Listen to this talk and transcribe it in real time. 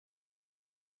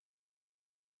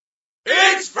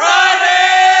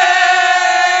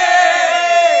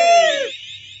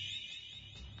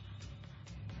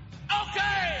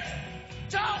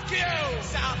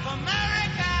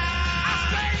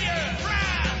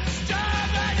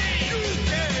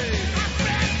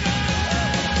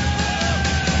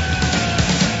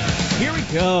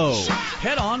go.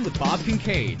 Head On with Bob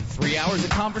Kincaid. 3 hours of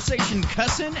conversation,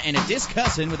 cussing, and a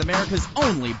discussin' with America's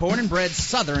only born and bred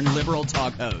Southern liberal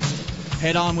talk host.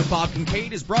 Head On with Bob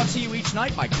Kincaid is brought to you each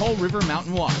night by Coal River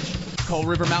Mountain Watch. Coal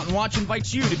River Mountain Watch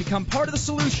invites you to become part of the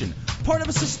solution, part of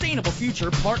a sustainable future,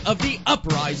 part of the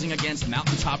uprising against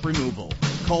mountaintop removal.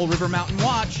 Coal River Mountain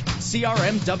Watch,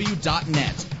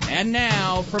 crmw.net. And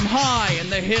now, from high in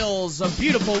the hills of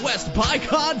beautiful West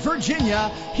Virginia,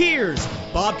 here's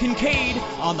Bob Kincaid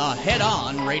on the Head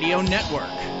On Radio Network.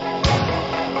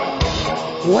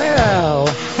 Well,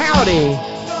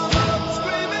 howdy.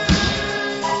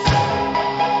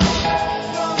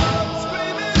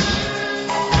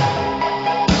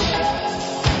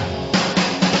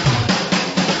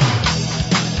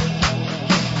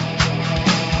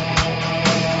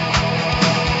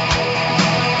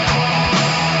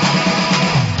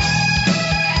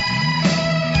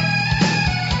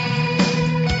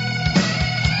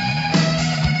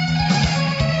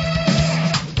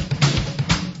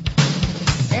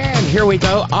 Here we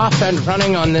go, off and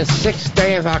running on this 6th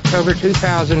day of October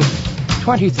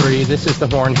 2023. This is The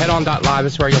Horn. Headon.live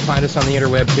is where you'll find us on the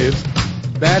interweb tubes.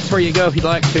 That's where you go if you'd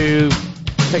like to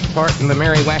take part in the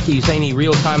merry, wacky, zany,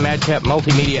 real-time, madcap,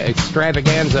 multimedia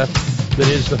extravaganza that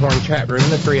is The Horn chat room,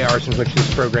 the 3 hours in which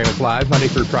this program is live, Monday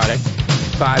through Friday,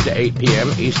 5 to 8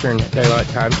 p.m. Eastern Daylight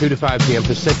Time, 2 to 5 p.m.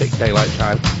 Pacific Daylight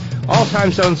Time. All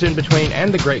time zones in between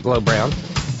and the Great Globe Round,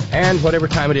 and whatever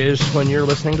time it is when you're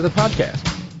listening to the podcast.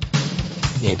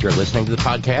 If you're listening to the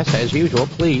podcast, as usual,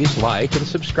 please like and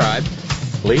subscribe.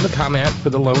 Leave a comment for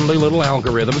the lonely little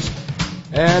algorithms,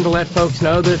 and let folks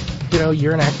know that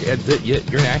you're an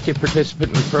active participant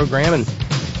in the program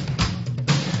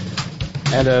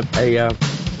and a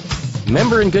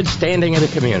member in good standing of the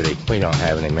community. We don't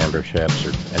have any memberships or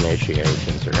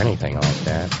initiations or anything like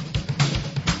that.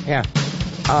 Yeah.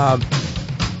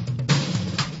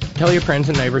 Tell your friends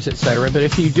and neighbors, etc. But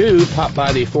if you do, pop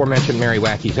by the aforementioned Merry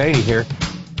Wacky Zany here.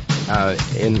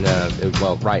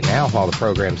 Right now, while the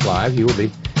program's live, you will be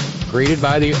greeted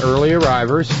by the early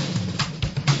arrivers.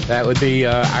 That would be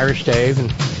Irish Dave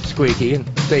and Squeaky and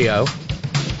Theo.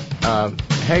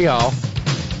 Hey, y'all.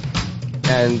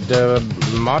 And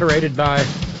moderated by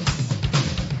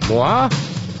moi.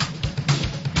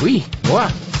 Oui, moi.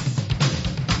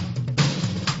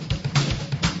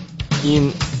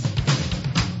 Une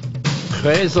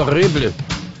très horrible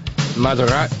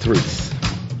moderatrice.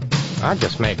 I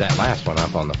just made that last one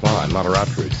up on the fly,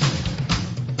 moderatrice.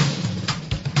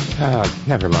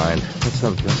 Never mind. Let's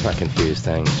not confuse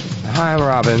things. Hi, I'm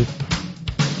Robyn.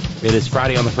 It is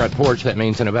Friday on the Front Porch. That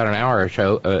means in about an hour or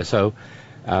so,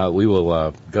 we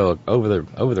will go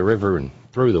over the river and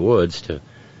through the woods to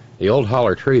the old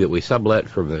holler tree that we sublet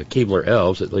from the Keebler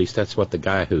Elves. At least that's what the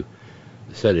guy who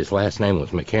said his last name was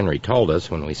McHenry told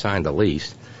us when we signed the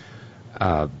lease.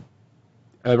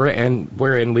 And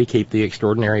wherein we keep the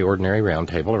extraordinary, ordinary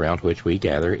roundtable around which we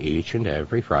gather each and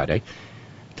every Friday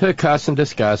to cuss and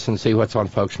discuss and see what's on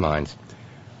folks' minds.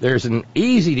 There's an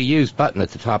easy-to-use button at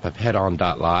the top of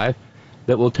headon.live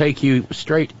that will take you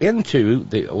straight into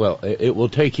it will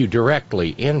take you directly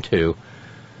into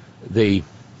the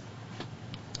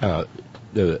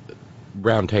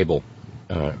roundtable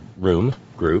room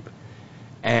group.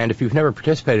 And if you've never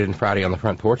participated in Friday on the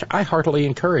Front Porch, I heartily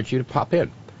encourage you to pop in,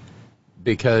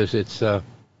 because it's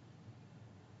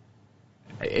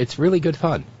really good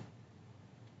fun.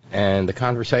 And the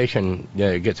conversation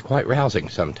gets quite rousing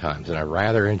sometimes, and I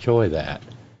rather enjoy that.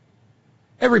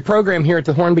 Every program here at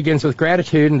the Horn begins with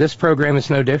gratitude, and this program is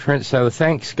no different, so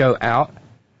thanks go out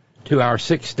to our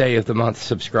 6th day of the month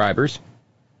subscribers.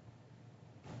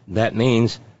 That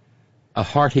means a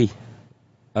hearty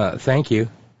thank you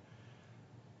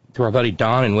to our buddy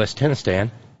Don in West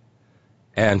Tennessee,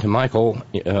 and to Michael,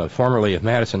 formerly of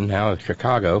Madison, now of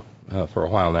Chicago, for a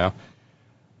while now.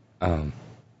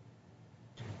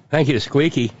 Thank you to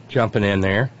Squeaky jumping in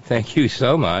there. Thank you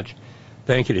so much.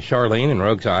 Thank you to Charlene in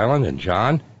Rogues Island and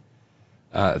John.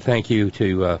 Thank you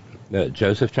to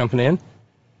Joseph jumping in.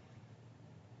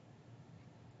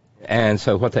 And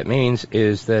so what that means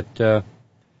is that the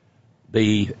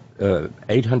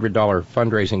 $800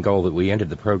 fundraising goal that we ended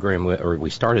the program with, or we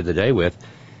started the day with,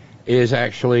 is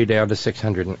actually down to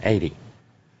 $680,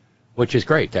 which is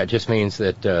great. That just means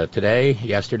that today,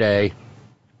 yesterday,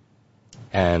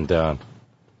 and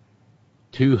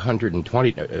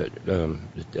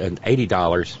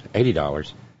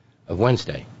 $80 of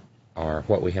Wednesday are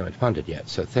what we haven't funded yet.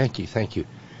 So thank you.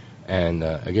 And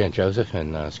again, Joseph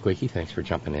and Squeaky, thanks for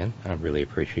jumping in. I really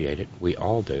appreciate it. We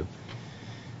all do.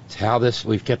 It's how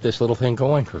we've kept this little thing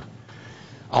going for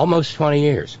almost 20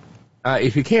 years.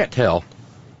 If you can't tell,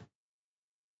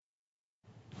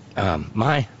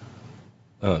 I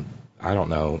don't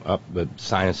know, up the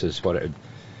sinuses,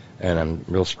 and I'm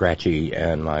real scratchy,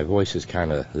 and my voice is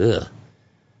kind of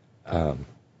ugh.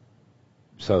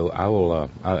 So I will,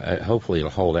 hopefully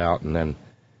it'll hold out, and then,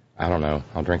 I don't know,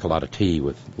 I'll drink a lot of tea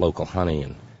with local honey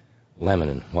and lemon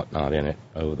and whatnot in it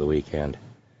over the weekend.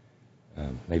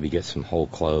 Maybe get some whole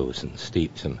cloves and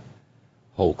steep some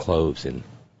whole cloves in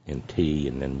tea,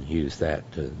 and then use that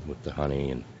with the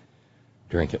honey and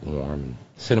drink it warm.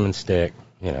 Cinnamon stick,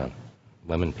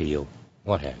 lemon peel,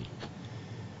 what have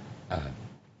you.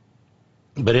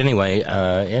 But anyway,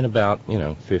 in about,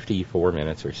 54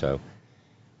 minutes or so,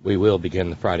 we will begin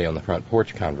the Friday on the Front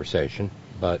Porch conversation.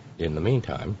 But in the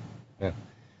meantime,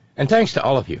 and thanks to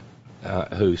all of you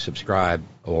who subscribe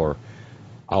or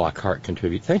a la carte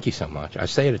contribute. Thank you so much. I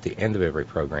say it at the end of every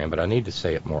program, but I need to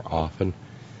say it more often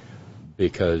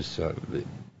because,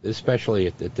 especially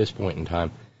at this point in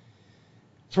time,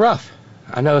 it's rough.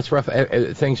 I know it's rough.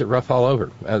 Things are rough all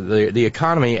over. The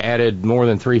economy added more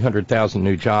than 300,000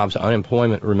 new jobs.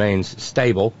 Unemployment remains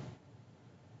stable.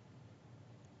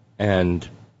 And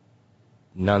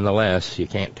nonetheless, you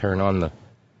can't turn on the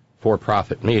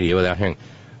for-profit media without hearing,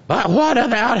 but what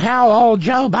about how old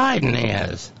Joe Biden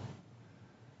is?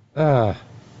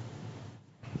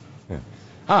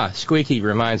 Squeaky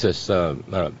reminds us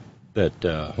that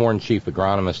Horn chief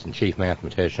agronomist and chief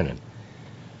mathematician and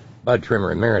bud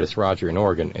trimmer emeritus Roger in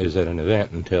Oregon is at an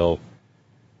event until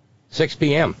 6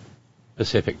 p.m.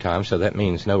 Pacific time, so that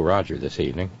means no Roger this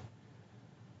evening.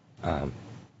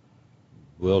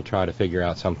 We'll try to figure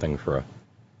out something for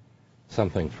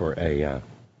a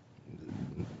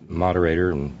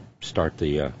moderator and start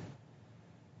the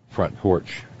front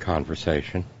porch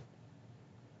conversation.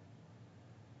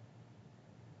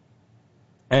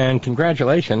 And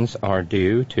congratulations are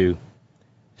due to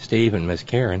Steve and Miss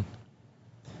Karen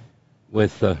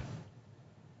with the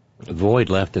void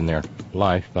left in their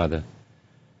life by the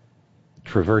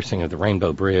traversing of the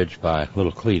Rainbow Bridge by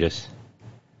little Cletus.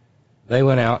 They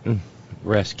went out and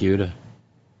rescued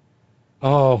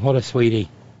what a sweetie.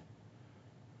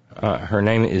 Her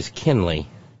name is Kinley.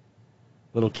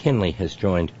 Little Kinley has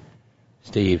joined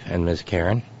Steve and Miss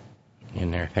Karen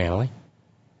in their family.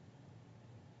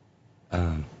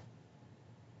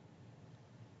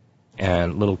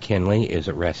 And little Kinley is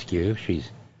a rescue.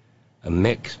 She's a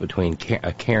mix between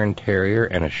a Cairn Terrier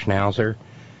and a Schnauzer,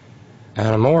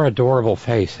 and a more adorable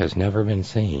face has never been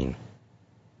seen.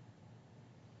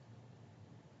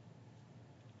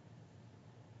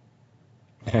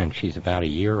 And she's about a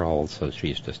year old, so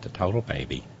she's just a total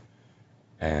baby.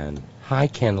 And hi,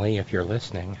 Kinley, if you're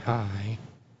listening. Hi.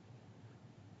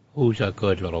 Who's a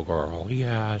good little girl?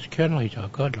 Yes, Kinley's a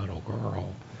good little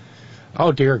girl.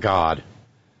 Oh, dear God.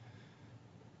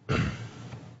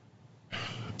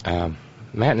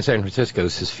 Matt in San Francisco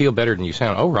says, feel better than you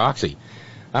sound. Oh, Roxy,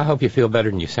 I hope you feel better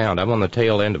than you sound. I'm on the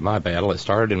tail end of my battle. It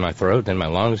started in my throat, then my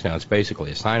lungs. Now it's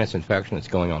basically a sinus infection. It's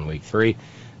going on week 3.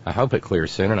 I hope it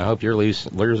clears soon, and I hope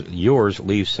yours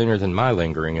leaves sooner than my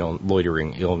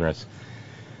loitering illness.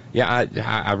 Yeah,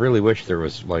 I really wish there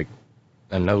was, like,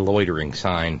 a no loitering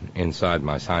sign inside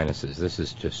my sinuses. This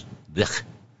is just, ugh.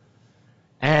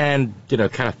 And,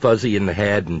 kind of fuzzy in the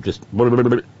head and just, blah, blah,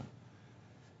 blah.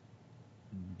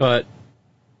 But,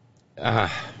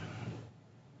 I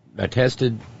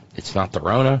tested. It's not the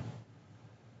Rona.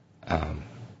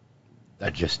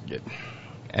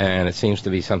 And it seems to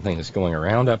be something that's going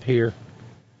around up here.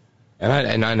 And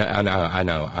I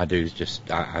know,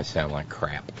 I sound like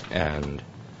crap. And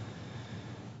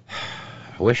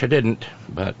I wish I didn't,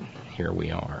 but here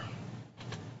we are.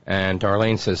 And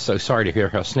Darlene says, so sorry to hear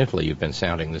how sniffly you've been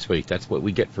sounding this week. That's what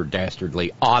we get for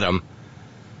dastardly autumn.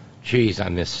 Geez, I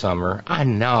miss summer. I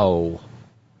know.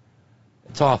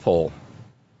 It's awful.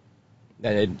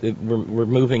 We're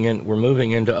moving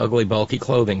into ugly, bulky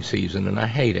clothing season, and I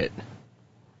hate it.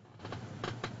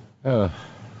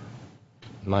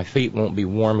 My feet won't be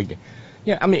warm again.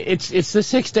 Yeah, I mean, it's the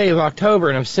 6th day of October,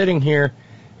 and I'm sitting here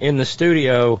in the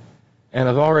studio, and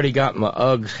I've already got my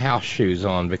Uggs house shoes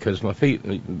on because my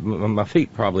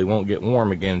feet probably won't get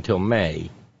warm again until May.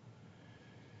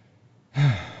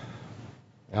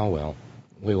 Oh, well,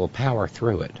 we will power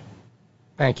through it.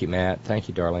 Thank you, Matt. Thank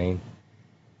you, Darlene.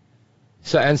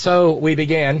 So we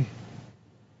began.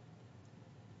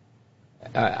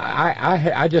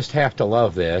 I just have to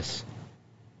love this.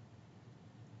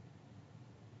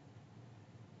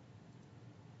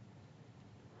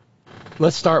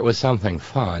 Let's start with something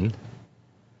fun.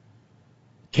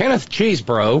 Kenneth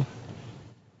Chesebro,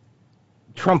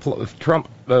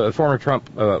 former Trump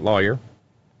lawyer,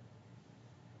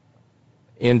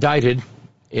 indicted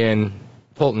in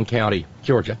Fulton County,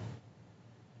 Georgia,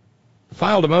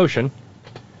 filed a motion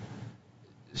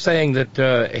saying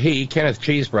that he, Kenneth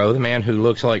Chesebro, the man who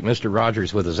looks like Mr.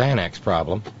 Rogers with a Xanax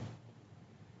problem,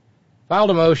 filed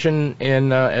a motion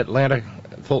in Atlanta,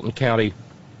 Fulton County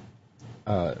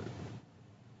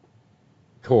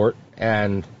court,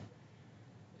 and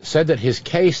said that his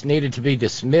case needed to be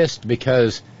dismissed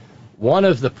because one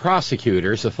of the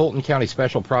prosecutors, the Fulton County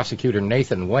Special Prosecutor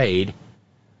Nathan Wade,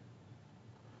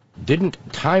 didn't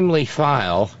timely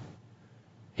file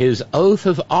his oath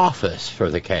of office for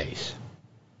the case.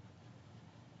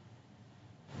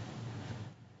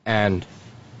 And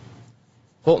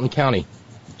Fulton County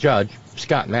Judge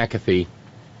Scott McAfee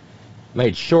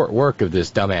made short work of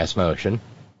this dumbass motion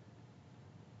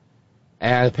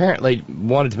and apparently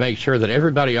wanted to make sure that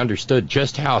everybody understood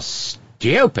just how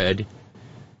stupid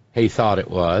he thought it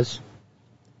was.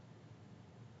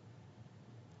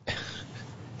 It's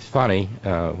funny,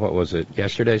 what was it,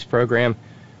 yesterday's program,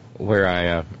 where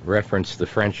I referenced the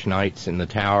French Knights in the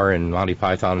Tower and Monty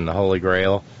Python and the Holy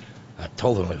Grail. I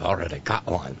told them we've already got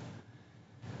one.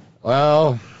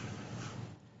 Well,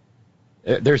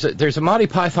 there's a Monty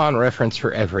Python reference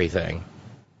for everything.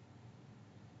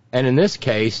 And in this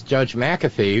case, Judge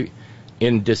McAfee,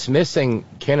 in dismissing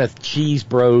Kenneth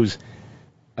Chesebro's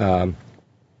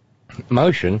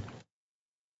motion,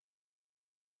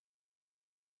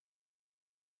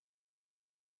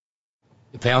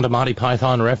 found a Monty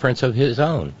Python reference of his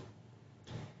own.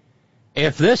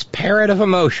 If this parrot of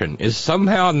emotion is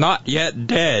somehow not yet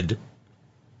dead,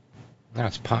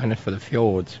 that's pining for the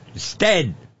fjords. It's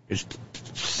dead. It's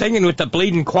singing with the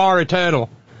bleeding choir eternal.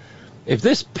 If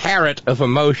this parrot of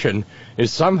emotion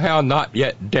is somehow not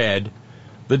yet dead,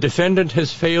 the defendant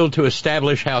has failed to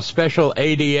establish how Special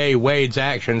ADA Wade's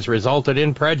actions resulted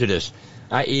in prejudice,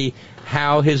 i.e.,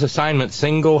 how his assignment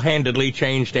single-handedly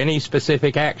changed any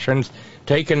specific actions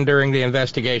taken during the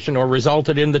investigation or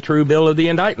resulted in the true bill of the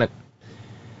indictment.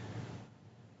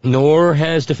 Nor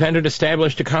has defendant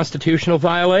established a constitutional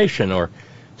violation or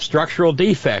structural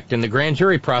defect in the grand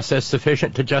jury process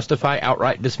sufficient to justify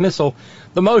outright dismissal.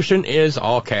 The motion is,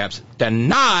 all caps,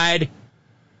 denied.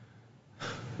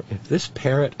 If this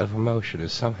parrot of emotion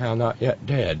is somehow not yet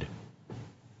dead,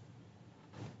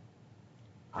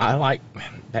 I like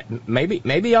that.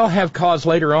 Maybe I'll have cause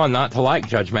later on not to like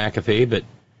Judge McAfee, but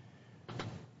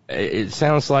it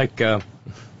sounds like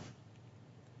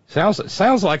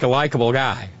sounds like a likable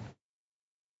guy.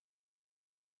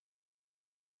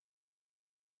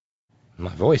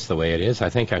 My voice the way it is, I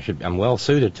think I'm well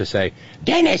suited to say,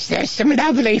 Dennis, there's some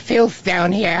lovely filth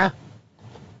down here.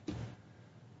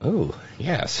 Oh,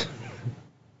 yes.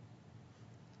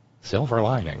 Silver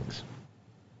linings.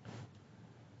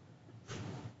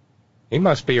 He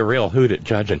must be a real hoot at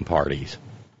judging parties.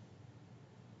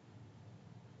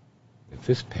 If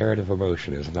this parrot of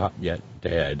emotion is not yet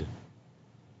dead,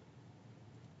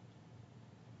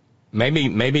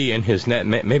 maybe in his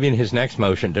next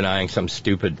motion denying some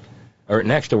stupid, or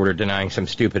next order denying some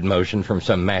stupid motion from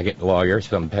some maggot lawyer,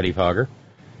 some pettifogger,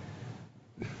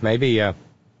 maybe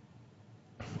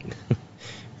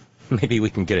we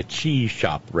can get a cheese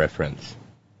shop reference.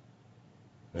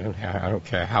 I don't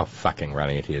care how fucking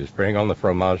runny it is. Bring on the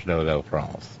fromage de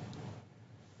France.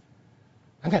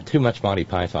 I got too much Monty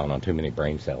Python on too many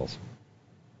brain cells.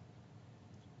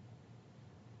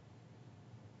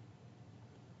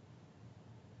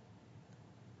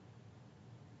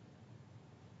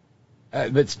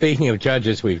 But speaking of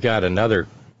judges, we've got another.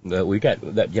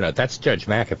 That's Judge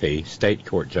McAfee, state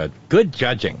court judge. Good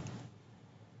judging.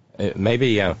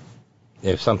 Maybe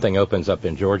if something opens up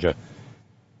in Georgia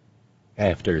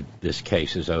after this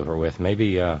case is over with,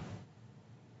 maybe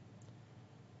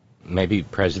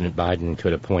President Biden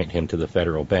could appoint him to the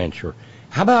federal bench, or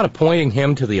how about appointing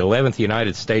him to the 11th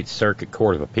United States Circuit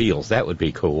Court of Appeals? That would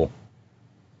be cool.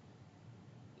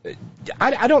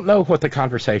 I don't know what the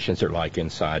conversations are like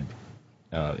inside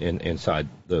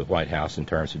the White House in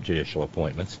terms of judicial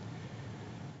appointments,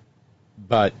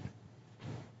 but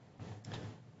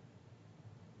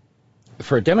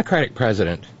for a Democratic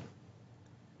president,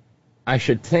 I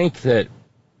should think that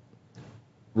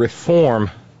reform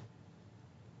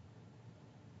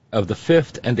of the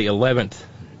 5th and the 11th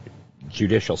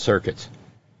judicial circuits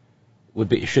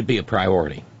should be a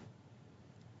priority,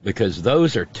 because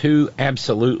those are two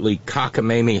absolutely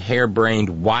cockamamie,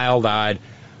 harebrained, wild-eyed,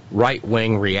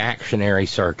 right-wing reactionary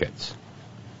circuits.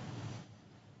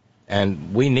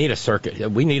 And we need a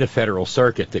circuit. We need a federal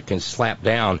circuit that can slap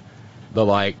down the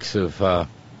likes of,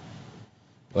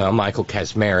 Michael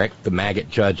Kaczmarek, the maggot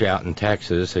judge out in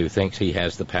Texas, who thinks he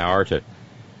has the power to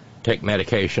take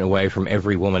medication away from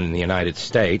every woman in the United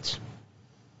States.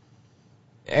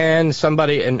 And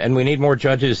somebody, and we need more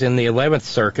judges in the 11th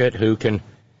Circuit who can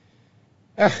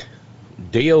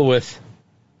deal with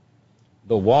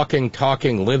the walking,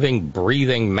 talking, living,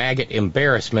 breathing maggot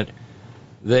embarrassment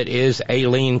that is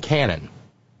Aileen Cannon,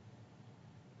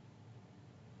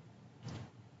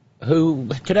 who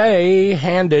today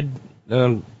handed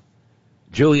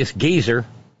Julius Geezer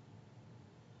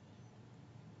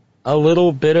a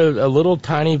little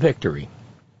tiny victory,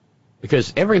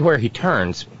 because everywhere he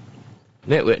turns,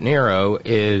 Nitwit Nero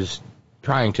is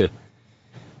trying to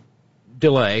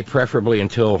delay, preferably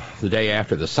until the day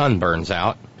after the sun burns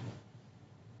out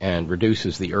and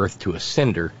reduces the earth to a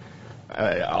cinder,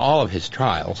 all of his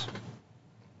trials.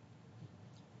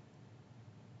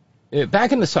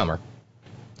 Back in the summer,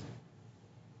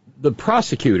 the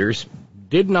prosecutors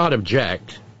did not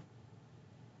object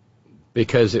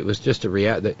because it was just a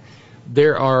reality.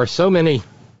 There are so many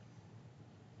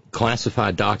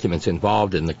classified documents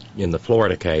involved in the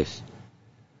Florida case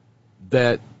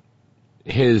that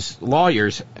his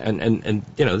lawyers and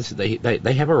you know,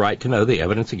 they have a right to know the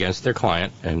evidence against their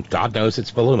client, and God knows it's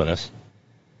voluminous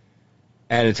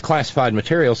and it's classified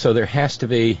material, so there has to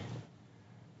be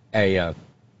a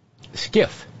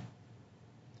skiff,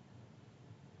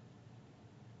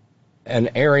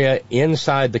 an area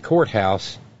inside the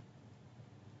courthouse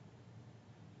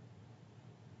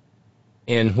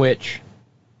in which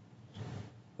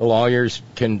the lawyers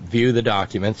can view the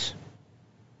documents.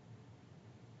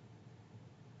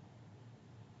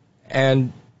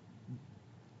 And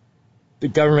the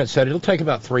government said it'll take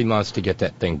about 3 months to get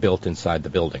that thing built inside the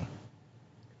building.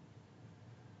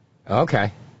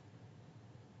 Okay.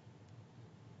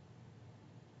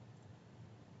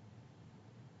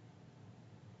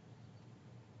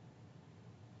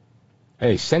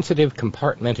 A sensitive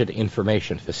compartmented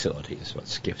information facility is what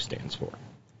SCIF stands for.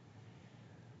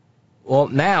 Well,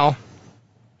 now,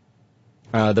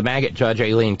 the maggot judge,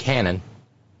 Aileen Cannon,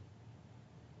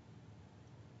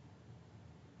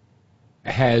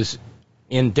 has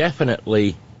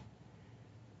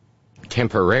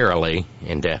temporarily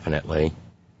indefinitely,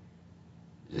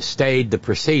 stayed the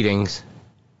proceedings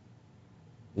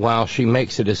while she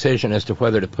makes a decision as to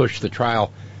whether to push the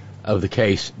trial of the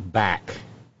case back.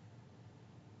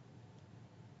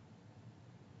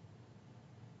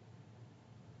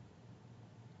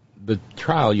 The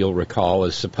trial, you'll recall,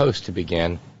 is supposed to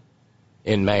begin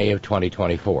in May of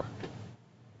 2024.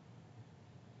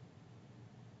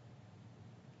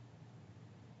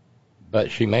 But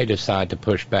she may decide to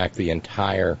push back the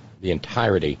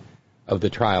entirety of the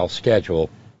trial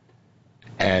schedule.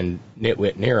 And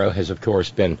Nitwit Nero has, of course,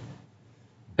 been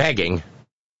begging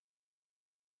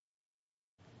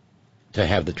to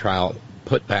have the trial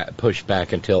pushed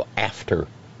back until after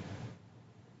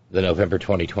the November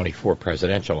 2024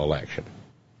 presidential election,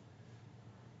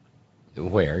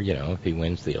 where, you know, if he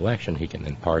wins the election, he can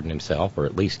then pardon himself or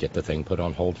at least get the thing put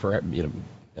on hold forever. You know,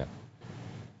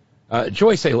 yeah.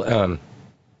 Joyce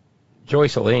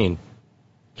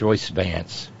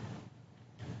Vance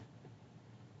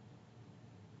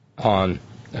on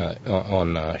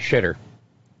Shitter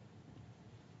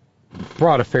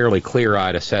brought a fairly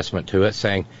clear-eyed assessment to it,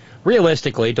 saying,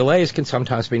 realistically, delays can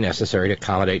sometimes be necessary to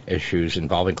accommodate issues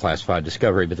involving classified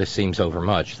discovery, but this seems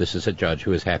overmuch. This is a judge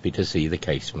who is happy to see the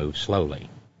case move slowly.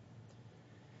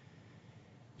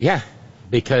 Yeah,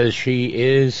 because she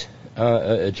is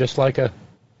just like a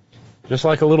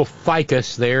little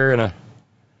ficus there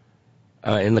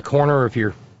in the corner of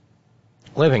your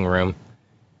living room.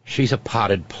 She's a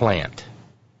potted plant.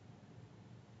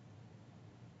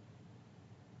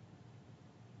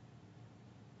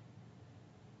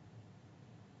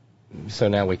 So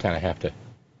now we kind of have to,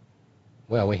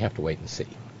 we have to wait and see.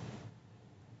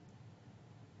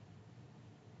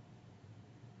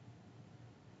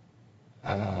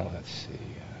 Let's see.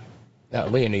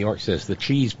 Lee in New York says, the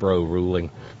Chesebro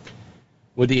ruling.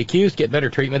 Would the accused get better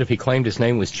treatment if he claimed his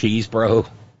name was Chesebro?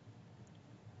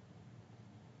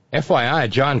 FYI,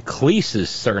 John Cleese's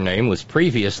surname was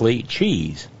previously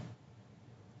Cheese.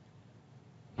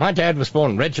 My dad was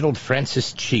born Reginald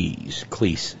Francis Cheese,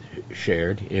 Cleese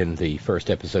shared in the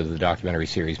first episode of the documentary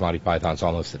series Monty Python's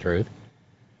Almost the Truth.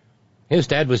 His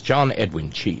dad was John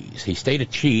Edwin Cheese. He stayed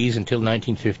at Cheese until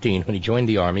 1915 when he joined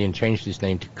the Army and changed his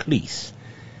name to Cleese.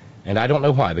 And I don't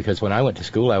know why, because when I went to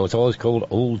school, I was always called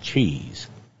Old Cheese.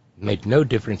 It made no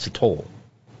difference at all.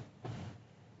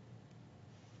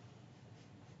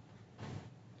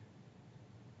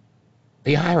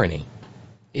 The irony.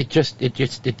 It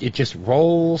just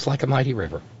rolls like a mighty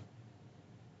river.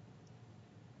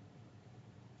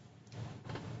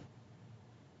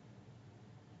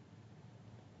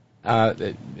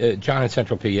 John in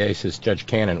Central PA says, Judge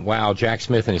Cannon, wow, Jack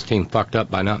Smith and his team fucked up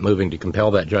by not moving to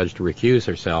compel that judge to recuse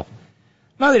herself.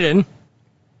 No, they didn't.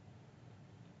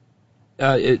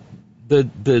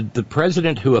 The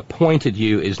president who appointed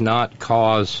you is not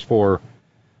cause for...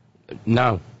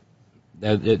 No.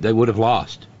 They would have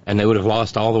lost. And they would have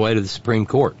lost all the way to the Supreme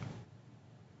Court.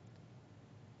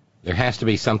 There has to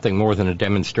be something more than a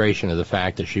demonstration of the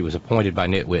fact that she was appointed by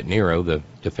Nitwit Nero, the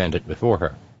defendant before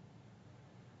her.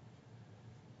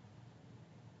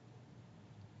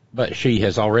 But she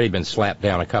has already been slapped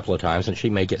down a couple of times, and she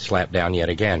may get slapped down yet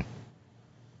again.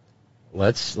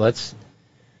 Let's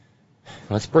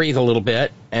breathe a little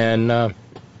bit and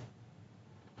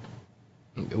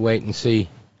wait and see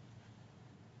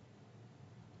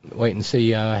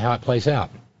how it plays out.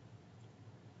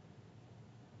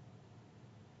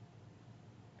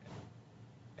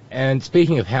 And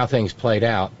speaking of how things played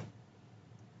out,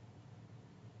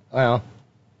 well,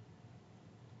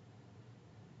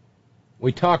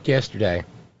 we talked yesterday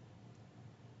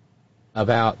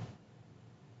about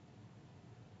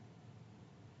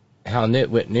how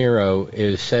Nitwit Nero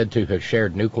is said to have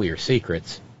shared nuclear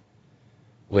secrets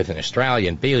with an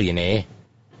Australian billionaire,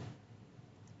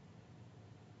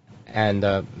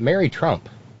 and Mary Trump,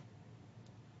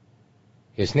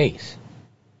 his niece,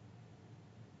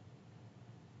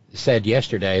 said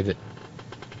yesterday that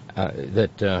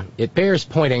it bears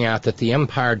pointing out that the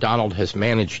empire Donald has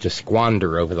managed to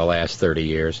squander over the last 30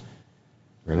 years.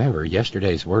 Remember,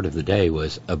 yesterday's word of the day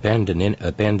was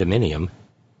abandoninium,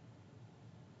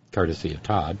 courtesy of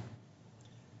Todd.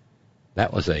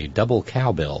 That was a double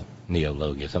cowbell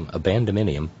neologism,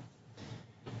 abandoninium.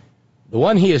 The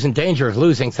one he is in danger of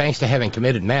losing, thanks to having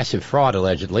committed massive fraud,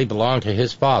 allegedly, belonged to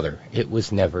his father. It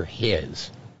was never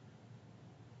his.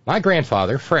 My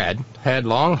grandfather, Fred, had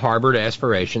long harbored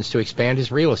aspirations to expand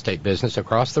his real estate business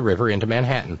across the river into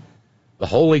Manhattan. The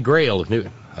holy grail of the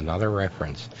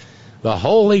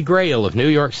holy grail of New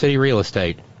York City real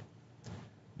estate.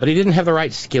 But he didn't have the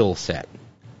right skill set.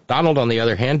 Donald, on the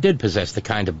other hand, did possess the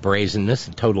kind of brazenness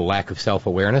and total lack of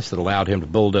self-awareness that allowed him to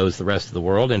bulldoze the rest of the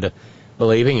world into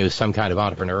believing he was some kind of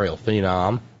entrepreneurial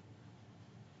phenom.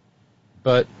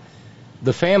 But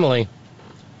the family,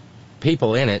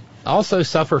 people in it, also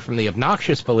suffer from the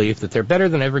obnoxious belief that they're better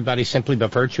than everybody simply by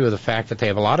virtue of the fact that they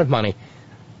have a lot of money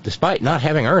despite not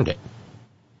having earned it.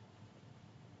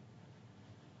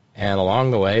 And along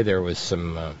the way there was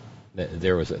some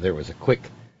there was a quick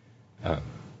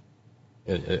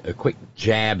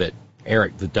jab at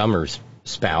Eric the Dumber's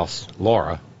spouse,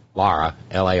 Lara,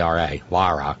 L-A-R-A,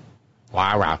 Lara.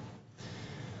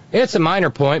 It's a minor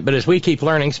point, but as we keep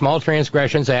learning, small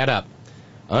transgressions add up.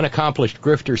 Unaccomplished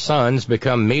grifter sons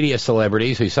become media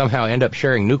celebrities who somehow end up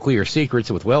sharing nuclear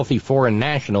secrets with wealthy foreign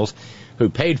nationals who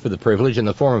paid for the privilege in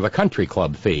the form of a country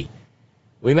club fee.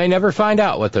 We may never find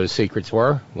out what those secrets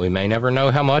were. We may never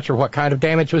know how much or what kind of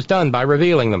damage was done by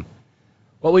revealing them.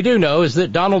 What we do know is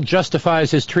that Donald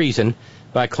justifies his treason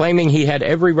by claiming he had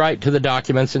every right to the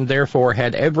documents and therefore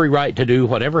had every right to do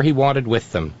whatever he wanted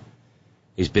with them.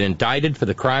 He's been indicted for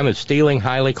the crime of stealing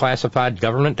highly classified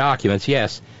government documents,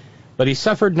 yes, but he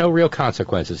suffered no real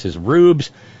consequences. His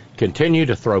rubes continue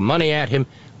to throw money at him,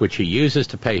 which he uses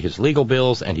to pay his legal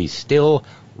bills, and he's still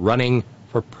running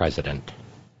for president.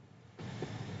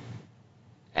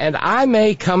 And I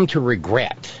may come to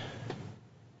regret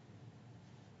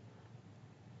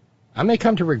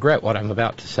what I'm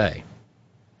about to say.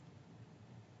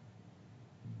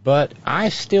 But I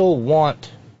still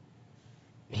want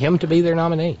him to be their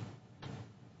nominee.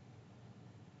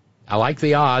 I like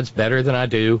the odds better than I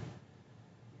do,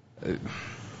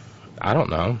 I don't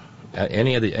know,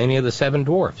 any of the seven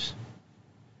dwarfs.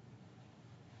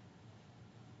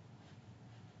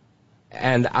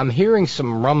 And I'm hearing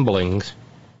some rumblings.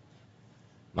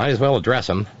 Might as well address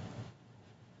them.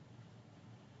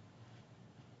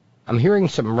 I'm hearing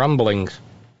some rumblings,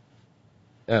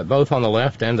 both on the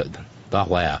left and the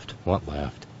left. What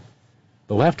left?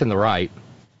 The left and the right,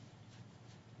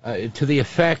 to the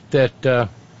effect that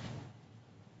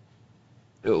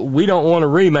we don't want a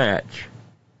rematch.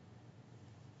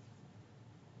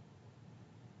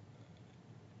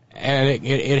 And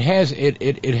it has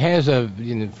a,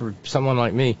 for someone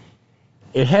like me,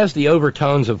 it has the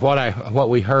overtones of what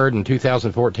we heard in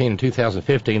 2014 and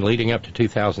 2015 leading up to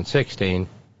 2016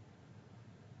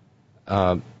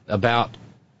 about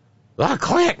the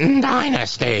Clinton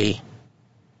dynasty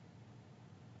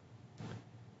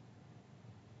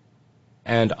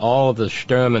and all the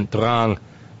Sturm und Drang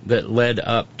that led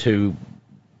up to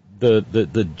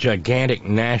the gigantic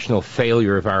national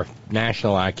failure of our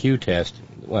national IQ test.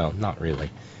 Well, not really.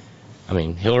 I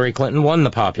mean, Hillary Clinton won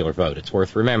the popular vote. It's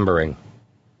worth remembering.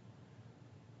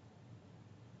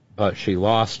 But she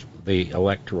lost the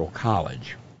Electoral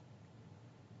College.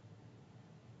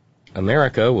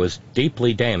 America was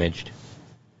deeply damaged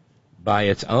by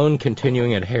its own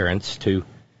continuing adherence to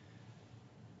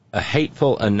a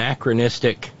hateful,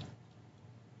 anachronistic,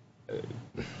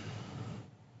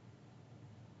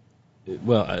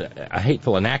 a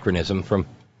hateful anachronism from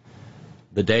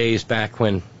the days back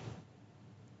when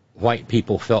white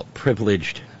people felt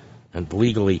privileged and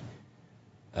legally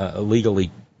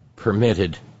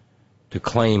permitted to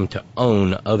claim to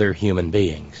own other human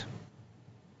beings.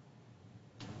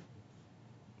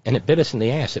 And it bit us in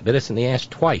the ass. It bit us in the ass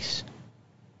twice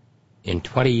in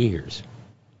 20 years,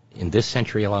 in this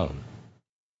century alone.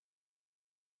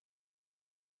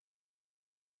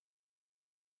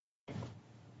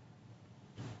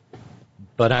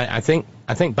 But I think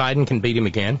Biden can beat him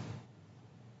again.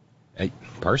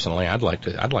 Personally, I'd like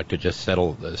to just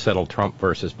settle Trump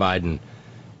versus Biden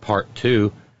Part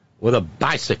 2 with a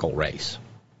bicycle race.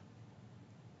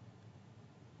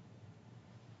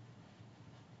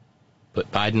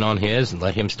 Put Biden on his and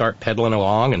let him start pedaling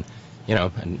along, and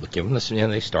give them this.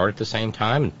 They start at the same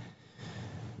time. And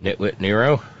Nitwit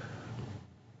Nero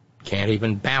can't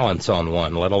even balance on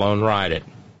one, let alone ride it.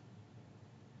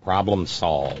 Problem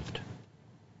solved.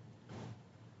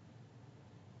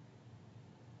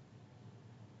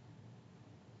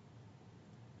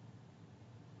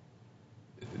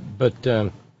 But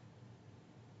the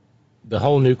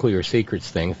whole nuclear secrets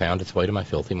thing found its way to my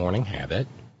filthy morning habit,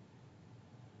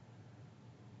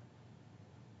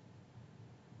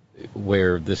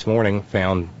 where this morning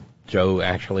found Joe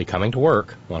actually coming to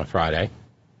work on a Friday,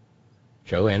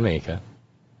 Joe and Mika,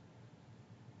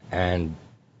 and,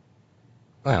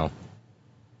 well,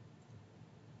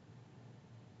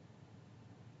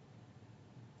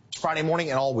 Friday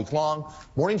morning and all week long.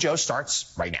 Morning Joe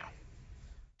starts right now.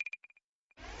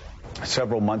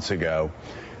 Several months ago,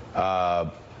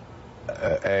 a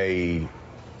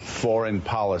foreign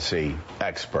policy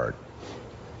expert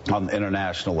on the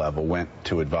international level went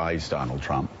to advise Donald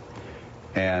Trump,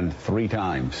 and 3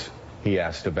 times he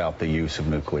asked about the use of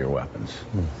nuclear weapons.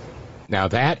 Now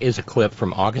that is a clip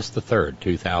from August the 3rd,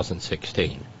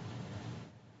 2016.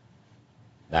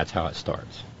 That's how it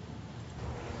starts.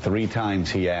 3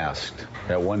 times he asked,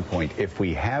 at one point, if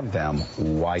we have them,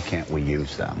 why can't we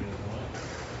use them?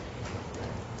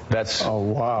 That's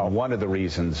one of the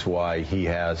reasons why he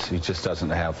just doesn't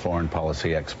have foreign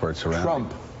policy experts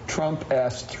around. Trump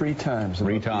asked 3 times.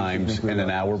 3 times in an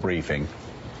hour briefing,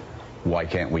 why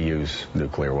can't we use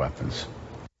nuclear weapons?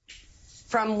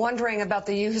 From wondering about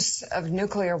the use of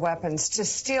nuclear weapons to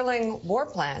stealing war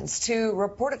plans to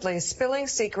reportedly spilling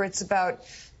secrets about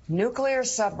nuclear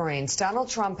submarines, Donald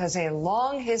Trump has a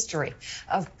long history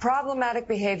of problematic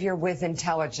behavior with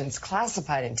intelligence,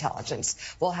 classified intelligence.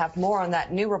 We'll have more on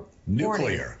that new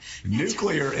reporting.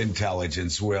 Nuclear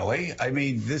intelligence, Willie. I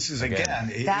mean, this is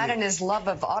again that and his love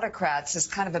of autocrats is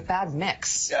kind of a bad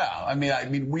mix. Yeah, I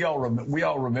mean, we all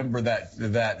remember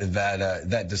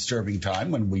that disturbing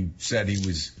time when we said he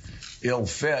was ill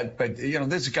fit. But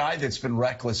this guy that's been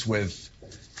reckless with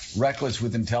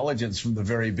intelligence from the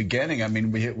very beginning. I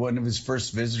mean, one of his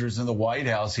first visitors in the White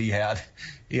House, he had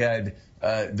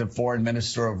the foreign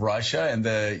minister of Russia and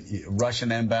the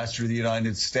Russian ambassador to the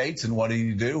United States. And what did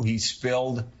he do? He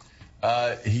spilled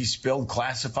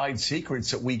classified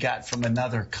secrets that we got from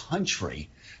another country.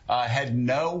 Had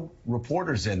no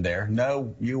reporters in there,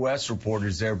 no U.S.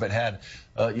 reporters there, but had,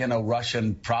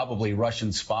 probably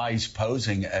Russian spies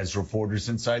posing as reporters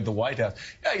inside the White House.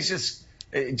 Yeah, he's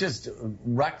just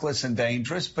reckless and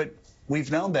dangerous, but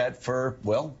we've known that for,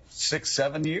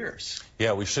 6-7 years.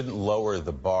 Yeah, we shouldn't lower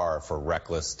the bar for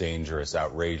reckless, dangerous,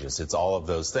 outrageous. It's all of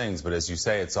those things, but as you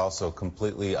say, it's also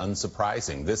completely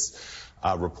unsurprising. This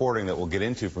reporting that we'll get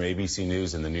into from ABC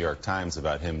News and the New York Times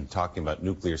about him talking about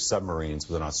nuclear submarines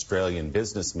with an Australian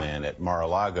businessman at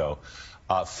Mar-a-Lago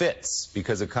fits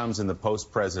because it comes in the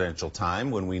post-presidential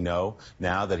time when we know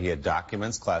now that he had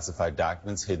classified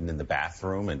documents hidden in the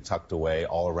bathroom and tucked away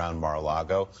all around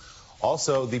Mar-a-Lago.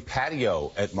 Also, the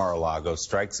patio at Mar-a-Lago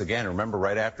strikes again. Remember,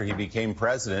 right after he became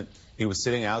president, he was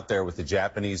sitting out there with the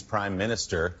Japanese prime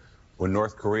minister when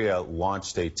North Korea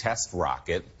launched a test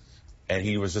rocket, and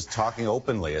he was just talking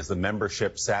openly as the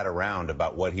membership sat around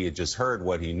about what he had just heard,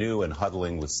 what he knew, and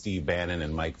huddling with Steve Bannon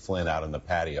and Mike Flynn out on the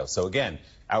patio. So again,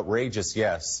 outrageous,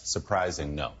 yes.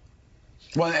 Surprising, no.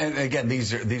 Well, and again,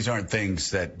 these aren't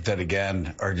things that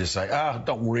again are just like,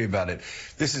 don't worry about it.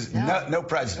 This is no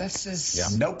president. This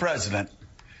is no president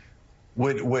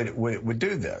would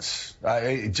do this.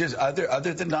 Just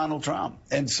other than Donald Trump.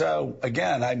 And so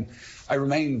again, I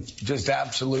remain just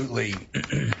absolutely.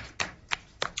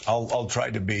 I'll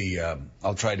try to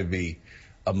be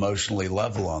emotionally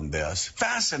level on this.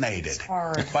 Fascinated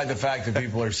by the fact that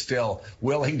people are still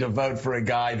willing to vote for a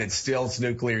guy that steals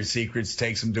nuclear secrets,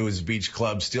 takes them to his beach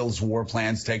club, steals war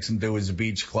plans, takes them to his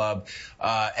beach club,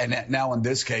 and now in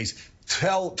this case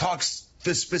talks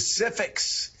the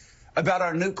specifics about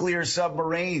our nuclear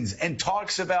submarines and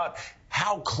talks about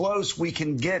how close we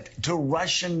can get to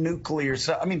Russian nuclear.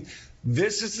 I mean,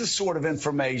 this is the sort of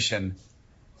information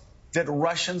that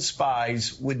Russian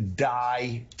spies would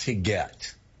die to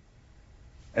get,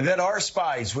 and that our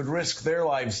spies would risk their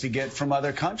lives to get from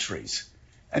other countries.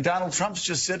 And Donald Trump's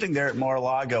just sitting there at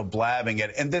Mar-a-Lago blabbing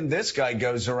it, and then this guy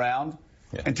goes around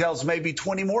and tells maybe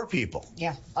 20 more people.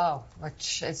 Yeah. Oh,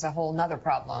 which is a whole nother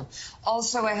problem.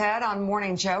 Also ahead on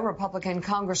Morning Joe, Republican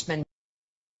Congressman.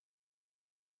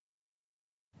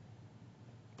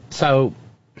 So,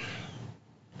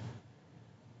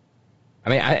 I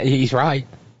mean, he's right.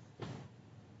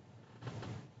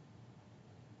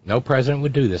 No president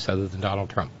would do this other than Donald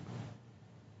Trump.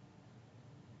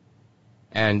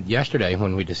 And yesterday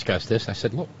when we discussed this, I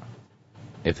said, look,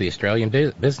 if the Australian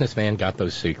businessman got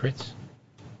those secrets,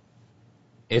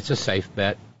 it's a safe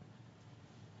bet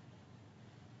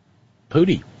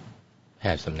Putin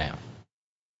has them now.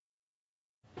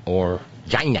 Or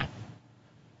China.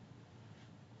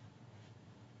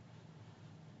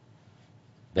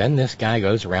 Then this guy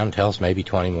goes around and tells maybe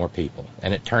 20 more people.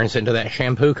 And it turns into that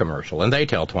shampoo commercial. And they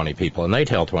tell 20 people, and they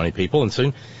tell 20 people.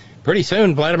 And pretty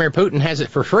soon, Vladimir Putin has it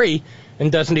for free and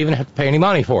doesn't even have to pay any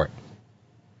money for it.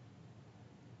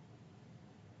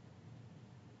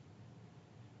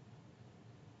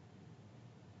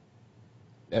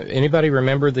 Anybody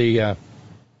remember the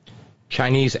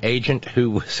Chinese agent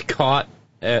who was caught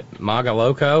at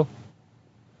Magaloko?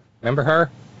 Remember her?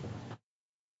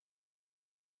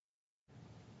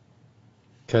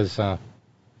 Because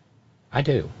I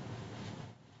do.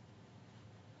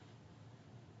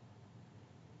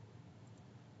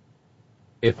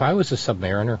 If I was a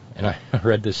submariner and I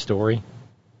read this story,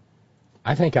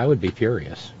 I think I would be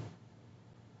furious.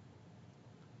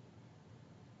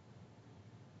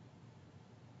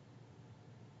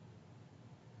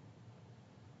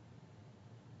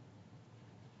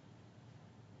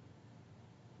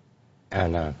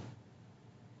 And,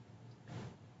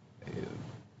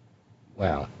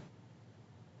 well,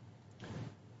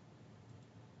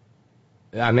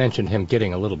 I mentioned him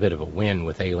getting a little bit of a win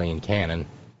with Alien Cannon.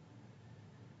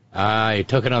 He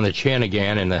took it on the chin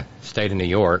again in the state of New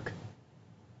York.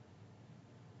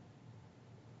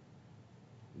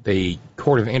 The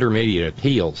Court of Intermediate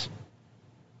Appeals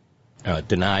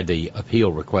denied the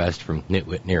appeal request from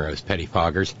Nitwit Nero's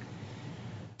pettifoggers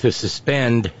to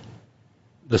suspend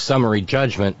the summary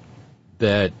judgment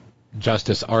that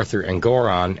Justice Arthur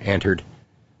Engoron entered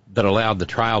that allowed the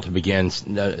trial to begin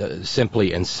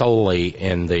simply and solely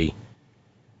in the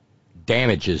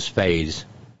damages phase,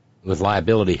 with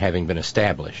liability having been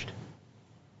established.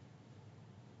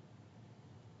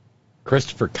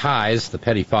 Christopher Kise, the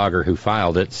pettifogger who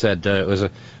filed it, said it was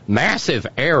a massive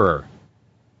error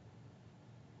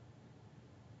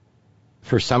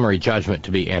for summary judgment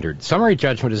to be entered. Summary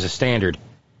judgment is a standard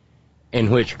in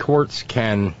which courts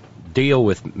can deal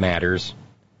with matters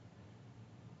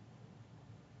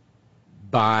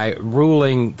by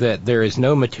ruling that there is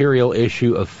no material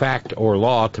issue of fact or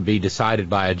law to be decided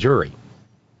by a jury,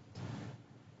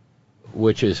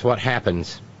 which is what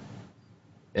happens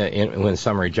when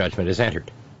summary judgment is entered.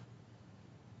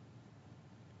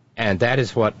 And that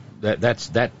is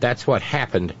that's what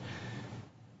happened.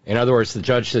 In other words, the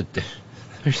judge said,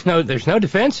 "There's no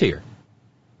defense here.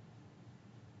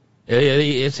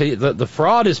 The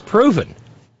fraud is proven.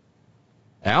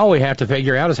 Now all we have to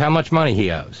figure out is how much money he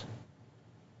owes."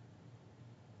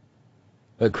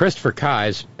 Christopher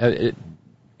Kise,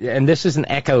 and this is an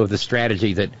echo of the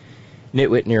strategy that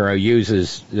Nitwit Nero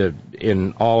uses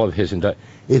in all of his...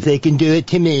 If they can do it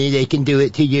to me, they can do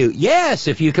it to you. Yes,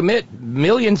 if you commit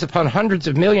millions upon hundreds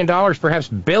of million dollars, perhaps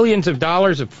billions of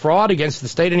dollars of fraud against the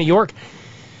state of New York,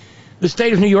 the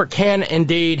state of New York can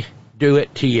indeed do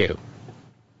it to you.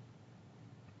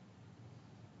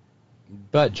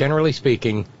 But generally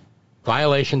speaking,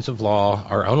 violations of law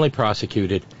are only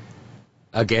prosecuted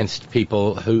against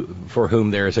people for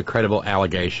whom there is a credible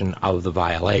allegation of the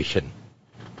violation.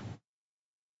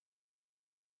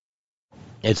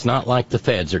 It's not like the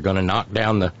feds are going to knock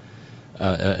down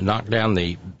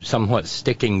the somewhat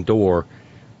sticking door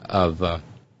of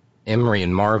Emery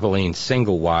and Marveline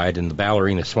Single Wide and the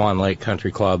Ballerina Swan Lake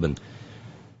Country Club and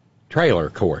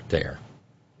trailer court there.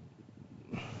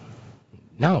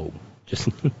 No, just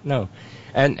no.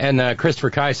 And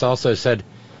Christopher Keiss also said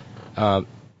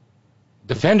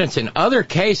defendants in other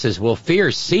cases will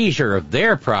fear seizure of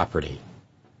their property.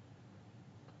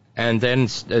 And then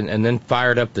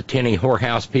fired up the tinny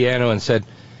whorehouse piano and said,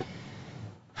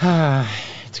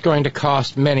 it's going to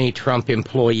cost many Trump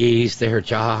employees their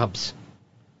jobs.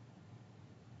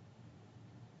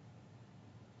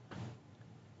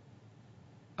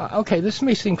 Okay, this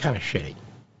may seem kind of shitty.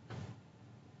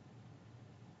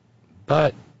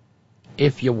 But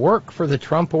if you work for the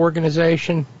Trump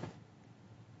organization,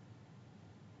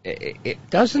 it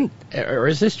doesn't, or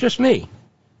is this just me?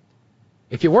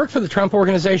 If you work for the Trump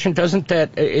organization, isn't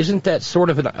that sort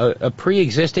of a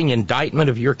pre-existing indictment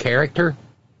of your character?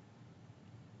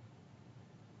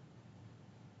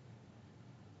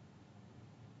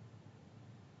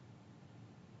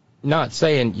 Not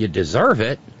saying you deserve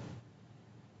it,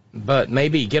 but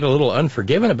maybe get a little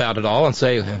unforgiving about it all and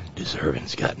say,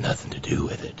 deserving's got nothing to do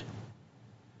with it.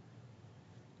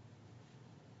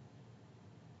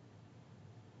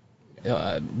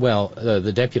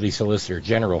 The Deputy Solicitor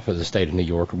General for the state of New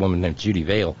York, a woman named Judy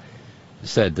Vale,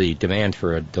 said the demand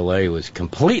for a delay was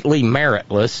completely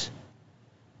meritless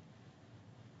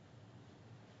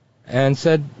and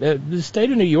said the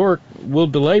state of New York will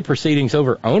delay proceedings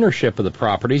over ownership of the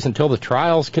properties until the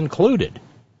trial's concluded.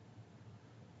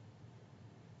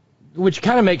 Which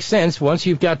kind of makes sense. Once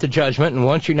you've got the judgment and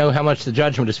once you know how much the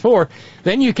judgment is for,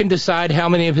 then you can decide how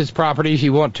many of his properties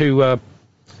you want to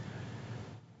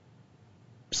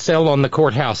sell on the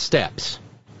courthouse steps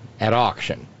at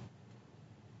auction.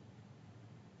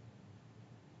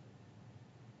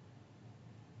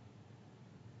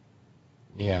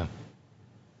 Yeah.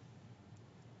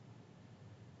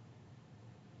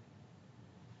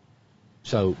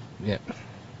 So, yeah.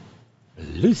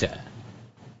 Loser.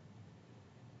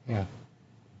 Yeah.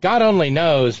 God only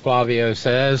knows, Flavio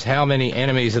says, how many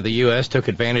enemies of the U.S. took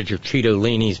advantage of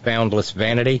Chitolini's boundless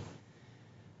vanity.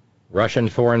 Russian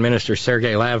Foreign Minister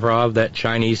Sergei Lavrov, that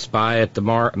Chinese spy at the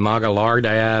MAGA lard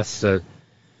ass,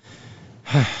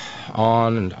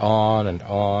 on and on and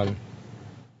on.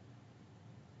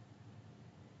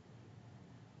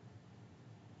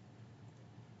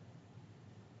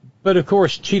 But, of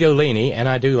course, Chitolini, and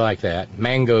I do like that,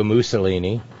 Mango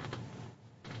Mussolini,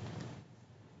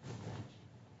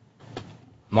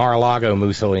 Mar-a-Lago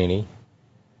Mussolini,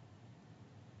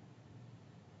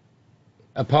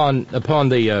 upon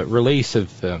the release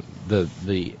of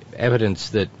the evidence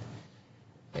that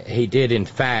he did in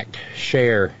fact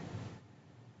share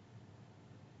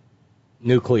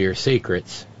nuclear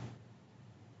secrets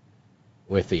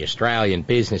with the Australian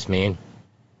businessman,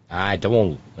 I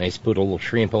don't. Let's put a little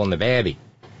shrimp on the babby.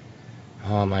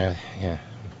 Oh my, yeah.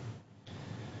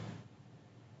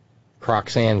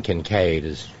 Croxanne Kincaid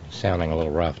is sounding a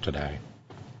little rough today.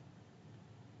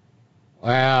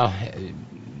 Well,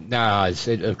 no,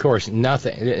 of course,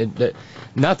 nothing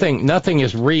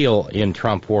is real in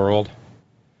Trump world.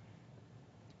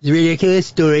 The ridiculous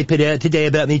story put out today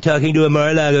about me talking to a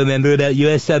Mar-a-Lago member about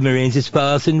U.S. submarines is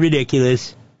false and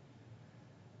ridiculous.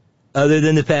 Other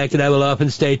than the fact that I will often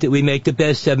state that we make the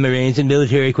best submarines and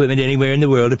military equipment anywhere in the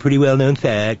world, a pretty well-known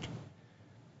fact.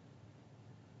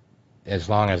 As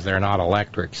long as they're not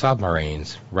electric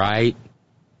submarines, right?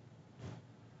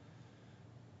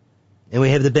 And we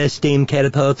have the best steam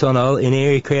catapults on all in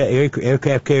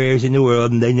aircraft carriers in the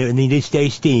world, and they need to stay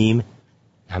steam.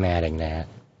 I'm adding that.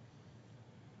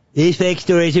 These fake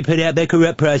stories are put out by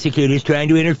corrupt prosecutors trying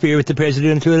to interfere with the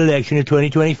presidential election of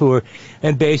 2024,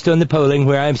 and based on the polling,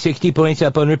 where I'm 60 points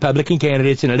up on Republican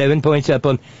candidates and 11 points up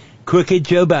on crooked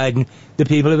Joe Biden, the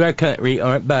people of our country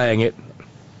aren't buying it.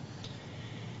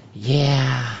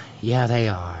 Yeah, they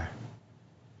are.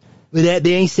 With that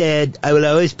being said, I will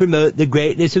always promote the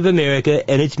greatness of America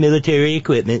and its military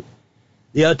equipment.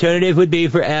 The alternative would be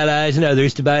for allies and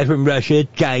others to buy from Russia,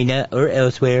 China, or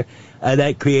elsewhere. I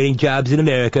like creating jobs in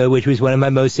America, which was one of my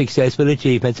most successful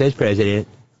achievements as president.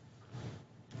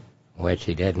 Which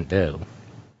he didn't do.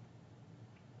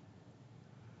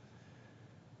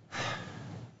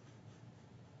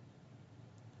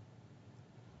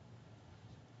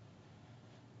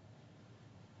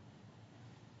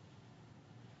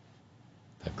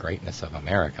 The greatness of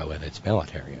America with its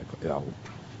military. Oh.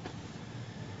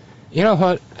 You know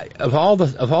what? Of all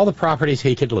the properties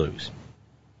he could lose,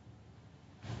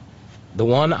 the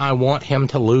one I want him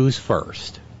to lose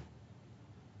first.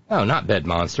 No, not Bed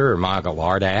Monster or MAGA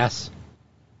lard ass.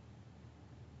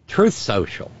 Truth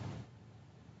Social.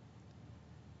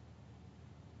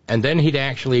 And then he'd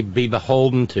actually be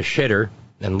beholden to Shitter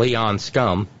and Leon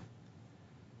Scum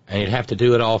And he'd have to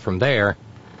do it all from there,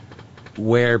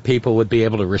 where people would be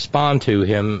able to respond to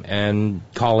him and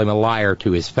call him a liar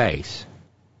to his face.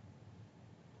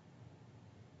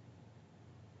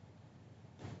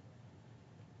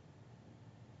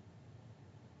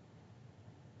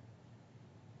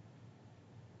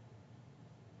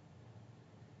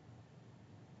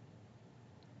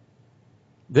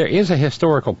 There is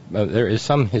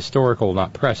some historical,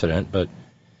 not precedent, but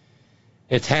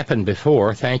it's happened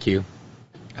before. Thank you.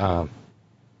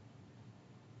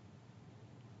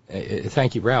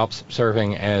 Thank you, Ralphs,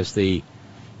 serving as the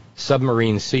Horn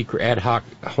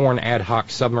Ad Hoc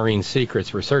Submarine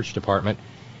Secrets Research Department.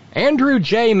 Andrew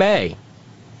J. May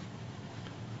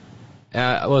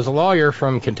was a lawyer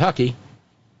from Kentucky.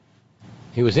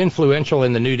 He was influential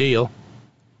in the New Deal.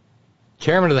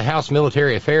 Chairman of the House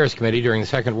Military Affairs Committee during the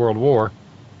Second World War,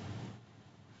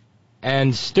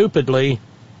 and stupidly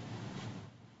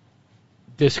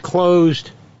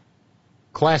disclosed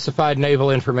classified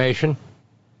naval information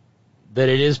that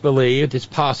it is believed, it's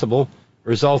possible,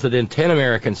 resulted in 10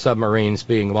 American submarines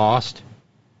being lost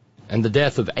and the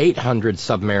death of 800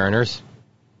 submariners.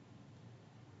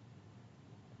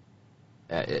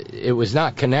 It was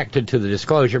not connected to the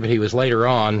disclosure, but he was later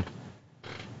on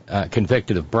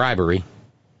convicted of bribery.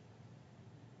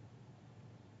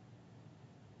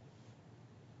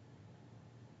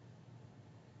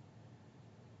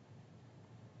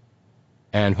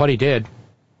 And what he did,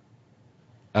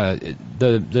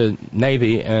 the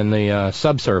Navy and the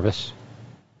subservice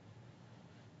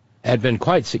had been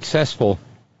quite successful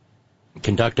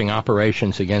conducting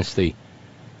operations against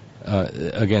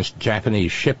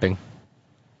Japanese shipping.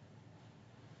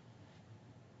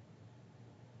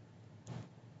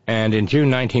 And in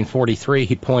June 1943,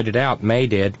 he pointed out, May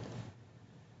did,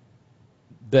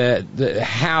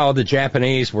 how the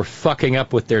Japanese were fucking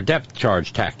up with their depth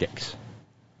charge tactics.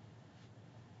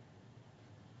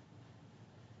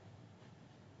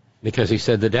 Because he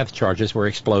said the depth charges were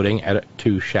exploding at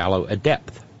too shallow a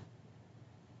depth.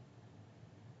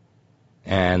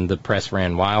 And the press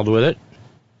ran wild with it.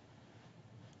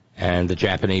 And the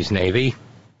Japanese Navy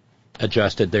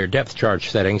adjusted their depth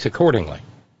charge settings accordingly.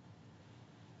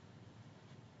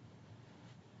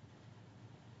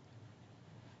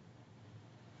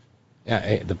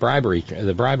 The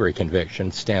bribery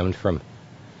conviction stemmed from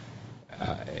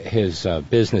his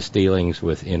business dealings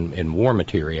in war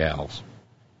materials.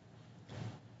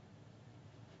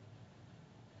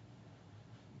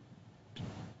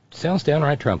 Sounds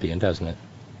downright Trumpian, doesn't it?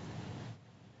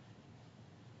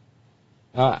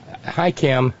 Hi,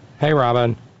 Kim. Hey,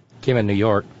 Robyn. Kim in New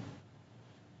York.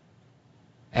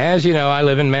 As you know, I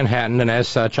live in Manhattan, and as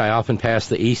such, I often pass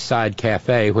the East Side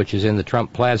Cafe, which is in the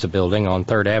Trump Plaza building on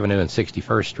 3rd Avenue and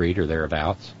 61st Street, or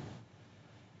thereabouts.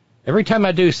 Every time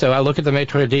I do so, I look at the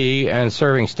maitre d' and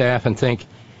serving staff and think,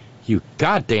 you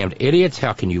goddamned idiots,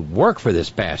 how can you work for this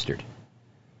bastard?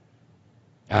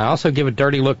 I also give a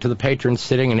dirty look to the patrons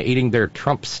sitting and eating their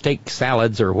Trump steak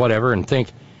salads or whatever and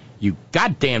think, you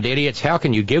goddamned idiots, how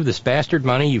can you give this bastard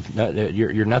money?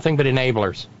 You're nothing but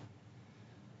enablers.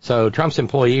 So Trump's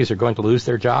employees are going to lose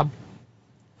their job?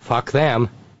 Fuck them.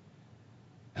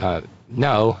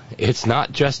 No, it's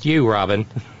not just you, Robyn.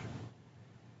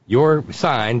 You're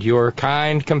signed, you're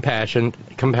kind, compassionate,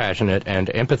 and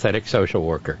empathetic social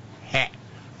worker.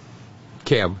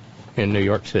 Kim in New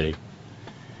York City.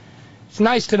 It's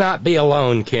nice to not be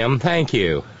alone, Kim. Thank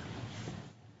you.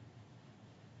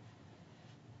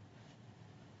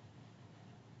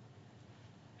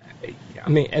 I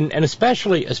mean, and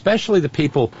especially the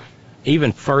people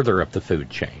even further up the food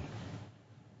chain.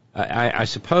 I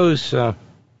suppose, I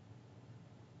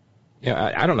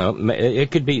don't know.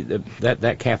 It could be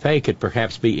that cafe could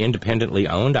perhaps be independently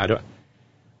owned.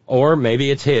 Or maybe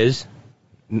it's his.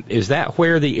 Is that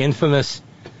where the infamous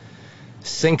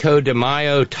Cinco de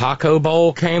Mayo taco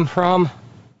bowl came from?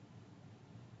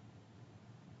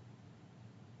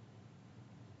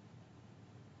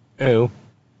 Oh.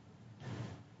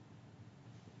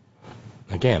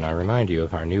 Again, I remind you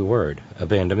of our new word,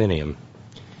 abandominium.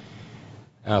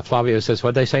 Flavio says,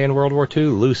 what'd they say in World War II?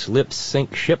 Loose lips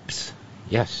sink ships?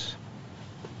 Yes.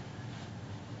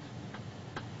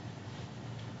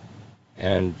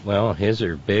 And, well, his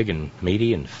are big and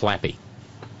meaty and flappy.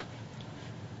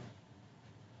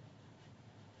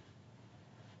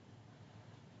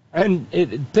 And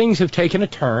things have taken a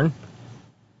turn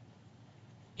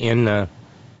in...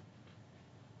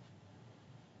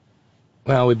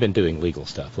 well, we've been doing legal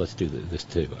stuff. Let's do this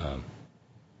too.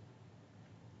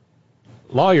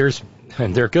 Lawyers,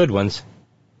 and they're good ones,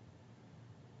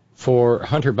 for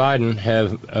Hunter Biden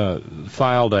have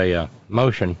filed a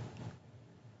motion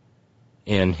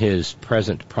in his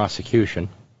present prosecution.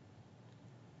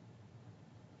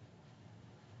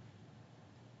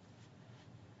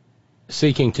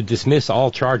 Seeking to dismiss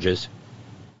all charges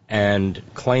and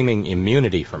claiming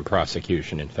immunity from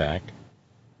prosecution, in fact.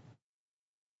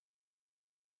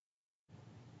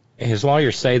 His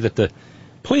lawyers say that the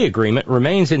plea agreement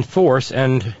remains in force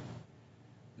and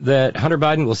that Hunter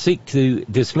Biden will seek to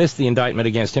dismiss the indictment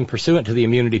against him pursuant to the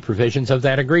immunity provisions of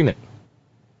that agreement.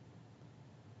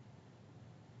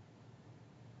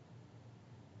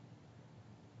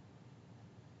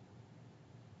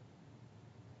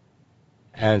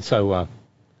 And so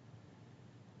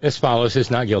this follows his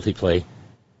not guilty plea.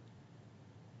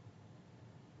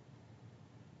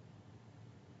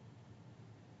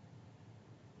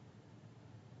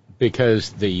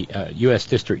 Because the U.S.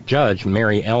 District Judge,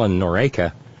 Mary Ellen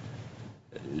Noreika,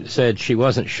 said she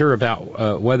wasn't sure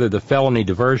about whether the felony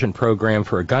diversion program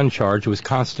for a gun charge was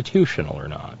constitutional or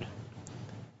not.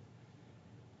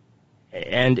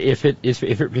 And if it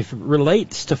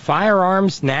relates to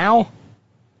firearms now,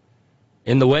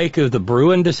 in the wake of the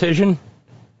Bruin decision,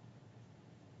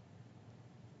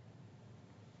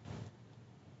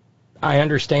 I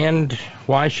understand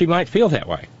why she might feel that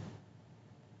way.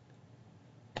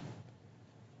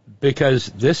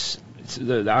 Because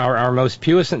our most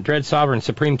puissant, dread, sovereign,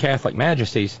 supreme Catholic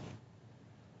majesties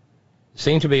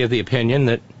seem to be of the opinion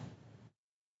that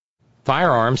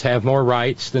firearms have more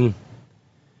rights than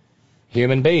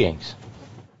human beings.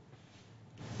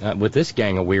 With this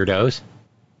gang of weirdos,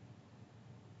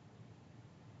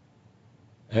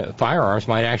 firearms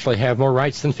might actually have more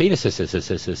rights than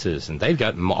fetuses, and they've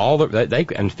got all the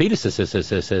and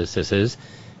fetuses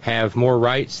have more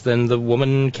rights than the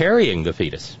woman carrying the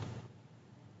fetus.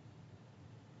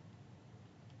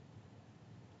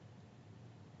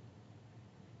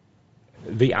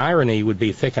 The irony would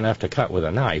be thick enough to cut with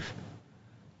a knife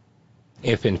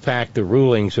if, in fact, the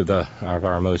rulings of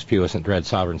our most puissant, dread,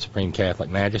 sovereign, supreme Catholic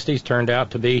majesties turned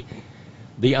out to be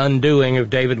the undoing of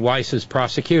David Weiss's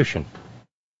prosecution.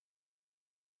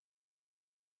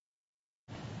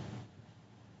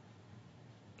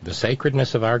 The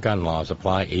sacredness of our gun laws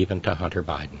apply even to Hunter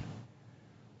Biden.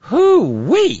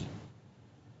 Hoo-wee!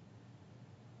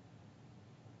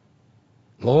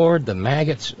 Lord, the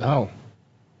maggots,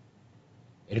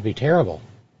 it'd be terrible.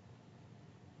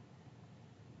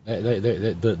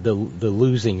 The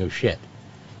losing of shit.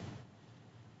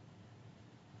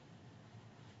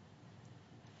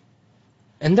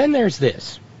 And then there's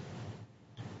this.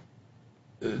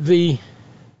 The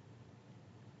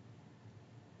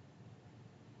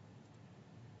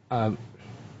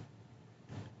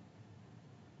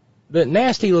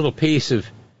nasty little piece of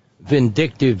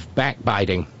vindictive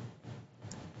backbiting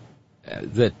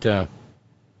that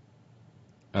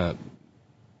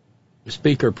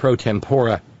Speaker pro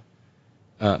tempore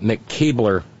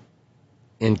McKeebler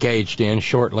engaged in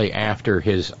shortly after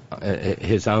his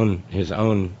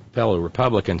own fellow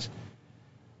Republicans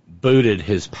booted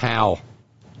his pal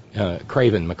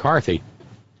Craven McCarthy.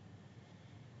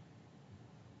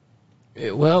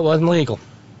 It wasn't legal.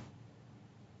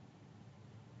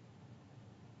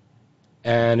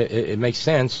 And it makes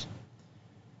sense.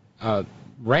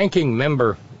 Ranking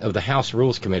member of the House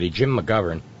Rules Committee, Jim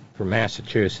McGovern from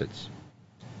Massachusetts,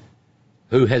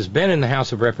 who has been in the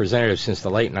House of Representatives since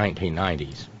the late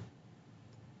 1990s,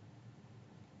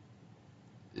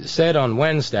 said on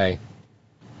Wednesday,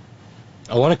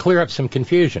 I want to clear up some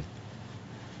confusion.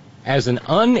 As an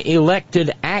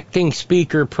unelected acting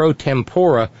Speaker pro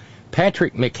tempore,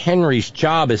 Patrick McHenry's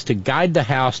job is to guide the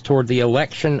House toward the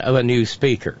election of a new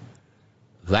Speaker.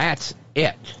 That's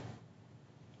it.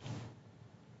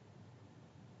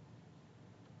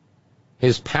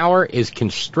 His power is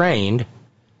constrained,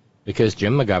 because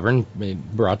Jim McGovern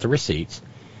brought the receipts,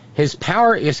 his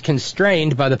power is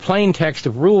constrained by the plain text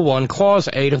of Rule 1, Clause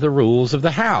 8 of the Rules of the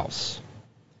House.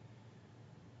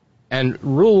 And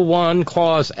Rule 1,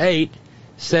 Clause 8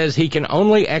 says he can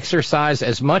only exercise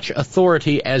as much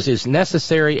authority as is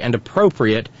necessary and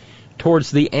appropriate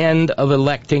towards the end of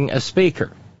electing a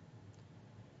Speaker.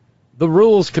 The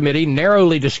Rules Committee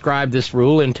narrowly described this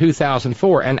rule in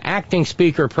 2004. An acting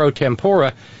Speaker pro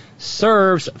tempore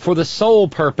serves for the sole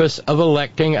purpose of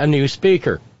electing a new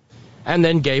Speaker, and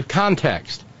then gave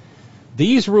context.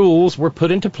 These rules were put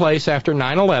into place after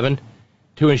 9/11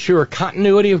 to ensure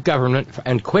continuity of government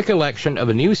and quick election of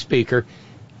a new Speaker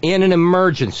in an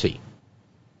emergency,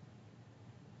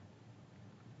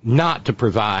 not to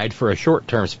provide for a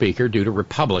short-term Speaker due to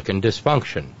Republican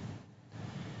dysfunction.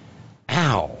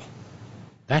 Ow.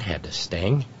 That had to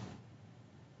sting.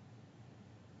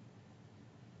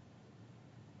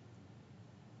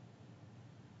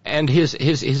 And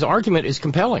his argument is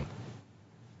compelling.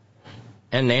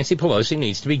 And Nancy Pelosi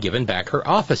needs to be given back her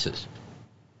offices.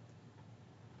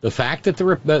 The fact that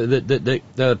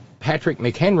the Patrick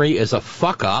McHenry is a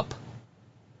fuck-up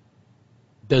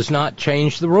does not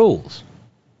change the rules.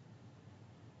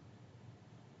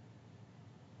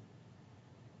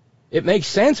 It makes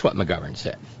sense what McGovern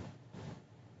said.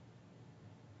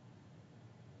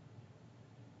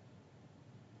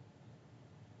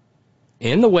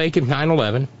 In the wake of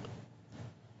 9/11,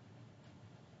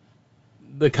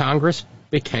 the Congress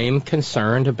became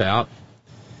concerned about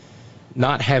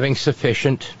not having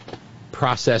sufficient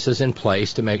processes in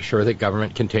place to make sure that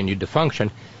government continued to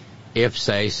function if,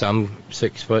 say, some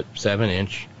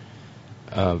 6'7"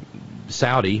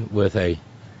 Saudi with a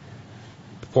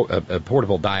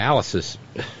portable dialysis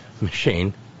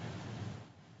machine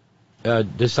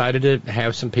decided to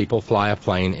have some people fly a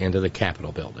plane into the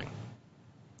Capitol building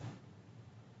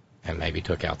and maybe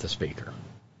took out the speaker.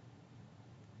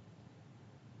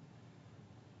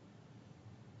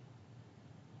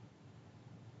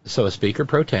 So a speaker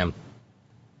pro tem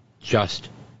just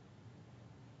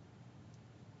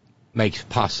makes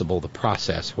possible the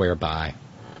process whereby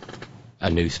a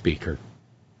new speaker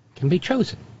can be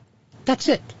chosen. That's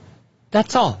it.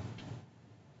 That's all.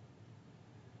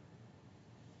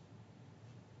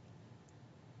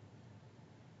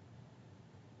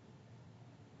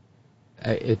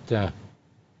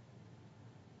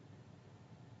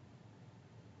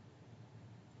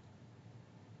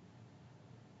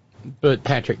 But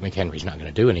Patrick McHenry's not going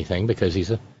to do anything because he's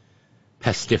a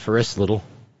pestiferous little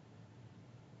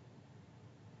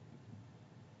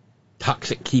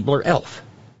toxic Keebler elf.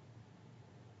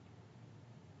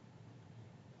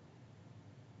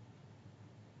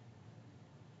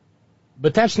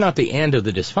 But that's not the end of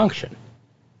the dysfunction.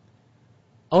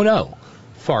 Oh no,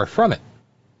 far from it.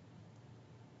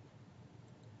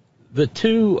 The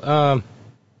two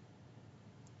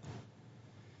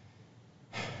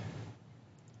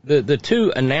the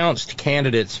two announced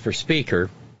candidates for Speaker,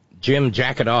 Jim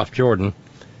Jacket-Off Jordan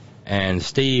and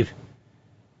Steve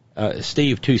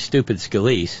Too Stupid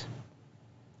Scalise,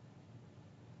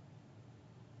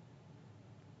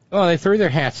 well, they threw their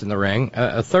hats in the ring.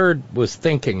 A third was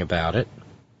thinking about it.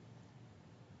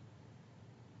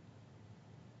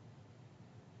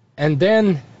 And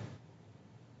then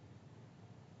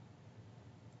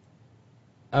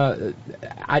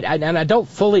I don't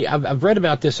fully. I've read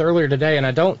about this earlier today, and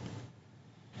I don't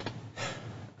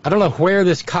know where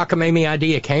this cockamamie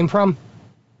idea came from.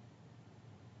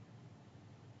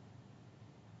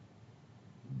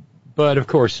 But of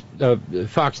course,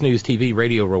 Fox News TV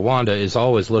Radio Rwanda is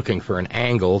always looking for an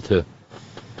angle to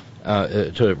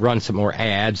run some more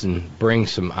ads and bring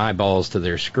some eyeballs to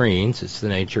their screens. It's the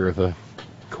nature of a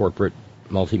corporate,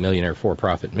 multimillionaire,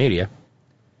 for-profit media.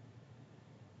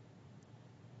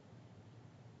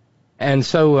 And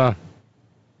so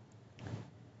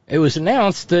it was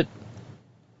announced that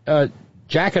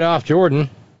Jacket-Off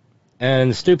Jordan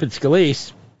and Stupid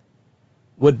Scalise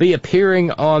would be appearing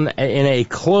in a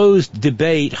closed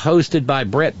debate hosted by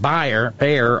Brett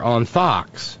Baier on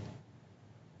Fox.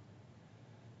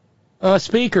 A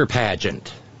speaker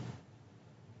pageant.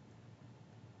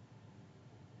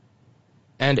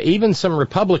 And even some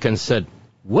Republicans said,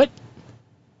 what?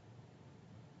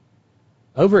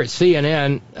 Over at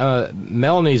CNN,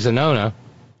 Melanie Zanona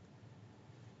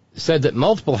said that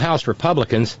multiple House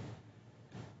Republicans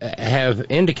have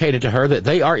indicated to her that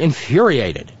they are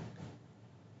infuriated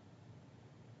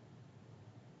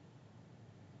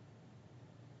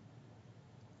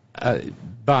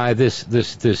by this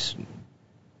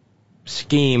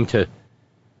scheme to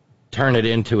turn it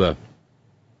into a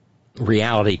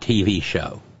reality TV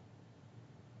show.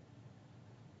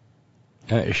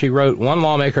 She wrote, one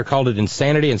lawmaker called it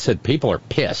insanity and said people are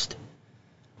pissed.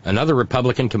 Another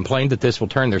Republican complained that this will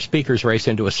turn their speaker's race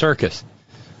into a circus.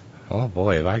 Oh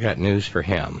boy, have I got news for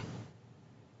him.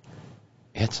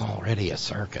 It's already a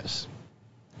circus.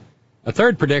 A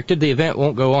third predicted the event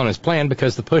won't go on as planned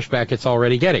because the pushback it's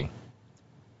already getting.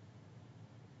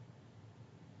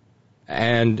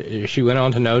 And she went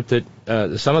on to note that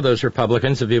some of those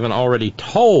Republicans have even already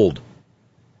told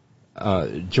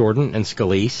Jordan and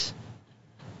Scalise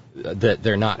that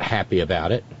they're not happy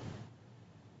about it.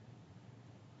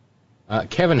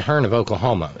 Kevin Hern of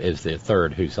Oklahoma is the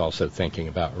third who's also thinking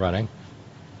about running.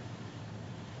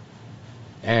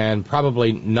 And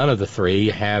probably none of the three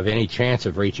have any chance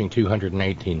of reaching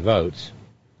 218 votes.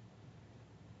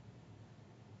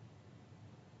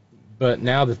 But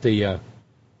now that the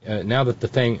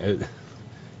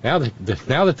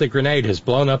grenade has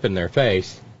blown up in their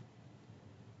face,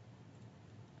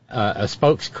 a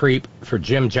spokescreep for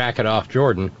Jim Jacketoff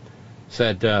Jordan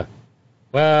said,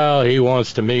 well, he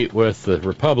wants to meet with the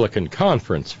Republican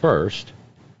conference first.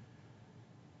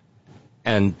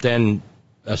 And then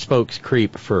a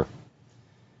spokescreep for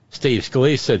Steve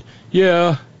Scalise said,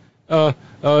 yeah,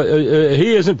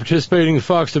 he isn't participating in the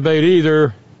Fox debate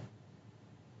either.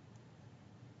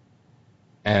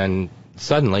 And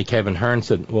suddenly Kevin Hearn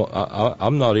said, well,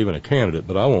 I'm not even a candidate,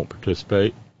 but I won't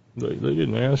participate. They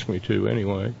didn't ask me to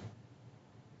anyway.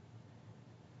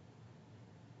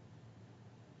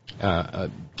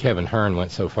 Kevin Hearn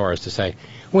went so far as to say,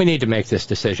 we need to make this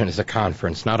decision as a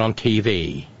conference, not on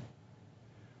TV.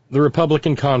 The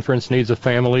Republican conference needs a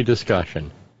family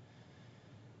discussion.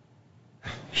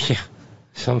 Yeah,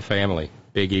 some family.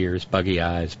 Big ears, buggy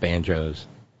eyes, banjos.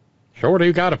 Sure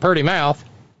do got a pretty mouth.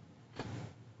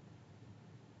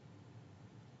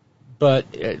 But,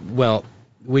 well,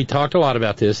 we talked a lot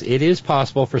about this. It is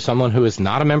possible for someone who is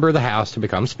not a member of the House to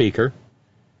become Speaker.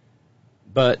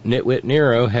 But Nitwit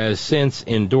Nero has since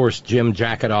endorsed Jim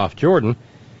Jacketoff Jordan,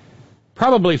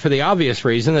 probably for the obvious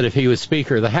reason that if he was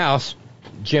Speaker of the House,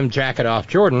 Jim Jacketoff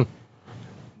Jordan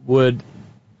would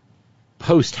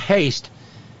post haste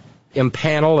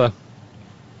impanel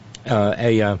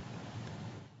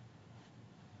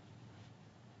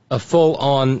a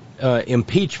full-on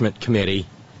impeachment committee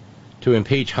to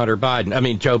impeach Joe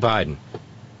Biden.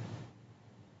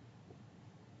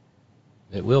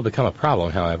 It will become a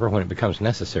problem, however, when it becomes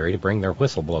necessary to bring their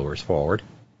whistleblowers forward,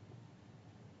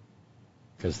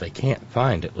 because they can't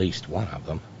find at least one of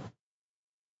them.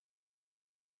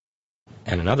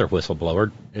 And another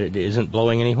whistleblower isn't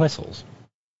blowing any whistles.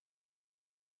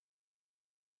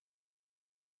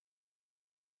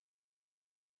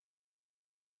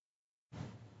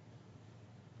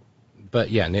 But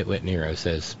yeah, Nitwit Nero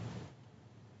says,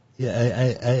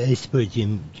 yeah, I suppose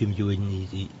Jim Jordan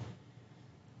is it.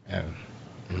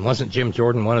 And wasn't Jim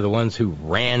Jordan one of the ones who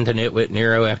ran to Nitwit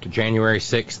Nero after January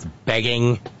 6th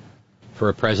begging for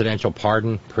a presidential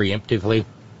pardon preemptively?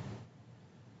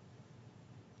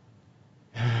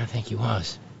 I think he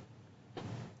was.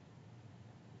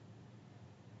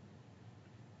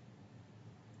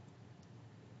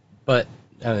 But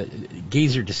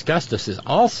Geezer Disgustus is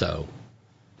also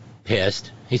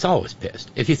pissed. He's always pissed.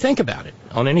 If you think about it,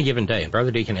 on any given day, and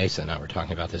Brother Deacon Asa and I were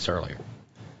talking about this earlier,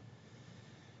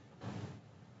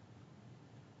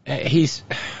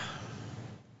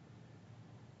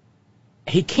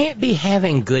 he can't be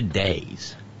having good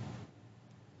days.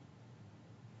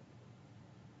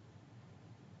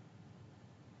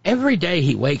 Every day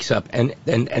he wakes up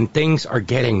and things are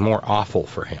getting more awful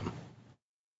for him.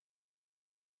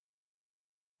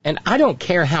 And I don't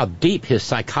care how deep his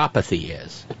psychopathy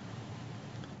is.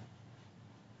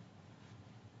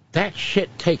 That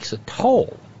shit takes a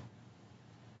toll.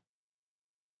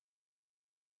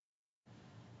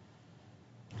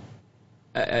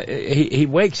 He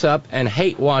wakes up and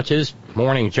hate watches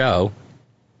Morning Joe,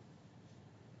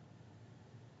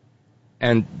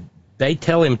 and they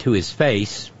tell him to his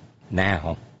face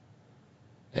now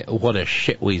what a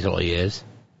shitweasel he is.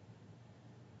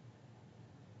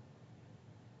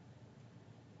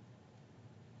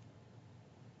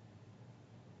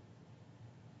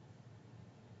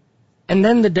 And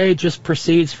then the day just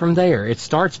proceeds from there. It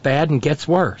starts bad and gets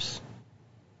worse.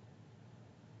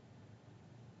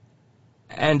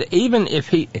 And even if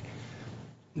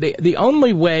the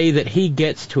only way that he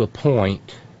gets to a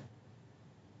point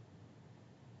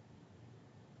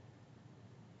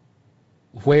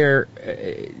where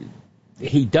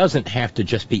he doesn't have to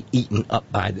just be eaten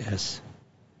up by this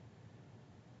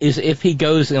is if he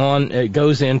goes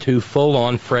into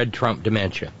full-on Fred Trump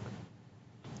dementia.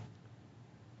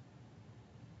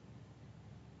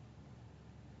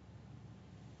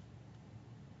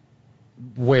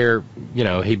 Where,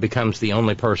 he becomes the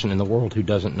only person in the world who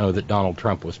doesn't know that Donald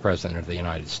Trump was president of the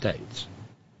United States.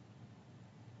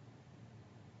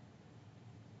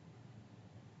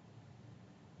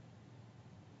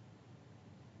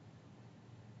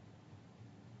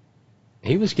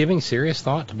 He was giving serious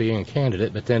thought to being a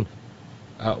candidate, but then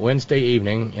Wednesday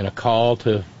evening, in a call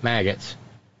to maggots,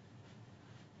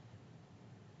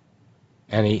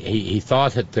 and he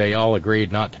thought that they all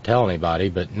agreed not to tell anybody,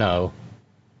 but no.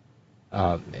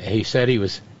 He said he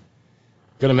was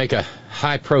going to make a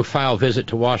high-profile visit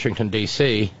to Washington,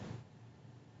 D.C.,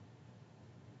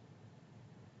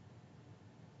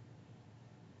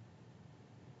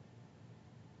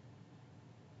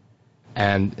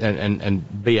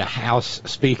 and be a House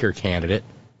Speaker candidate.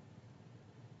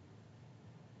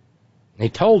 He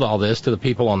told all this to the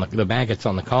people on the maggots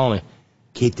on the call, and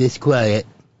keep this quiet.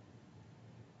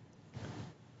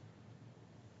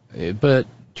 But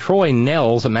Troy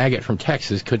Nels, a maggot from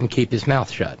Texas, couldn't keep his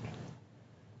mouth shut.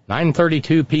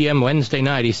 9:32 p.m. Wednesday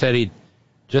night, he said he'd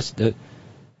just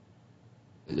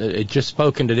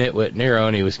spoken to Nitwit Nero,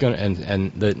 and he was going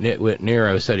and the Nitwit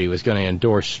Nero said he was going to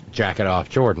endorse Jack It Off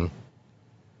Jordan.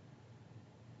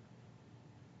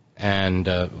 And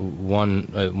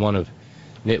one of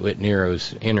Nitwit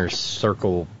Nero's inner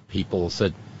circle people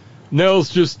said, Nels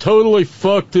just totally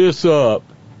fucked this up.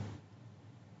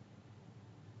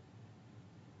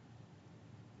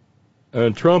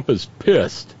 And Trump is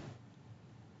pissed.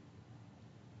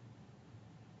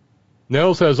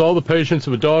 Nels has all the patience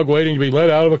of a dog waiting to be let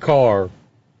out of a car.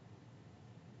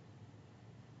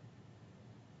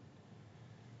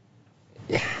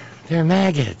 They're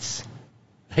maggots.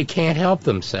 They can't help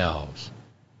themselves.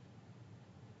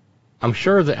 I'm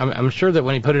sure that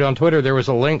when he put it on Twitter, there was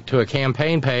a link to a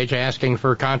campaign page asking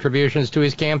for contributions to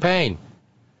his campaign.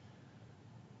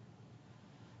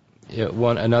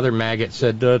 Another maggot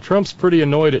said, Trump's pretty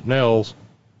annoyed at Nels.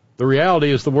 The reality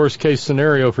is the worst-case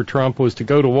scenario for Trump was to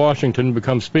go to Washington and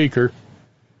become Speaker.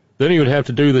 Then he would have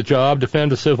to do the job,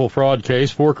 defend a civil fraud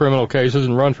case, 4 criminal cases,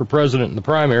 and run for president in the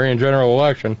primary and general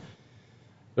election.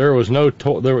 There was no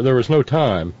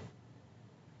time.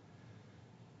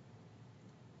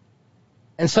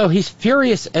 And so he's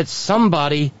furious at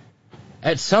somebody,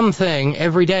 at something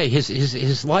every day.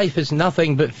 His life is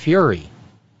nothing but fury.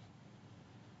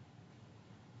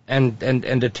 And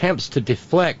attempts to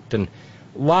deflect and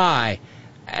lie.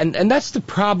 And that's the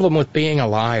problem with being a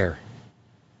liar.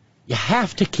 You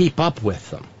have to keep up with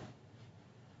them.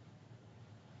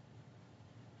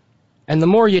 And the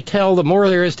more you tell, the more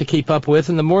there is to keep up with,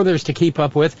 and the more there's to keep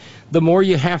up with, the more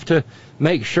you have to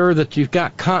make sure that you've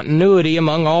got continuity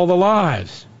among all the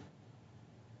lies.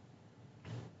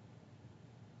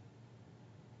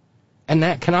 And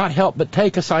that cannot help but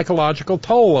take a psychological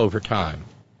toll over time,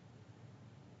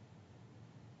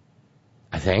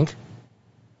 I think.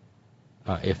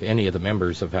 If any of the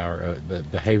members of our the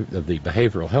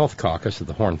Behavioral Health Caucus of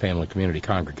the Horn Family Community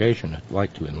Congregation would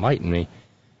like to enlighten me,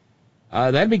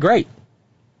 that'd be great.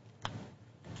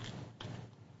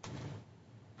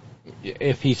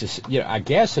 If he's, I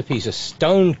guess if he's a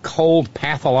stone-cold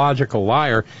pathological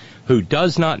liar who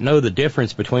does not know the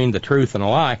difference between the truth and a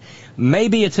lie,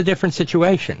 maybe it's a different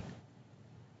situation.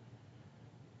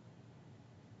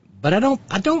 But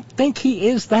I don't think he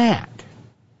is that.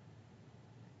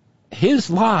 His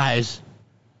lies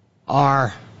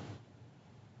are,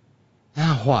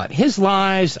 now what? His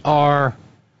lies are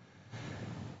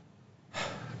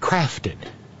crafted.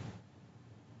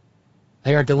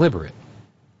 They are deliberate.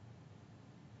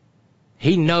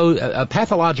 He knows, a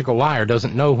pathological liar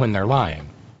doesn't know when they're lying.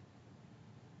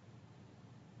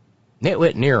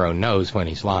 Nitwit Nero knows when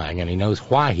he's lying, and he knows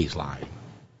why he's lying.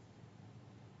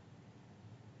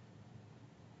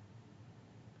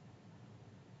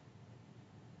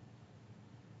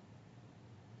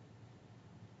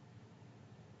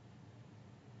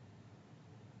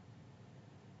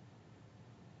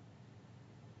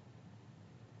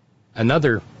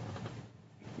 Another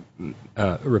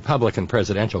Republican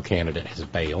presidential candidate has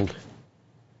bailed.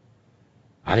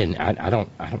 I don't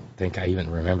think I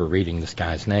even remember reading this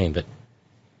guy's name, but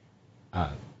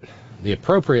the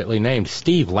appropriately named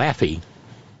Steve Laffey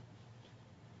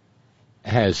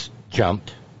has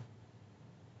jumped.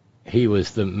 He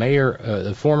was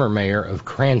the former mayor of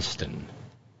Cranston,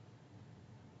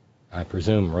 I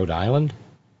presume Rhode Island.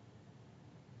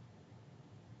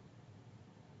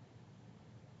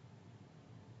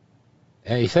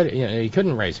 And he said he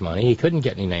couldn't raise money. He couldn't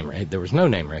get any name. There was no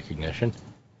name recognition.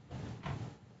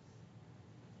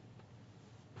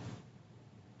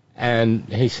 And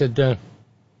he said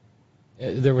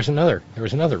there was another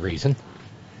reason.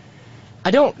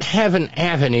 I don't have an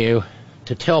avenue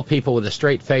to tell people with a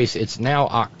straight face, it's now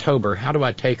October. How do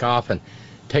I take off and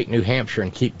take New Hampshire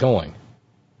and keep going?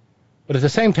 But at the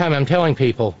same time, I'm telling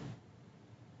people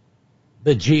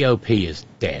the GOP is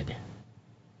dead.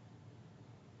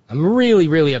 I'm really,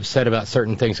 really upset about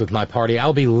certain things with my party.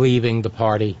 I'll be leaving the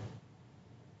party.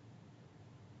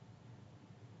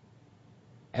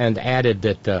 And added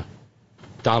that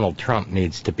Donald Trump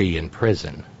needs to be in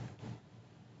prison.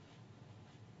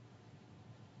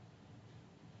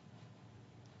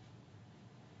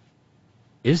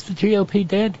 Is the GOP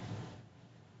dead?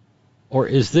 Or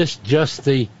is this just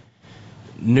the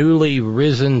newly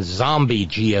risen zombie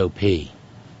GOP?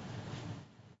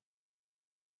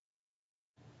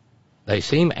 They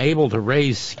seem able to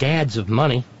raise scads of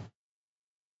money.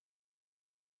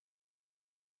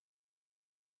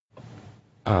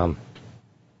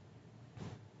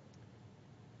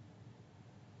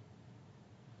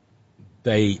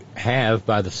 they have,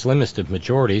 by the slimmest of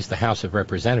majorities, the House of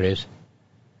Representatives,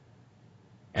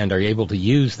 and are able to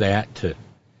use that to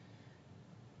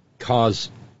cause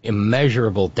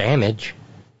immeasurable damage.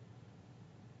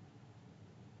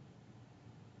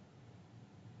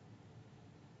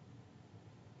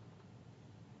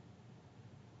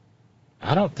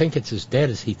 I don't think it's as dead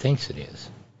as he thinks it is.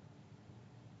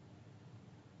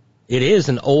 It is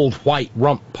an old white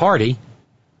rump party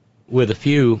with a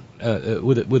few,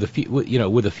 with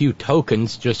a few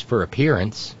tokens just for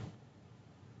appearance.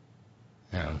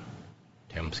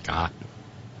 Tim Scott,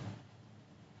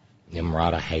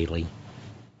 Nimrata Haley.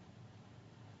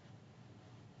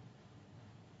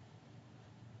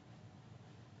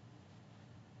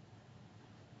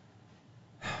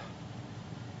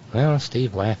 Well,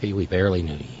 Steve Laffey, we barely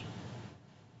knew ye.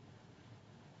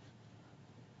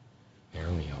 Here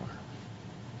we are.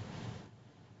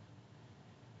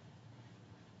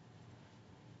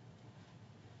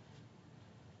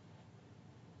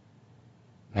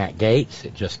 Matt Gaetz,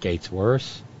 it just gets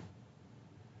worse.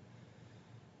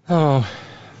 Oh,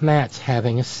 Matt's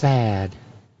having a sad.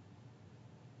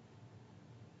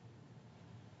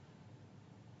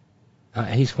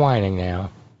 He's whining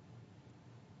now.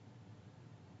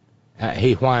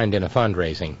 He whined in a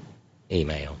fundraising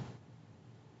email.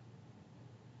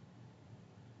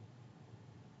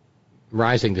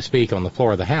 Rising to speak on the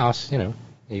floor of the House,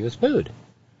 he was booed.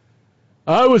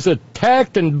 I was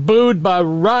attacked and booed by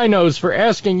rhinos for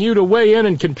asking you to weigh in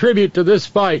and contribute to this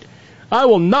fight. I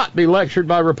will not be lectured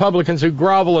by Republicans who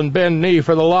grovel and bend knee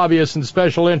for the lobbyists and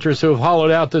special interests who have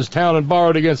hollowed out this town and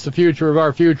borrowed against the future of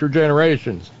our future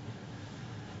generations.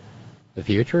 The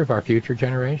future of our future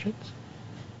generations?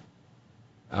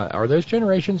 Are those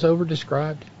generations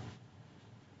overdescribed?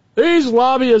 These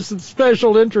lobbyists and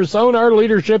special interests own our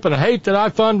leadership and hate that I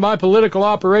fund my political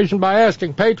operation by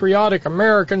asking patriotic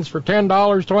Americans for $10,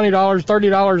 $20,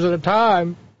 $30 at a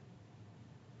time.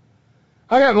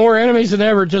 I got more enemies than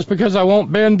ever just because I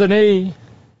won't bend the knee.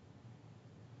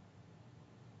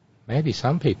 Maybe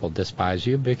some people despise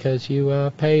you because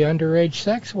you pay underage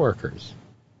sex workers.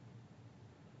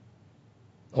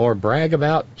 Or brag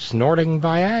about snorting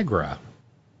Viagra.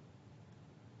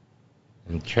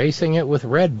 And chasing it with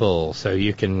Red Bull so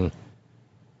you can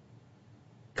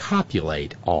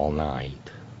copulate all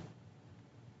night.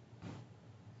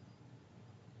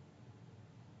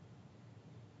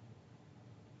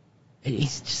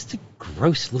 He's just a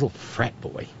gross little frat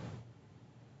boy.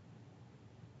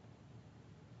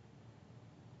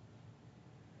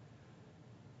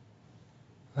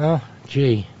 Oh,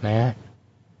 gee, Matt.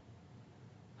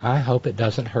 I hope it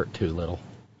doesn't hurt too little.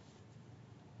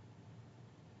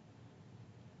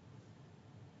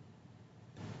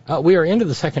 We are into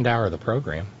the second hour of the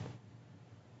program.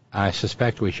 I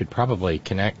suspect we should probably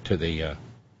connect to the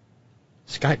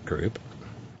Skype group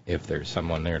if there's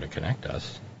someone there to connect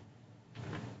us.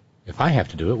 If I have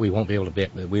to do it, we won't be able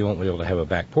to have a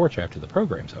back porch after the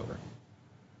program's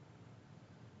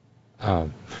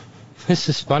over. This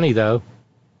is funny though.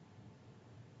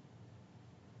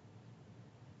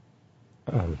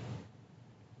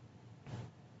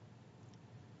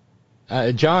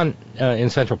 John in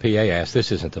Central PA asked,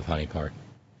 this isn't the funny part.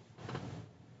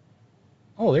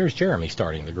 Oh, there's Jeremy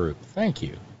starting the group. Thank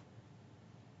you.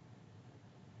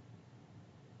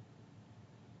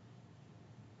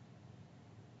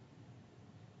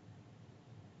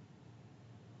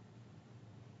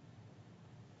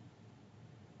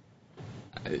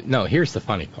 No, here's the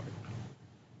funny part.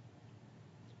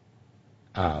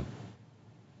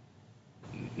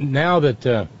 Now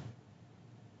that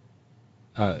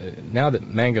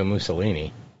Mango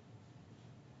Mussolini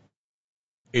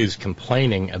is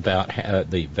complaining about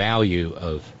the value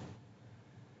of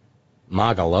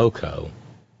Magaloco,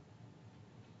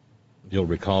 you'll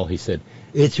recall he said,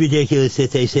 it's ridiculous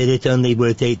that they said it's only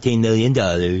worth $18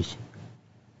 million.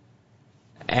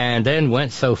 And then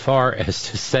went so far as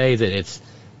to say that it's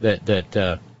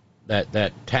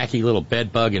that tacky little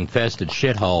bedbug infested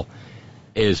shithole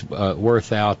is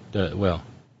worth out,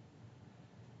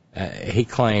 he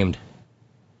claimed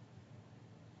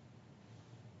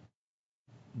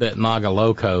that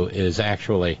Magaloco is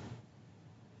actually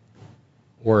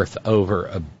worth over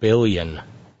 $1 billion.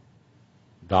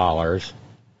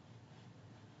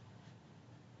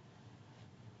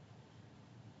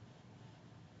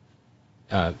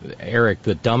 Eric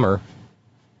the Dumber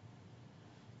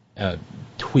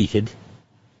tweeted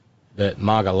that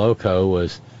Magaloco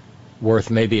was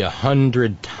worth maybe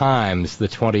 100 times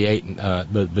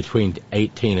the between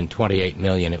 18 and 28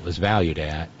 million it was valued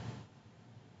at.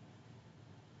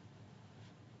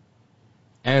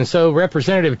 And so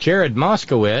Representative Jared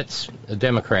Moskowitz, a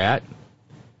Democrat,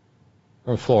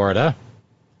 from Florida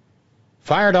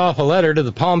fired off a letter to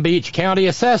the Palm Beach County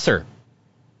assessor,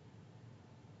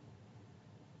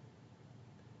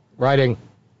 writing,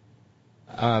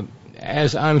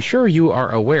 as I'm sure you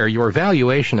are aware, your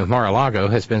valuation of Mar-a-Lago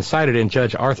has been cited in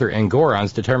Judge Arthur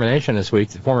Engoron's determination this week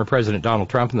that former President Donald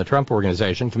Trump and the Trump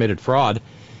Organization committed fraud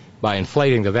by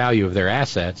inflating the value of their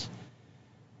assets.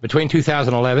 Between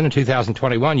 2011 and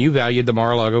 2021, you valued the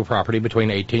Mar-a-Lago property between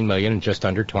 $18 million and just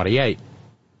under $28.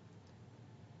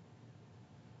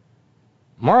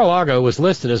 Mar-a-Lago was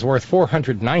listed as worth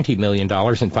 $490 million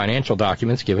in financial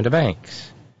documents given to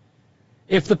banks.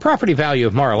 If the property value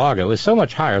of Mar-a-Lago is so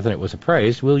much higher than it was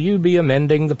appraised, will you be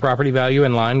amending the property value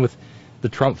in line with the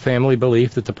Trump family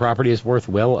belief that the property is worth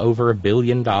well over $1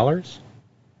 billion? Of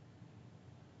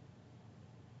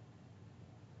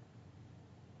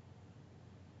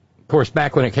course,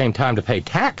 back when it came time to pay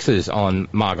taxes on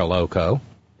Mar-a-Lago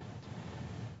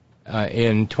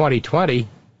in 2020,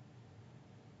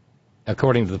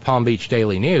 according to the Palm Beach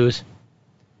Daily News,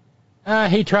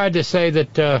 he tried to say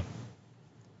that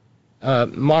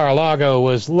Mar-a-Lago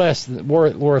was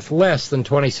worth less than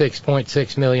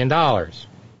 $26.6 million.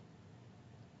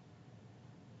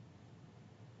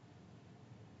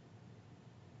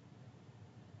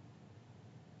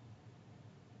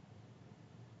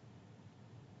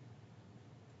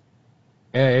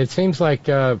 It seems like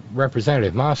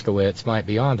Representative Moskowitz might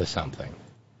be onto something.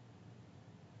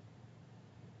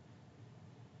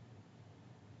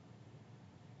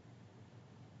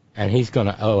 And he's going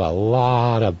to owe a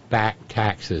lot of back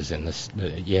taxes in this.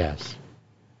 Yes.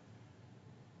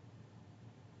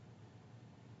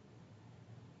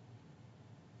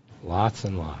 Lots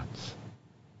and lots.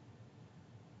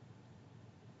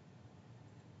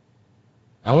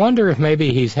 I wonder if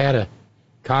maybe he's had a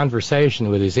conversation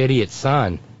with his idiot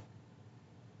son.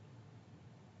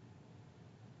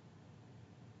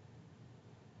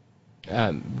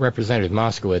 Representative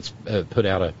Moskowitz put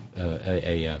out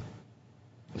a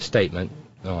statement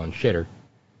on Shitter.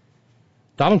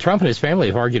 Donald Trump and his family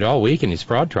have argued all week in his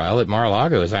fraud trial that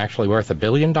Mar-a-Lago is actually worth $1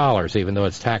 billion, even though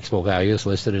its taxable value is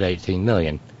listed at $18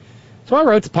 million. So I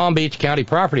wrote the Palm Beach County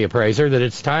property appraiser that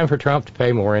it's time for Trump to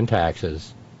pay more in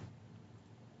taxes.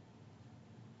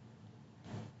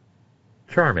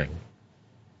 Charming.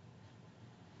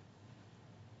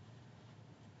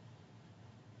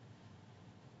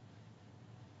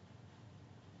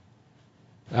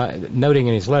 Noting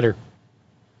in his letter,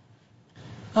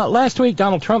 last week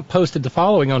Donald Trump posted the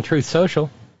following on Truth Social.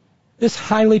 This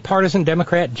highly partisan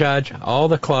Democrat judge, all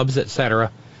the clubs, etc.,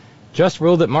 just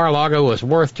ruled that Mar-a-Lago was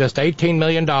worth just $18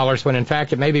 million when in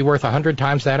fact it may be worth 100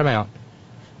 times that amount.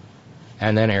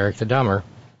 And then Eric the Dumber,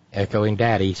 echoing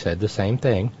Daddy, said the same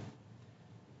thing.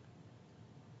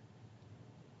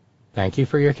 Thank you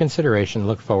for your consideration.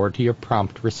 Look forward to your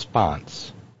prompt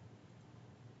response.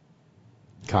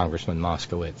 Congressman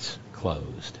Moskowitz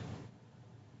closed.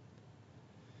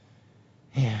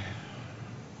 Yeah.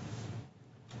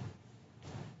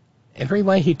 Every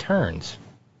way he turns.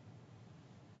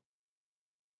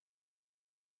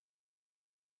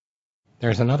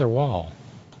 There's another wall.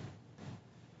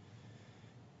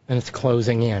 And it's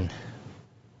closing in.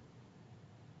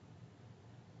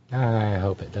 I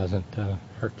hope it doesn't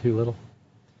hurt too little.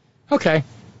 Okay.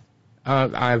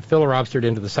 I've filibustered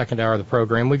into the second hour of the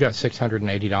program. We got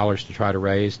 $680 to try to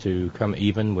raise to come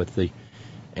even with the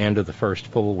end of the first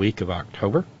full week of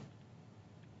October.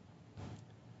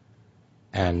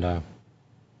 And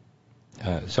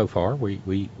so far,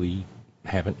 we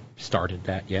haven't started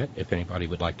that yet. If anybody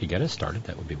would like to get us started,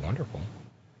 that would be wonderful.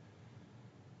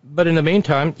 But in the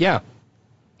meantime,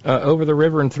 over the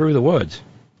river and through the woods.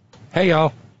 Hey,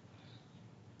 y'all.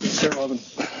 Sir Robyn.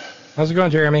 How's it going,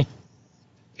 Jeremy?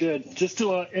 Good. Just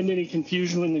to end any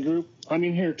confusion in the group, I'm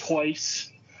in here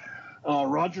twice.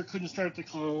 Roger couldn't start the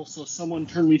call, so someone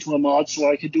turned me to a mod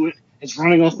so I could do it. It's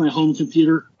running off my home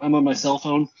computer. I'm on my cell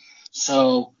phone.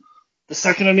 So the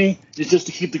second of me is just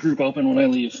to keep the group open when I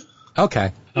leave.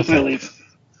 Okay. If I leave.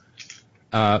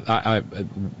 You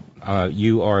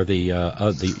are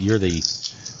you're the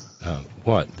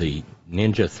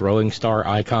ninja throwing star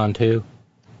icon too?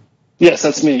 Yes,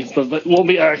 that's me, but it won't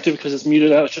be active because it's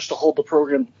muted out. It's just to hold the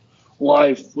program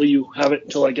live. Will you have it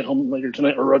until I get home later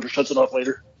tonight, or Roger shuts it off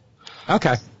later?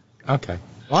 Okay. Well,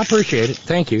 I appreciate it.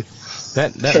 Thank you.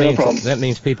 That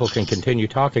means people can continue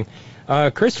talking.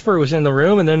 Christopher was in the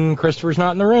room, and then Christopher's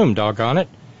not in the room. Doggone it.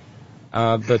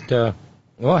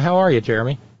 Well, how are you,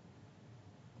 Jeremy?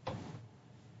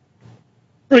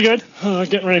 Pretty good.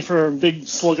 Getting ready for a big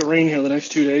slug of rain here the next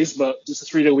 2 days, but just a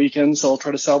 3-day weekend, so I'll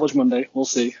try to salvage Monday. We'll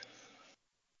see.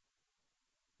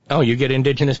 Oh, you get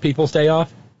Indigenous Peoples Day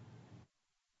off?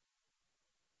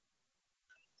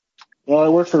 Well, I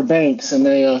work for banks, and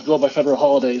they go by federal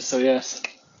holidays, so yes.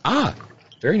 Ah,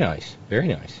 very nice. Very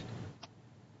nice.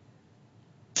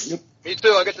 Yep. Me too.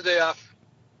 I get the day off.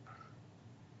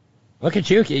 Look at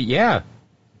you. Yeah.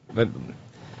 But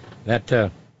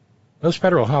that those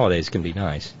federal holidays can be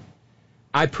nice.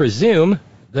 I presume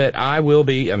that I will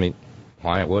be, I mean,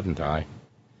 why wouldn't I?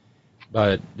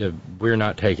 But we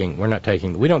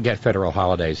don't get federal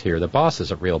holidays here. The boss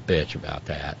is a real bitch about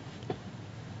that.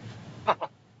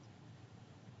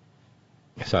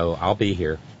 So I'll be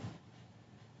here.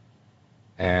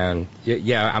 And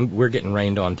yeah, we're getting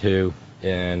rained on too,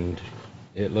 and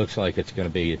it looks like it's going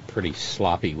to be a pretty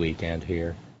sloppy weekend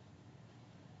here.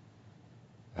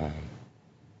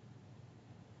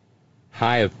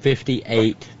 High of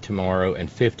 58 tomorrow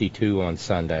and 52 on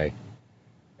Sunday.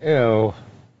 Ew,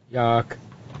 yuck.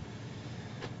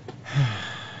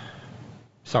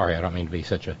 Sorry, I don't mean to be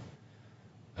such a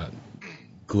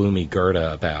gloomy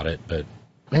Gerda about it, but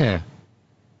Yeah,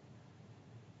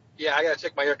 I got to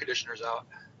take my air conditioners out.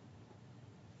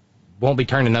 Won't be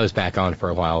turning those back on for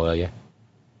a while, will you?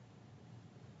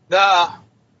 No,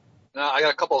 I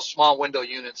got a couple of small window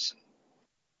units.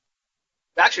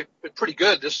 It's actually been pretty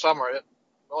good this summer. It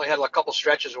only had a couple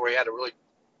stretches where we had a really,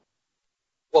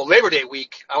 well, Labor Day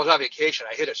week, I was on vacation.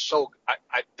 I hit it so,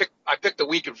 I picked the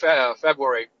week in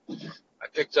February. I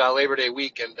picked Labor Day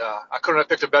week, and I couldn't have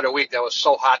picked a better week. That was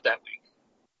so hot that week.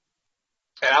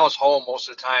 And I was home most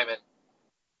of the time, and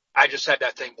I just had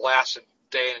that thing blasting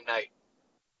day and night.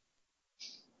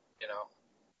 You know.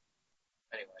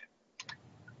 Anyway.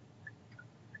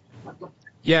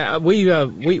 Yeah, we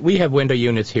have window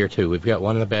units here too. We've got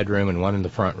one in the bedroom and one in the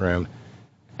front room,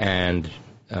 and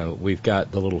we've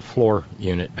got the little floor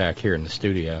unit back here in the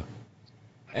studio.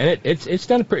 And it's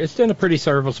done a pretty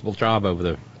serviceable job over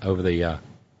the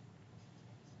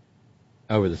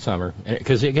summer,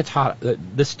 because it gets hot.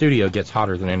 This studio gets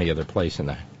hotter than any other place in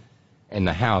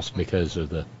the house because of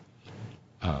the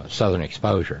southern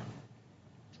exposure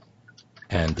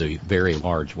and the very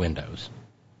large windows.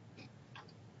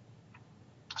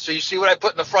 So you see what I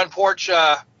put in the front porch?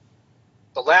 The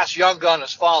last young gun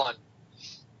has fallen.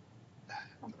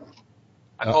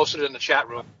 I posted it in the chat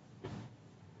room.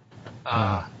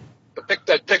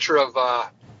 That picture of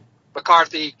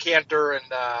McCarthy, Cantor, and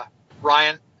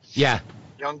Ryan. Yeah.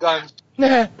 Young guns.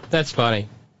 Nah, that's funny.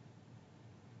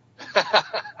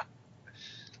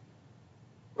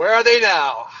 Where are they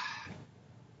now?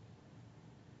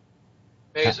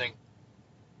 Amazing.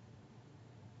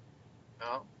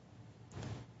 No.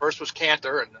 First was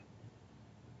Cantor, and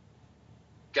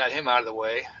got him out of the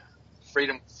way.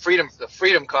 The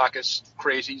Freedom Caucus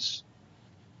crazies.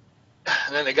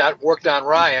 And then they got worked on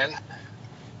Ryan.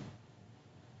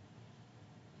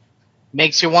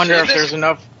 Makes you wonder if there's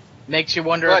enough. Makes you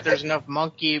wonder if there's enough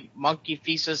monkey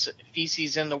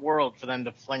feces in the world for them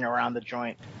to fling around the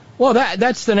joint. Well,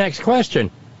 that's the next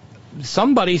question.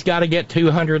 Somebody's got to get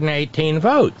 218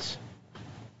 votes.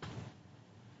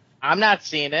 I'm not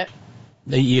seeing it.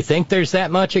 You think there's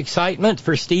that much excitement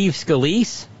for Steve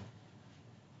Scalise?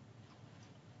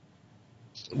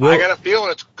 I got a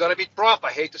feeling it's going to be Trump.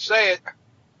 I hate to say it.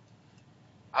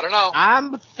 I don't know.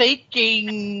 I'm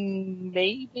thinking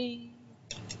maybe.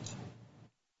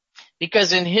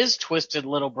 Because in his twisted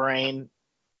little brain,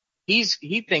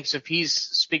 he thinks if he's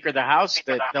Speaker of the House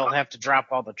that they'll have to drop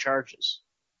all the charges.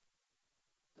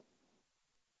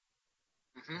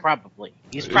 Mm-hmm. Probably.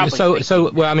 He's probably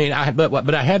well, I mean,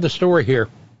 but I had the story here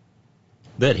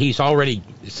that he's already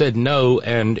said no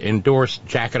and endorsed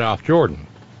Jack It Off Jordan.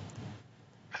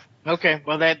 Okay,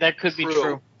 well that could be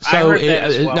true. So I heard that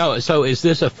as well. No, so is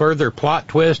this a further plot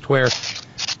twist where?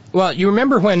 Well, you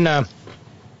remember when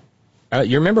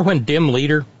Dim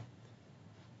Leader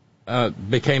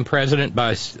became president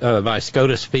by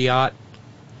SCOTUS fiat,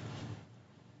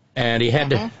 and he had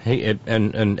to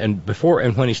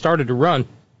when he started to run,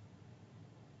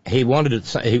 he wanted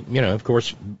to of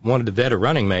course wanted to vet a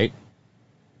running mate,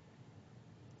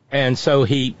 and so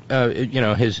he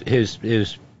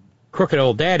his crooked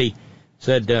old daddy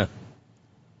said,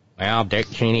 well, Dick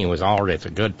Cheney was already a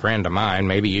good friend of mine.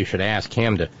 Maybe you should ask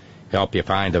him to help you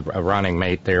find a running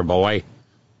mate there, boy.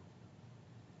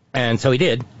 And so he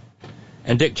did.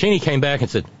 And Dick Cheney came back and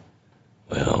said,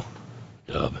 well,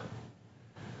 Dub,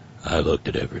 I looked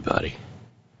at everybody,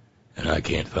 and I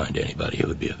can't find anybody who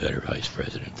would be a better vice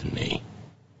president than me.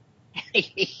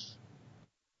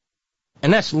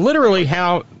 And that's literally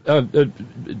how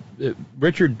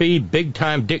Richard B. Big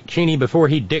Time Dick Cheney, before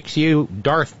he dicks you,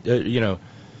 Count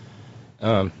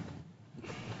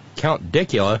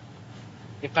Dicula.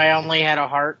 If I only had a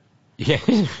heart. Yeah.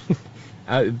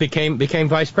 became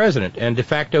vice president and de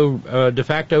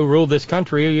facto ruled this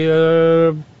country,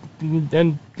 and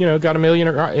got a million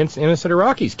innocent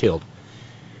Iraqis killed.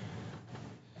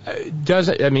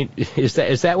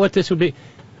 Is that what this would be?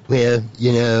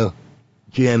 Well,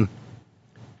 Jim,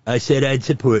 I said I'd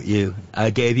support you. I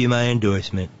gave you my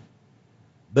endorsement.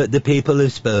 But the people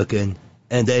have spoken,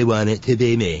 and they want it to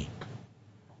be me.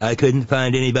 I couldn't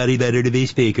find anybody better to be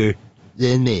speaker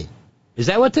than me. Is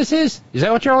that what this is? Is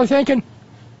that what you're all thinking?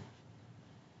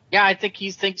 Yeah, I think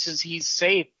he thinks he's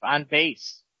safe on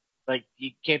base. Like,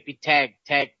 you can't be tagged.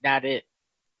 Tag, not it.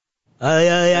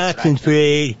 Aye,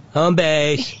 Oxenfree. Home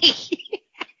base.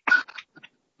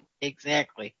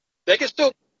 Exactly. They can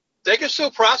still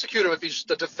prosecute him if he's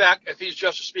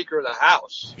just a Speaker of the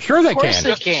House. Sure they can. Of course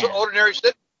they can. Just ordinary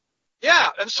citizen. Yeah,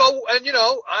 and I'd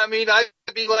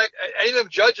be like, any of them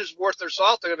judges worth their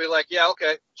salt, they're gonna be like, yeah,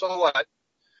 okay, so what?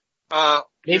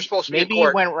 You're supposed to be in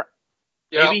court.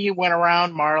 Maybe he went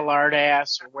around Mar-a-Lago or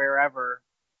wherever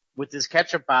with his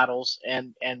ketchup bottles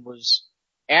and was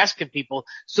asking people,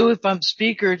 so if I'm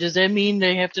Speaker, does that mean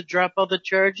they have to drop all the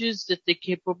charges, that they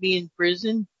can't put me in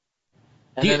prison?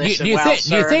 And do you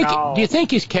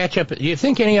think his ketchup? Do you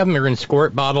think any of them are in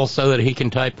squirt bottles so that he can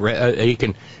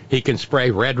he can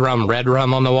spray red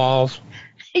rum on the walls?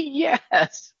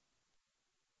 Yes.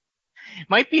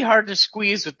 Might be hard to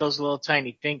squeeze with those little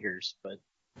tiny fingers, but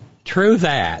true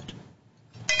that.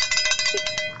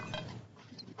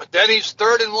 But then he's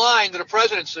third in line to the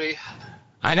presidency.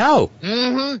 I know.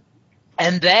 Mm-hmm.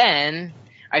 And then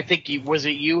I think you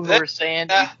who were saying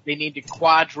they need to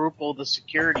quadruple the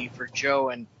security for Joe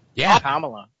and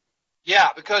Kamala. Yeah,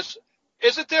 because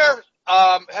isn't there?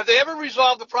 Have they ever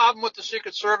resolved the problem with the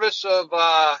Secret Service of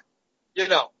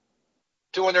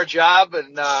doing their job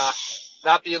and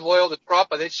not being loyal to Trump?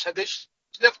 Have they sniffed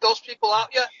those people out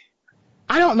yet?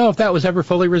 I don't know if that was ever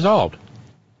fully resolved.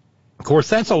 Of course,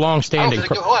 that's a long-standing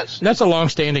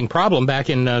problem back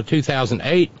in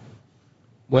 2008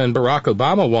 when Barack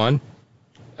Obama won.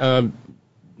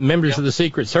 Members of the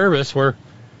Secret Service were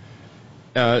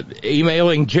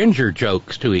emailing ginger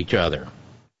jokes to each other.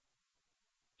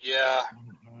 Yeah.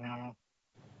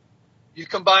 You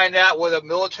combine that with a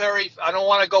military. I don't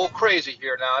want to go crazy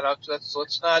here now.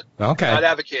 Let's not. Okay. Not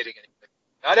advocating anything.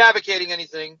 Not advocating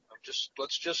anything.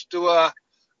 Let's just do a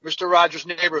Mr. Rogers'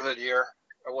 Neighborhood here,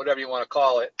 or whatever you want to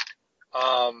call it.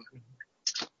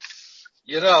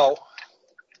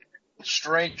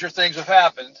 Stranger things have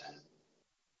happened.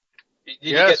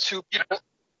 You get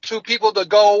two people to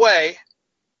go away.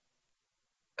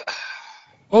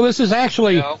 Well, this is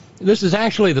actually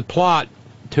the plot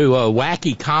to a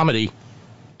wacky comedy,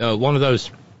 one of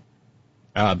those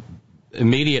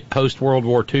immediate post-World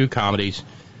War II comedies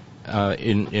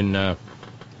in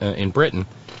Britain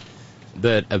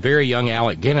that a very young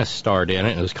Alec Guinness starred in.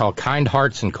 It was called Kind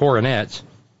Hearts and Coronets.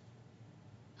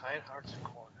 Kind Hearts and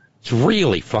Coronets. It's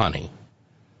really funny,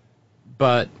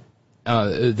 but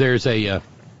there's a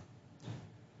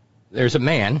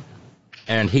man,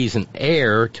 and he's an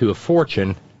heir to a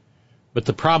fortune, but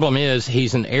the problem is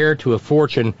he's an heir to a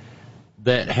fortune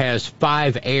that has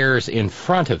 5 heirs in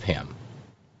front of him.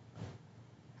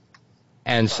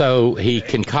 And so he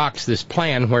concocts this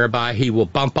plan whereby he will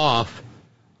bump off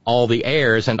all the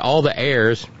heirs, and all the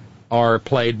heirs are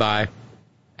played by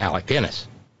Alec Guinness.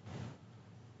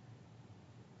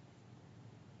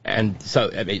 And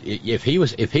so, I mean, if he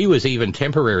was even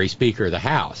temporary Speaker of the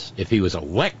House, if he was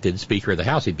elected Speaker of the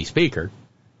House, he'd be Speaker.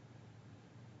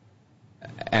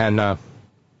 And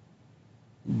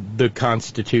the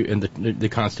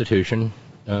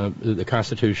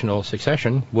constitutional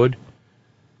succession would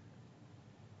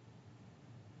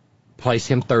place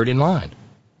him third in line.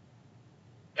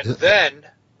 And then,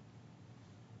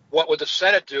 what would the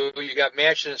Senate do? You got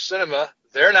Manchin and Sinema.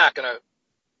 They're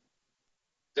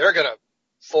gonna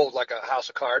fold like a house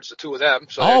of cards, the two of them.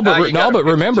 So but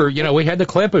remember, we had the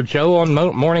clip of Joe on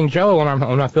Morning Joe on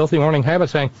our Filthy Morning Habit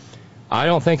saying, I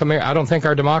don't think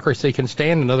our democracy can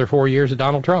stand another 4 years of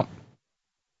Donald Trump.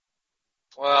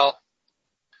 Well,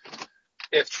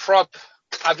 if Trump,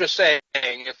 I'm just saying,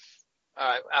 if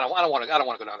I don't want to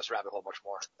go down this rabbit hole much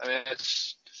more. I mean,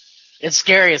 it's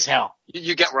scary as hell.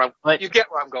 You get where I'm going. You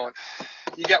get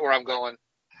where I'm going.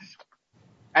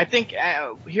 I think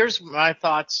here's my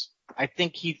thoughts. I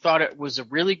think he thought it was a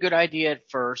really good idea at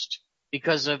first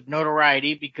because of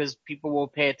notoriety, because people will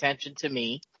pay attention to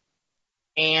me.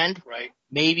 And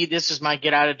maybe this is my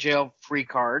get out of jail free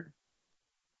card,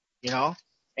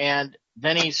 and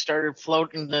then he started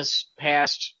floating this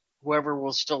past whoever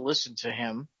will still listen to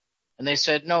him. And they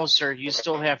said, no, sir, you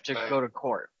still have to go to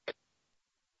court.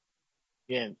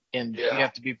 and you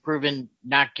have to be proven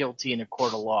not guilty in a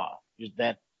court of law.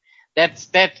 That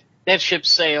ship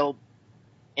sailed,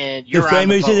 and you're the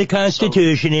framers on the boat, of the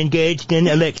Constitution engaged in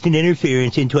election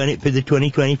interference for the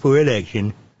 2024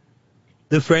 election.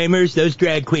 The framers, those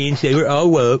drag queens, they were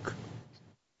all woke.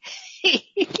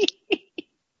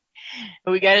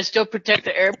 We got to still protect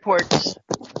the airports.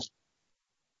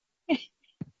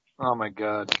 Oh my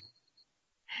God.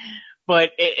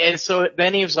 But, and so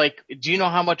then he was like, do you know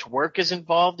how much work is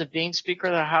involved in being Speaker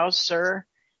of the House, sir?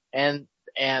 And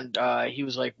he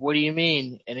was like, what do you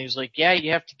mean? And he was like, yeah,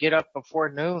 you have to get up before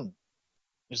noon.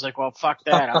 He was like, well, fuck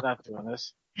that. I'm not doing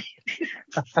this.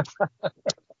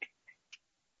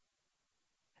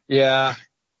 Yeah.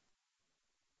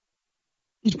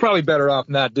 He's probably better off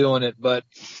not doing it, but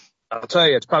I'll tell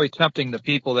you, it's probably tempting the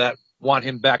people that want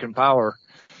him back in power.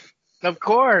 Of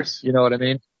course. You know what I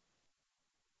mean?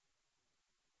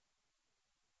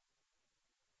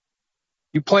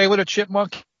 You play with a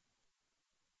chipmunk?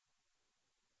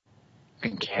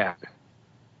 And cat.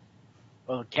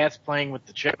 Well, the cat's playing with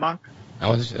the chipmunk? I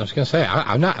was going to say,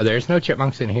 I'm not. There's no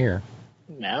chipmunks in here.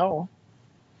 No.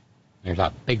 There's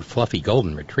a big fluffy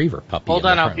golden retriever puppy. Hold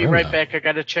on, I'll be right back. I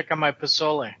got to check on my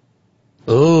pozole.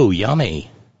 Oh, yummy.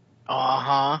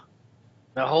 Uh-huh.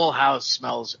 The whole house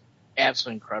smells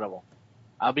absolutely incredible.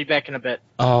 I'll be back in a bit.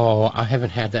 Oh, I haven't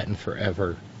had that in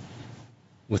forever.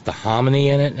 With the hominy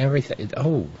in it and everything.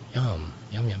 Oh, yum.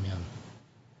 Yum, yum, yum.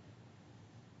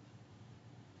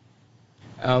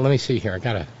 Let me see here. I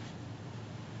got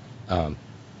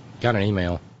an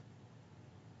email.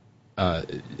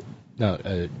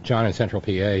 John in Central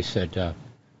PA said,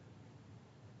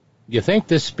 you think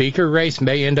this speaker race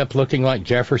may end up looking like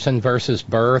Jefferson versus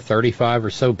Burr, 35 or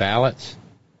so ballots?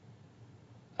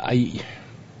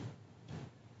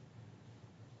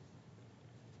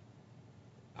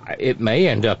 It may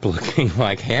end up looking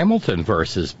like Hamilton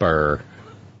versus Burr.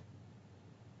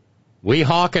 We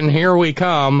hawkin', here we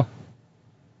come. Of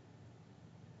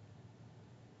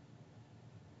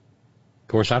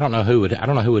course, I don't know who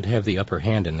would have the upper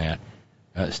hand in that.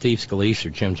 Steve Scalise or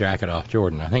Jim Jacketoff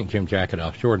Jordan. I think Jim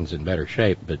Jacketoff Jordan's in better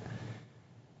shape, but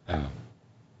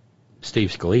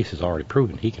Steve Scalise has already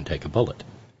proven he can take a bullet.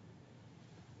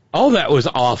 Oh, that was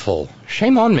awful.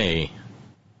 Shame on me.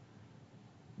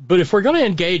 But if we're going to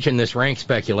engage in this rank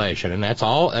speculation, and that's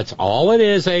all it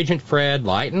is, Agent Fred,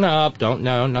 lighten up.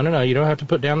 No, you don't have to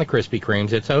put down the Krispy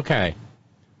Kremes. It's okay.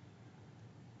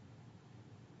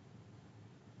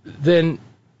 Then,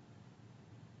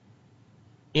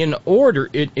 in order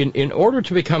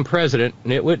to become president,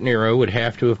 Nitwit Nero would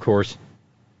have to, of course,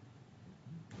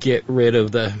 get rid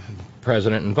of the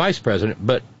president and vice president,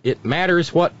 but it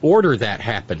matters what order that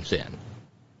happens in.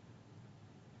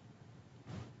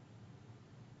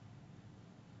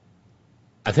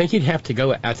 I think he would have to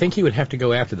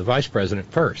go after the vice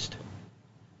president first.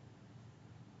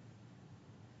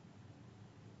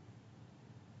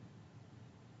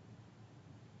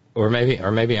 Or maybe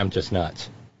I'm just nuts.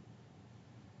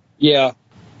 Yeah,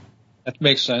 that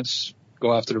makes sense.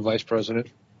 Go after the vice president.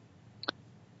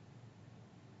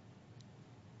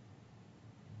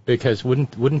 Because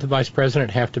wouldn't the vice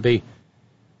president have to be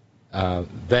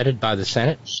vetted by the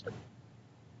Senate?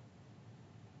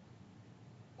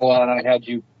 Well, and I had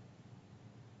you.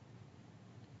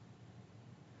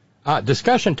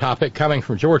 Discussion topic coming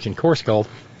from George in Korskal.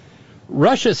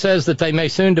 Russia says that they may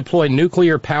soon deploy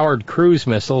nuclear-powered cruise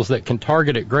missiles that can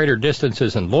target at greater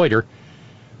distances and loiter.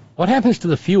 What happens to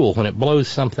the fuel when it blows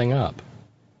something up?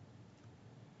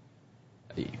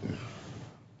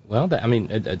 Well,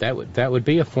 that would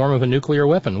be a form of a nuclear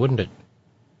weapon, wouldn't it?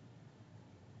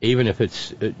 Even if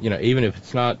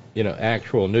it's not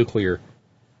actual nuclear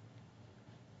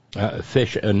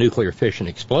fission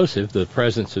explosive, the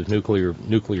presence of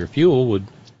nuclear fuel would.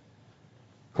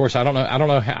 Of course, I don't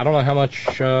know how much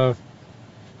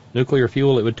nuclear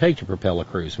fuel it would take to propel a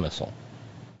cruise missile.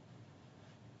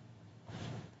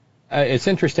 It's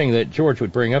interesting that George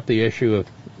would bring up the issue of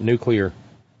nuclear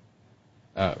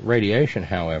radiation,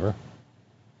 however.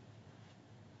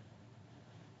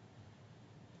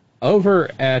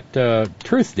 Over at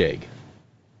TruthDig,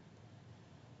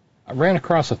 I ran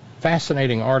across a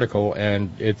fascinating article,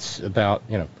 and it's about,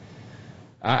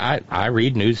 I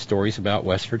read news stories about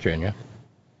West Virginia.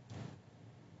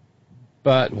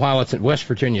 But while it's a West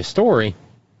Virginia story,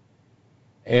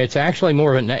 it's actually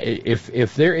more of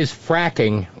if there is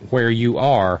fracking where you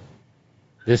are,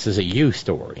 this is a you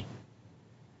story.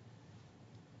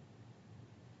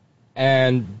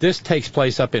 And this takes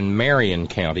place up in Marion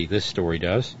County, this story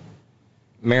does.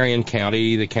 Marion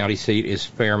County, the county seat is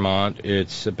Fairmont.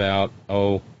 It's about,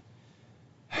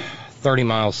 30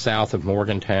 miles south of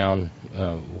Morgantown,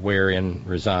 wherein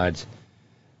resides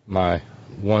my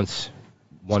once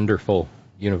wonderful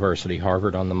university,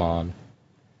 Harvard-on-the-Mon,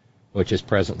 which is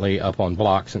presently up on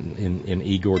blocks in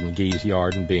E. Gordon Gee's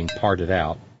yard and being parted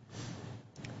out.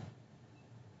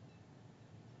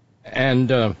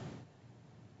 And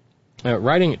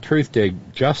writing at Truthdig,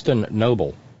 Justin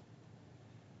Noble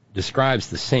describes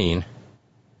the scene.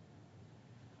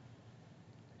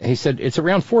 He said, it's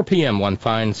around 4 p.m. one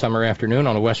fine summer afternoon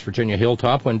on a West Virginia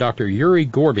hilltop when Dr. Uri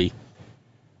Gorby,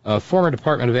 a former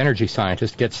Department of Energy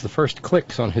scientist, gets the first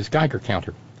clicks on his Geiger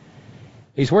counter.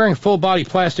 He's wearing a full-body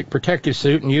plastic protective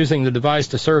suit and using the device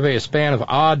to survey a span of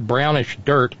odd brownish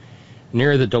dirt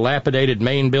near the dilapidated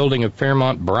main building of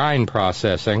Fairmont Brine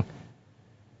Processing.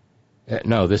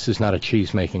 No, this is not a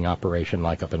cheese-making operation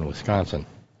like up in Wisconsin.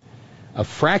 A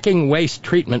fracking waste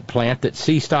treatment plant that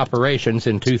ceased operations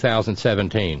in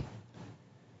 2017.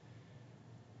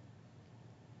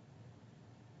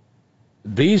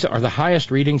 These are the highest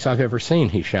readings I've ever seen,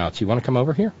 he shouts. You want to come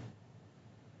over here?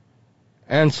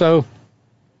 And so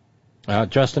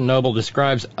Justin Noble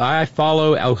describes, I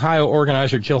follow Ohio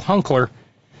organizer Jill Hunkler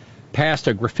past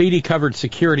a graffiti-covered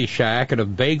security shack and a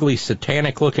vaguely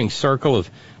satanic-looking circle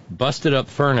of busted-up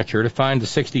furniture to find the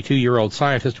 62-year-old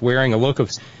scientist wearing a look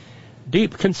of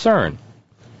deep concern.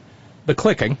 The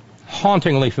clicking,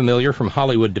 hauntingly familiar from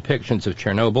Hollywood depictions of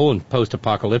Chernobyl and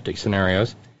post-apocalyptic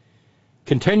scenarios,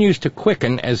 continues to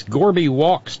quicken as Gorby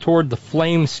walks toward the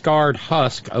flame-scarred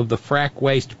husk of the frack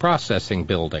waste processing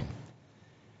building.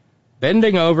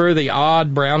 Bending over the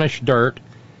odd brownish dirt,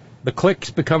 the clicks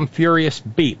become furious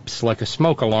beeps like a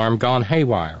smoke alarm gone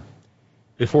haywire,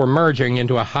 before merging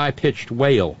into a high-pitched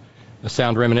wail, a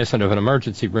sound reminiscent of an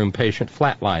emergency room patient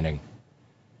flatlining.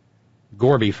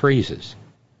 Gorby freezes.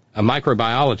 A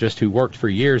microbiologist who worked for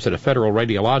years at a federal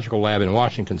radiological lab in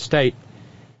Washington State,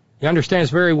 he understands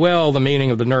very well the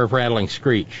meaning of the nerve-rattling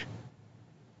screech.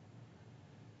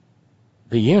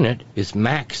 The unit is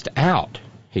maxed out,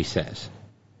 he says.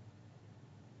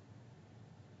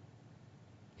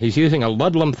 He's using a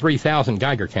Ludlum 3000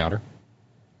 Geiger counter,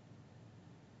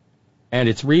 and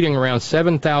it's reading around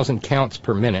 7,000 counts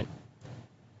per minute.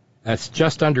 That's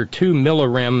just under 2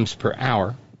 millirems per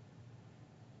hour.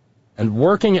 And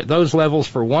working at those levels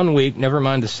for 1 week, never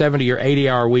mind the 70 or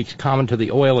 80-hour weeks common to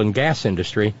the oil and gas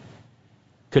industry,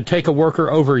 could take a worker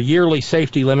over yearly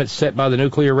safety limits set by the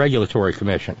Nuclear Regulatory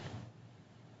Commission.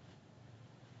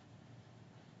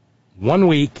 1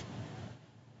 week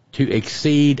to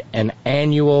exceed an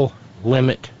annual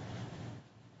limit.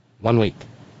 1 week.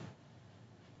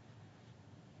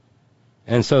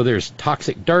 And so there's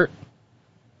toxic dirt,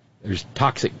 there's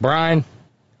toxic brine,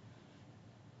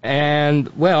 and,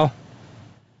 well,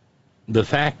 the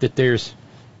fact that there's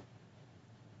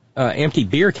empty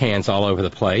beer cans all over the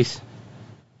place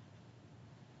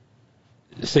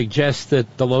suggests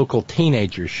that the local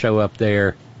teenagers show up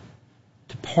there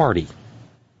to party.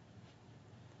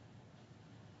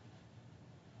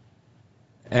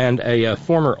 And a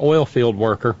former oil field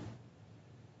worker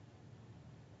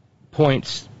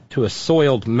points to a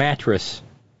soiled mattress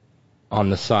on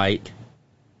the site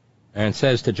and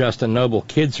says to Justin Noble,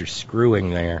 kids are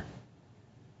screwing there.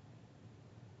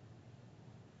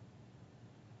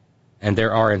 And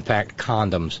there are, in fact,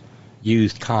 condoms,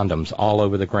 used condoms, all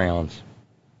over the grounds.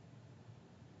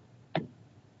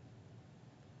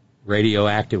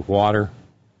 Radioactive water,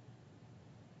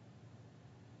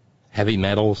 heavy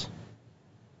metals.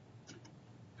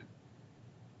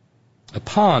 A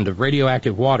pond of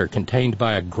radioactive water contained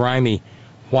by a grimy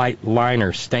white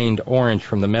liner stained orange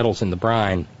from the metals in the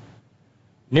brine.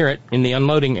 Near it, in the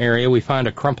unloading area, we find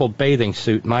a crumpled bathing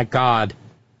suit. My God,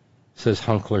 says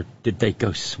Hunkler, did they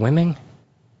go swimming?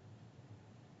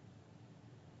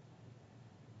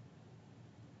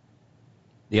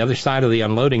 The other side of the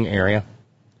unloading area,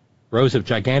 rows of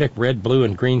gigantic red, blue,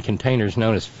 and green containers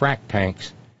known as frack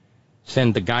tanks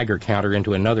send the Geiger counter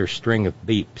into another string of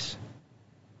beeps.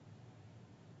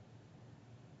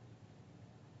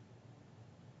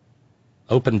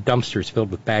 Open dumpsters filled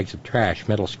with bags of trash,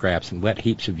 metal scraps, and wet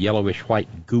heaps of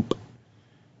yellowish-white goop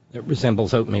that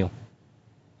resembles oatmeal.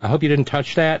 I hope you didn't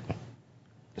touch that,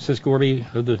 says Gorby,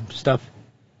 of the stuff.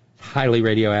 Highly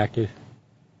radioactive.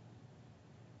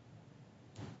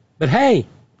 But hey,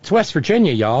 it's West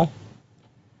Virginia, y'all.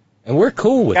 And we're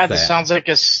cool with that. God, this sounds like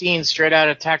a scene straight out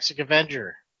of Toxic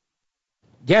Avenger.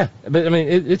 Yeah, but I mean,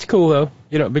 it's cool, though,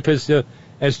 you know, because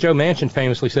as Joe Manchin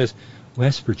famously says,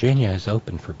 West Virginia is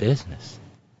open for business.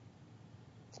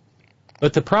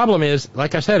 But the problem is,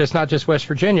 like I said, it's not just West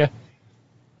Virginia.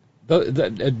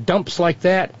 The dumps like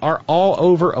that are all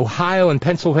over Ohio and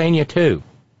Pennsylvania, too.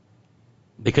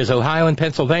 Because Ohio and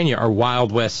Pennsylvania are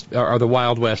Wild West, are the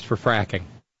Wild West for fracking.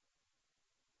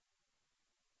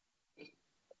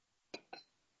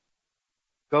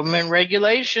 Government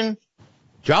regulation.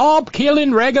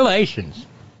 Job-killing regulations.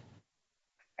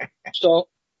 So,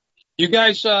 you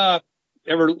guys ever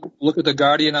look at The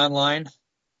Guardian online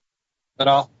at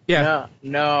all? Yeah.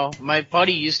 No. My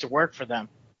buddy used to work for them.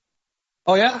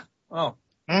 Oh, yeah? Oh.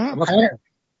 Mm-hmm.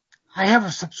 I have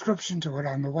a subscription to it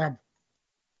on the web.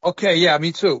 Okay, yeah,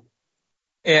 me too.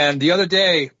 And the other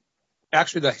day,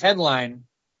 actually the headline,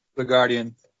 The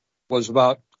Guardian, was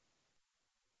about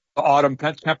the autumn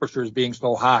temperatures being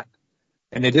so hot.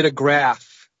 And they did a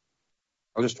graph.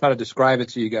 I'll just try to describe it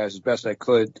to you guys as best I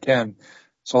can.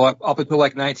 So up until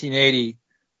like 1980,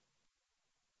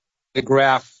 the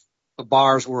graph, the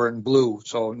bars were in blue.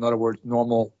 So in other words,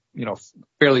 normal,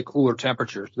 fairly cooler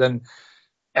temperatures. Then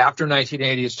after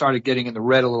 1980, it started getting in the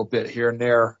red a little bit here and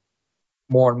there,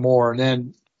 more and more. And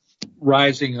then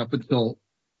rising up until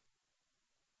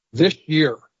this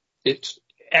year, it's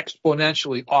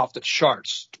exponentially off the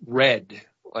charts, red.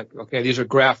 Like, okay, these are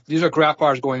graph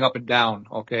bars going up and down.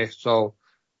 Okay. So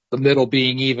the middle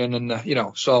being even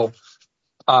and so,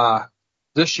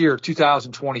 this year,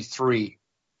 2023,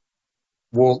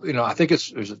 I think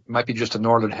it might be just a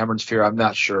northern hemisphere. I'm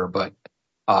not sure, but,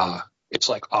 it's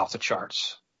like off the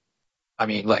charts. I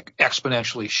mean, like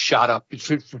exponentially shot up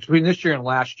between this year and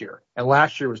last year. And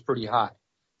last year was pretty high.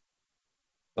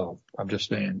 So I'm just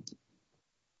saying.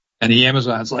 And the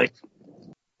Amazon's like,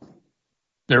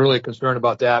 they're really concerned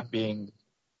about that being,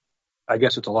 I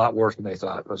guess it's a lot worse than they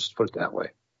thought. Let's put it that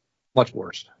way. Much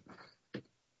worse.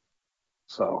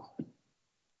 So.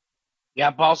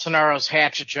 Yeah, Bolsonaro's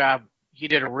hatchet job. He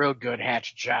did a real good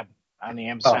hatchet job on the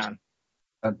Amazon.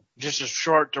 Just a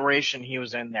short duration he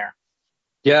was in there.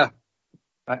 Yeah.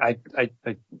 I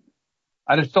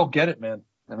just don't get it, man.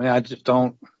 I mean, I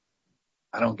don't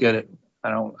get it. I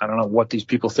don't know what these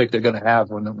people think they're going to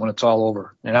have when it's all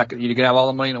over. You can have all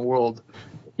the money in the world.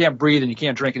 You can't breathe and you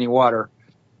can't drink any water.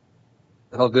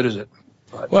 How good is it?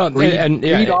 But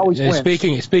greed always wins.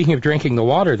 Speaking of drinking the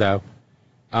water, though,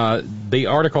 the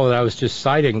article that I was just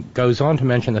citing goes on to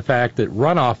mention the fact that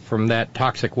runoff from that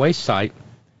toxic waste site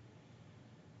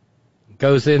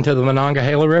goes into the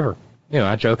Monongahela River.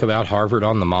 I joke about Harvard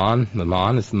on the Mon. The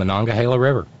Mon is the Monongahela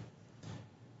River.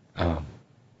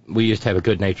 We used to have a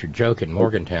good-natured joke in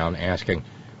Morgantown asking,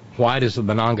 why does the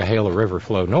Monongahela River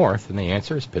flow north? And the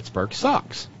answer is Pittsburgh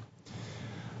sucks.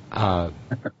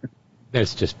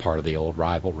 It's just part of the old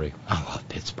rivalry. I love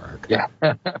Pittsburgh. Yeah.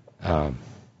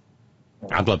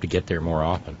 I'd love to get there more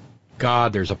often.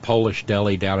 God, there's a Polish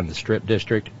deli down in the Strip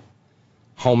District.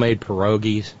 Homemade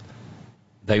pierogies.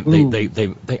 They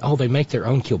make their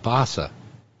own kielbasa.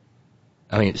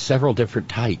 I mean, several different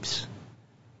types.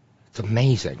 It's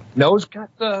amazing. No, it's got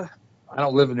I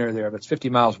don't live near there, but it's 50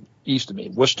 miles east of me.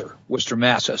 Worcester,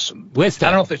 Mass has some. Worcester. I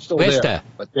don't know if they're still there,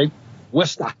 but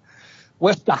Worcester.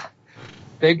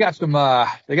 They've got some.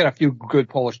 They got a few good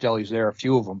Polish delis there. A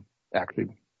few of them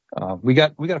actually. We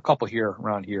got a couple here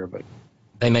around here, but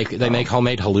they make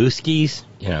homemade haluskis.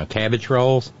 Cabbage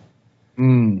rolls.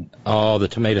 Oh, the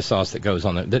tomato sauce that goes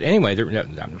on it. But anyway,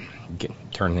 I'm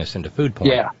turning this into food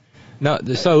porn. Yeah. No,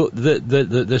 so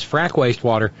this frack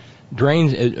wastewater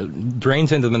drains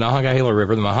into the Monongahela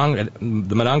River. The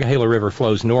Monongahela River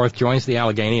flows north, joins the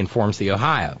Allegheny, and forms the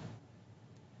Ohio.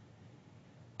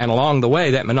 And along the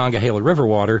way, that Monongahela River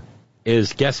water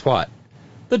is, guess what?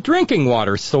 The drinking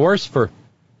water source for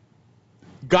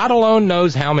God alone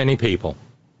knows how many people.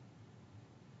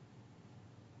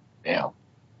 Yeah.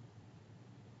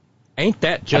 Ain't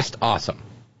that just awesome?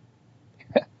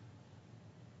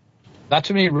 Not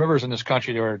too many rivers in this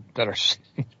country that are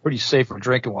pretty safe for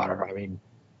drinking water. I mean,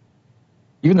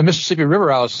 even the Mississippi River,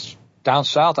 down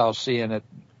south, I was seeing it.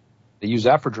 They use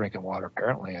that for drinking water,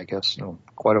 apparently. I guess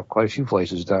quite a few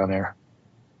places down there.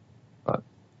 But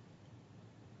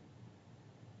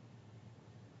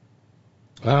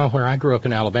well, where I grew up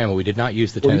in Alabama, we did not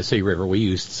use the Tennessee River. We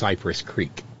used Cypress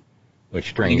Creek,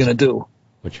 which drains. What are you going to do?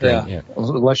 Which drains, yeah.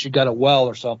 Unless you got a well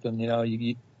or something,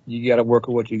 you got to work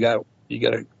with what you got. You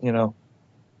got to,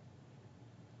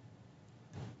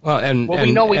 Well,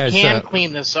 we know we can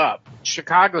clean this up.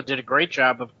 Chicago did a great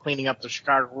job of cleaning up the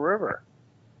Chicago River.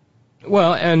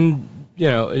 Well, and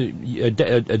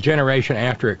a generation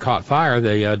after it caught fire,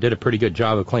 they did a pretty good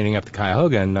job of cleaning up the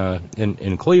Cuyahoga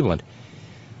in Cleveland.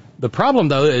 The problem,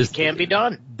 though, is it can be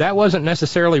done. That wasn't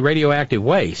necessarily radioactive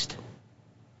waste.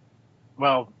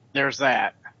 Well, there's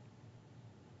that.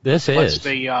 This what's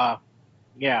is.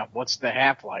 What's the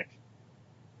half-life?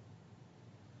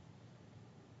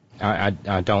 I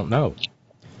don't know.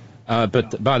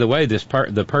 But by the way,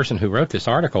 the person who wrote this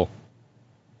article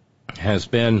has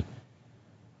been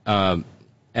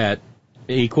at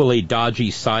equally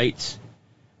dodgy sites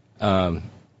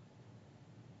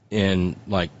in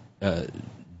like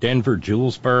Denver,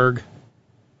 Julesburg,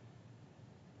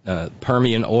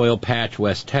 Permian Oil Patch,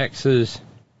 West Texas,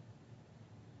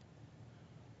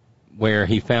 where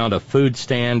he found a food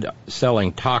stand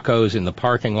selling tacos in the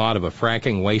parking lot of a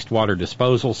fracking wastewater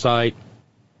disposal site,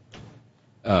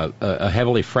 a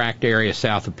heavily fracked area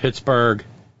south of Pittsburgh.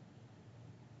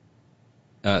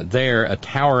 There, a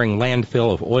towering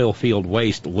landfill of oil field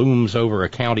waste looms over a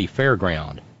county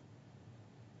fairground.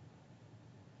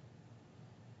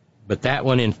 But that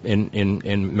one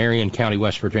in Marion County,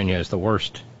 West Virginia, is the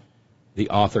worst the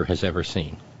author has ever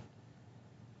seen.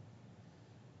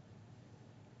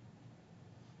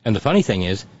 And the funny thing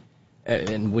is,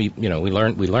 and we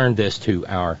learned this to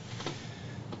our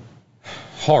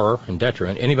horror and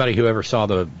detriment. Anybody who ever saw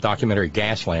the documentary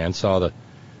Gasland saw the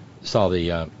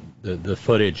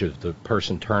footage of the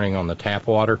person turning on the tap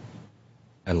water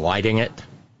and lighting it.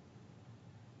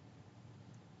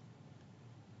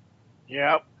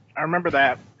 Yep, I remember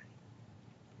that.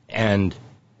 And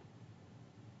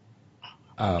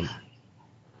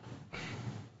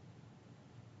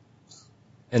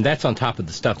that's on top of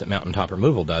the stuff that mountaintop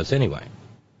removal does anyway.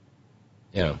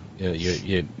 You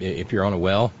if you're on a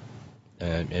well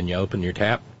and you open your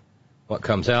tap, what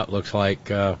comes out looks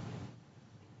like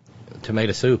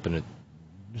tomato soup, and it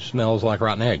smells like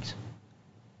rotten eggs.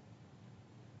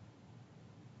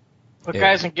 But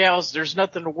guys and gals, there's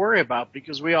nothing to worry about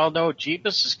because we all know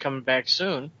Jeebus is coming back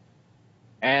soon.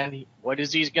 And what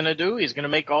is he going to do? He's going to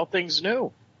make all things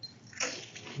new.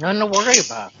 Nothing to worry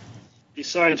about.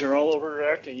 Besides, you're all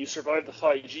overreacting. You survived the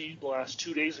 5G blast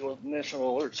 2 days ago with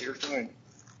national alerts. You're fine.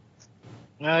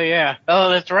 Oh, yeah. Oh,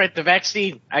 that's right. The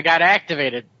vaccine. I got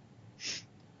activated.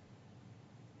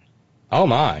 Oh,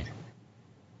 my.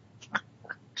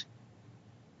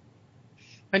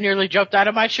 I nearly jumped out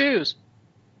of my shoes.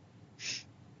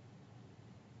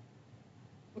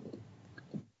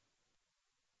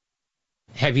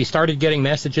 Have you started getting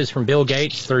messages from Bill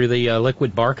Gates through the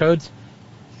liquid barcodes?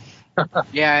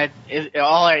 Yeah,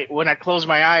 when I close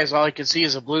my eyes, all I can see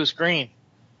is a blue screen.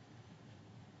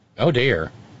 Oh,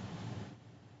 dear.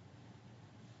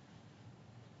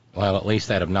 Well, at least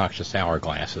that obnoxious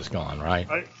hourglass is gone, right?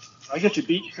 I get you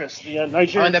beat, Chris. The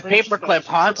Nigerian the paperclip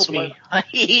haunts me.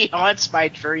 He haunts my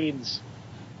dreams.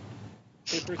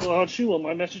 Paperclip haunts you. Well,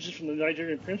 my messages from the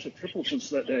Nigerian prince have tripled since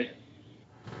that day.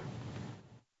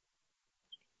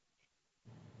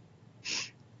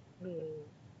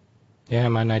 Yeah,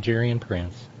 my Nigerian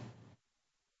prince.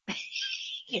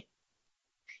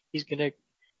 He's gonna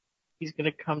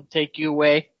come take you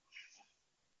away.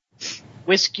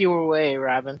 Whisk you away,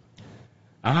 Robyn.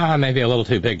 Maybe a little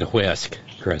too big to whisk,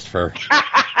 Christopher.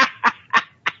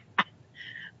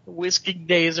 The whisking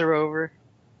days are over.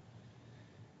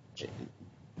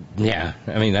 Yeah,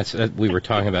 I mean we were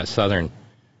talking about Southern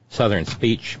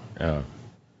speech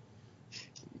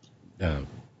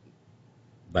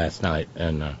last night,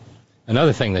 and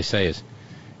another thing they say is,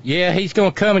 yeah, he's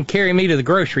going to come and carry me to the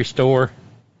grocery store.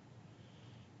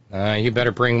 You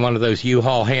better bring one of those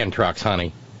U-Haul hand trucks,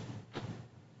 honey.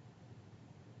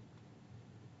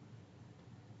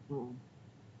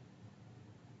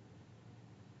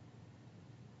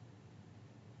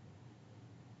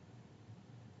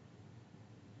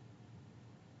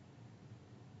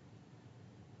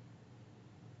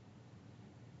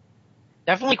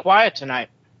 Definitely quiet tonight.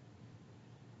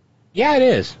 Yeah, it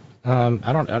is. I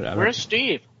don't. Where's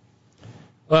Steve?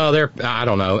 Well, I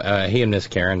don't know. He and Miss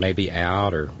Karen may be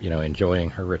out, or enjoying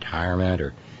her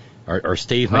retirement, or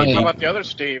Steve may be. How about the other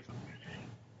Steve?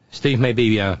 Steve may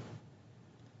be.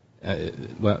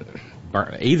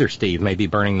 Either Steve may be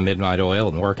burning the midnight oil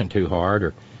and working too hard,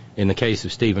 or in the case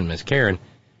of Steve and Miss Karen,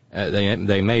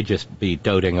 they may just be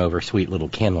doting over sweet little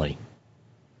Kinley.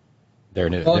 Their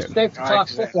new. Well, it's safe to talk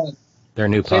football. Their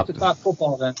new pup. Safe to talk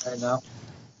football then right now.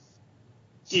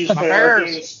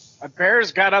 My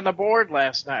Bears got on the board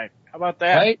last night. How about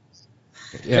that? Right?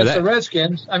 Yeah, the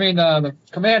Redskins. I mean, the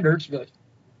Commanders. But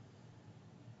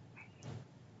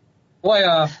boy,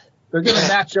 they're giving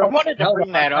Matt Jones. I wanted to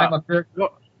bring that up. Go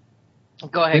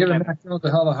ahead. They're giving Matt Jones a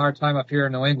hell of a hard time up here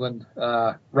in New England.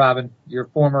 Robyn, your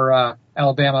former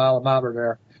Alabama alma mater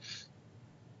there.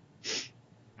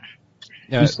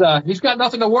 Yeah. He's got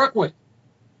nothing to work with.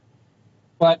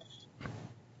 But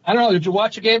I don't know. Did you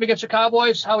watch the game against the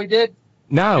Cowboys? How he did?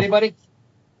 No. Anybody?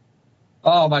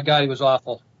 Oh my God, he was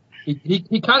awful.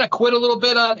 He kind of quit a little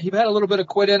bit on. He had a little bit of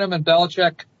quit in him. And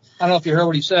Belichick, I don't know if you heard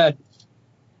what he said.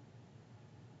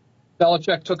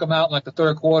 Belichick took him out in like the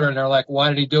third quarter, and they're like, "Why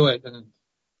did he do it? And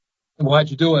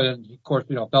why'd you do it?" And of course,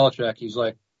 Belichick, he's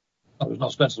like, "Oh, there's no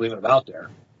sense leaving it out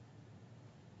there."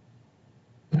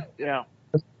 Yeah.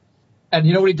 And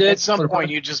you know what he did? At some point,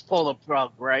 you just pull the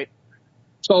plug, right?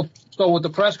 So with the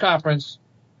press conference,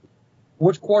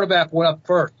 which quarterback went up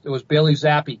first? It was Bailey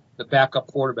Zappi, the backup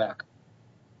quarterback.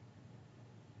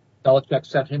 Belichick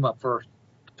sent him up first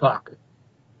to talk.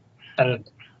 And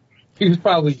he was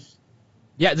probably.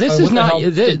 Yeah, this is not.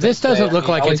 This doesn't look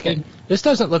like it's. This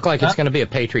doesn't look like it's going to be a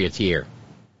Patriots year.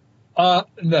 No.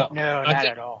 No, not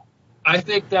at all. I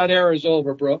think that era is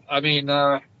over, bro. I mean,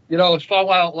 it's fun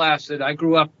while it lasted. I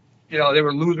grew up. They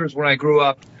were losers when I grew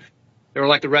up. They were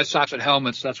like the Red Sox at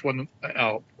helmets. That's when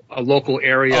a local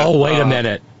area. Oh, wait a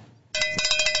minute.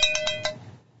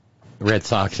 Red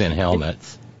Sox in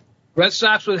helmets. Red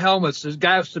Sox with helmets. This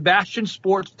guy,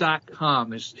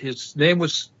 SebastianSports.com. His name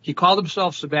was. He called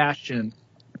himself Sebastian.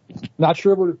 Not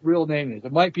sure what his real name is.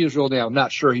 It might be his real name. I'm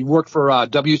not sure. He worked for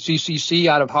WCCC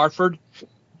out of Hartford.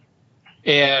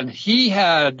 And he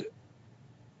had,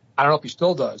 I don't know if he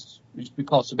still does, it used to be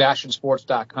called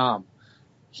SebastianSports.com.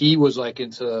 He was like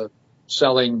into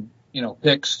selling,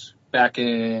 picks back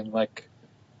in like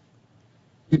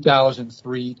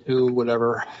 2003, 2,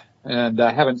 whatever. And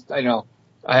I haven't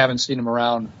seen him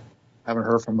around. I haven't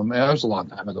heard from him. It was a long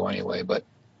time ago anyway, but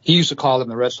he used to call them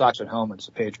the Red Sox at home and it's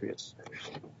the Patriots.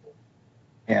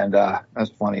 And that's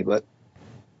funny, but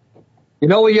he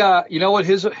was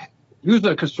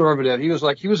a conservative. He was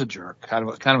a jerk, kind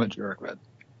of a jerk, but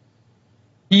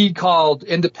he called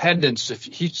independence. If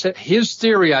he said his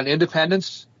theory on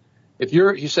independence,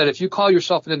 he said if you call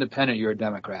yourself an independent, you're a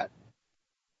Democrat.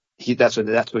 That's what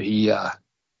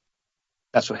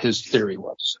his theory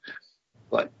was.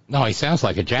 But no, he sounds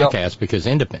like a jackass because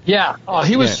independent. Yeah,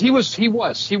 he was.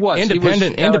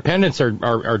 Independents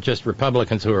are just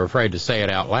Republicans who are afraid to say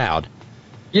it out loud.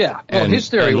 Yeah, and his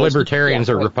theory and was libertarians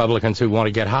are Republicans who want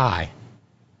to get high.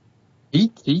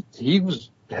 He was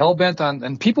hell bent on,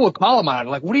 and people would call him on it.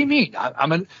 Like, what do you mean?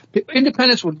 Literal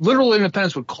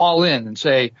independents would call in and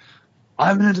say,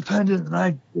 "I'm an independent,"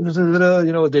 and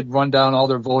they'd run down all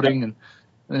their voting,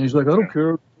 and he's like, "I don't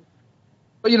care."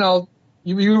 But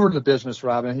you were in the business,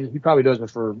 Robyn. He probably does it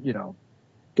for,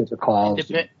 get the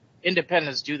calls.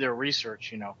 Independents do their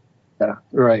research, Yeah,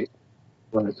 right.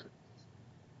 But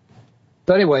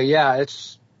anyway, yeah,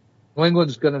 New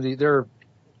England's going to be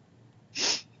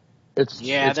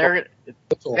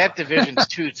that division's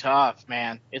too tough,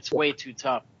 man. It's way too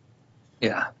tough.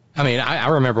 Yeah. I mean, I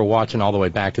remember watching all the way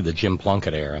back to the Jim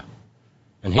Plunkett era.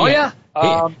 And he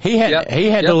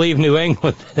had to leave New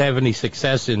England to have any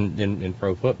success in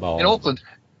pro football. In Oakland.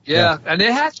 Yeah. And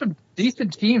they had some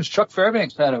decent teams. Chuck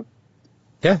Fairbanks had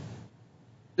did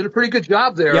a pretty good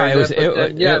job there. Yeah,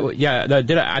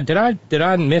 Did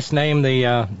I misname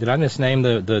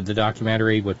the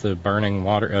documentary with the burning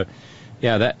water?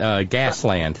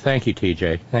 Gasland. Thank you,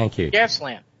 TJ. Thank you.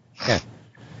 Gasland. Yeah.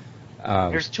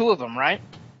 There's 2 of them, right?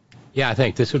 Yeah, I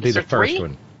think this would be the first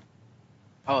one.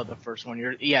 Oh, the first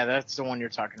one. That's the one you're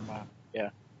talking about. Yeah.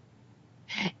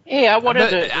 Hey, I wanted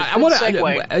to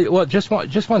segue. Well, just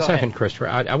one second, Christopher.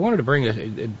 I wanted to bring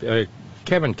this.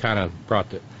 Kevin kind of brought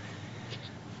the.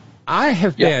 I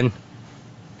have been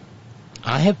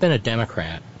a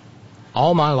Democrat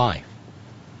all my life.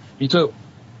 Me too.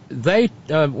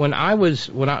 When I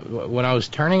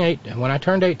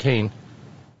turned 18,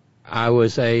 I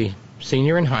was a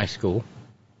senior in high school.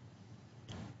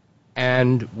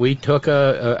 And we took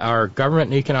our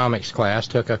government and economics class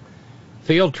took a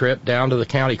field trip down to the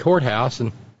county courthouse,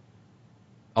 and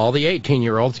all the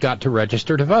 18-year-olds got to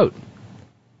register to vote.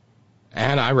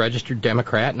 And I registered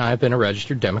Democrat, and I've been a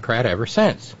registered Democrat ever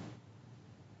since.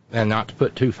 And not to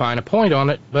put too fine a point on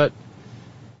it, but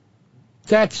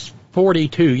that's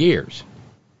 42 years.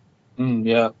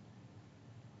 Yeah.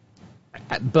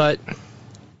 But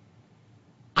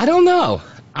I don't know.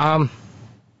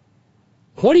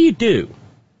 What do you do?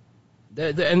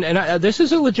 And this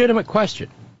is a legitimate question.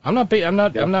 I'm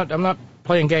not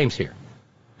playing games here.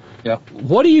 Yeah.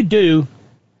 What do you do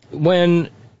when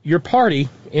your party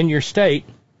in your state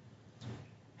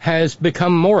has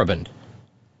become moribund?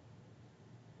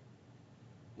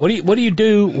 What do you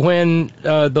do when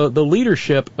the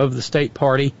leadership of the state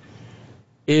party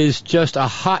is just a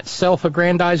hot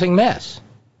self-aggrandizing mess?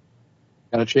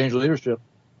 Got to change leadership.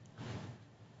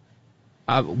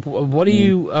 What do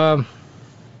you? I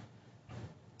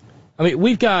mean,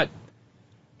 we've got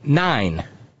 9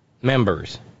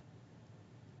 members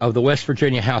of the West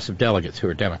Virginia House of Delegates who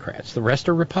are Democrats. The rest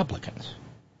are Republicans.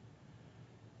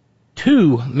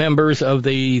 2 members of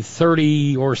the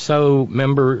 30 or so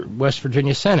member West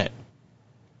Virginia Senate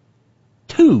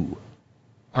 2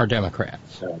 are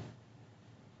Democrats.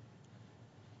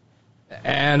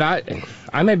 And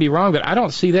I may be wrong, but I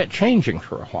don't see that changing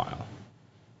for a while.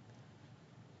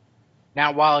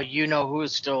 Now, while you know who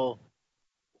is still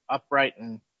upright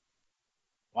and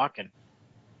walking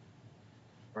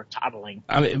or toddling.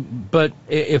 I mean, but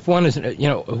if one is,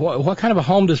 what kind of a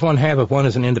home does one have if one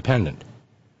is an independent?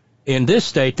 In this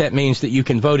state, that means that you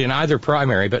can vote in either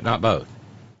primary, but not both.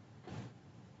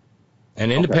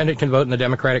 An independent can vote in the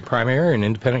Democratic primary, and an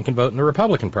independent can vote in the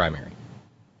Republican primary.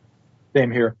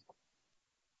 Same here.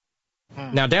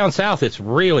 Now, down south, it's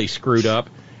really screwed up,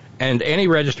 and any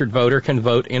registered voter can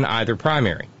vote in either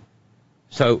primary.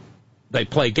 So they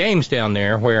play games down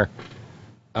there where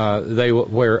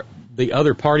where the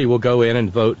other party will go in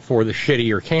and vote for the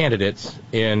shittier candidates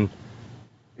in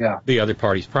the other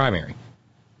party's primary.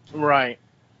 Right.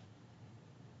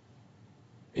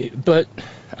 But,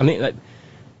 I mean,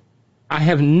 I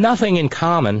have nothing in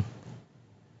common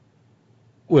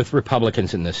with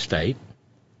Republicans in this state.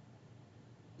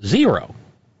 Zero.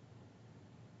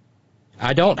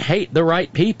 I don't hate the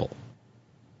right people.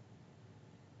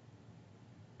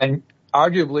 And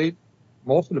arguably,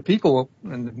 most of the people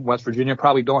in West Virginia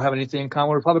probably don't have anything in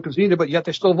common with Republicans either, but yet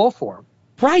they still vote for them.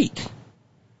 Right.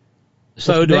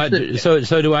 So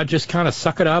do I just kind of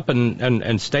suck it up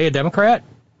and stay a Democrat?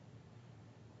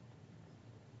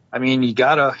 I mean, you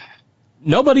gotta.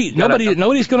 Nobody's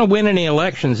going to win any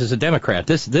elections as a Democrat.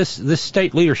 This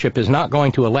state leadership is not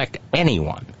going to elect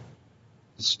anyone.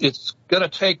 It's going to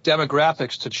take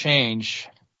demographics to change,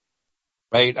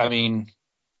 right? I mean,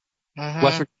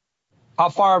 how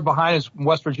far behind is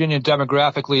West Virginia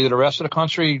demographically to the rest of the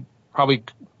country? Probably,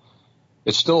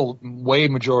 it's still way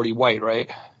majority white,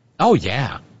 right? Oh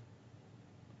yeah.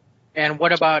 And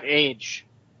what about age?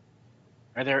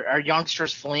 Are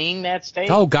youngsters fleeing that state?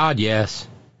 Oh God, yes.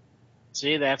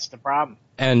 See, that's the problem.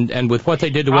 And with what they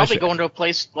did to probably going to a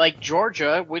place like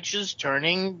Georgia, which is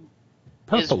turning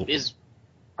purple. It's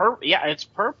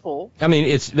purple. I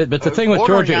mean, but the thing with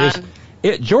Georgia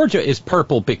is Georgia is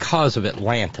purple because of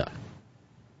Atlanta.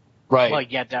 Right. Well,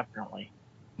 yeah, definitely.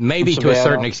 Maybe to a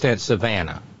certain extent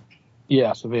Savannah.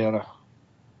 Yeah, Savannah.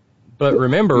 But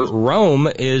remember, Rome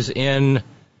is in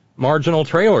Marginal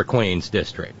Trailer Queens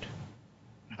district.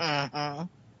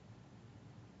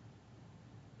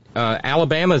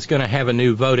 Alabama's going to have a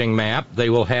new voting map. They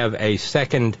will have a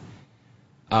second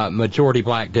majority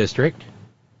black district.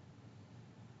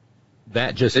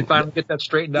 They finally get that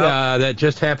straightened out. That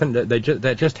just happened.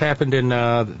 That just happened in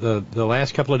the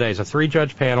last couple of days. A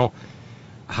 3-judge panel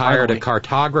hired a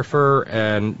cartographer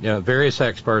and various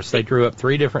experts. They drew up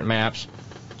 3 different maps,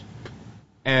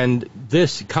 and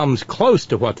this comes close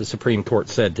to what the Supreme Court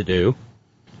said to do,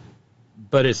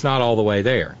 but it's not all the way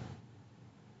there.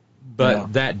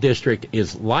 But that district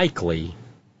is likely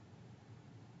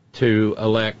to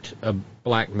elect a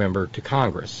black member to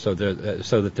Congress, so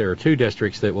that there are 2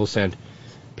 districts that will send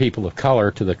people of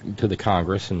color to the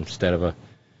Congress instead of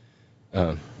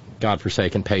a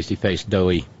godforsaken, pasty-faced,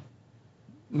 doughy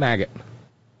maggot.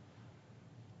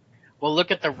 Well,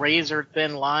 look at the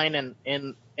razor-thin line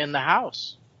in the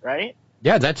House, right?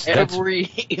 Yeah, that's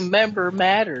every member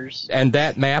matters, and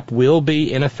that map will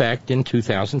be in effect in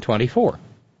 2024.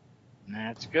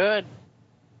 That's good.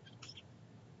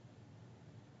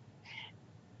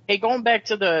 Hey, going back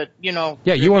to the,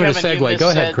 Yeah, you wanted to segue. Go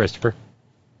ahead, Christopher.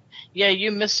 Yeah,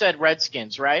 you missaid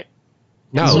Redskins, right?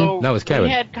 No, no, it's Kevin.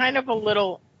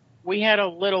 We had a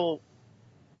little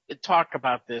talk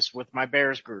about this with my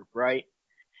Bears group, right?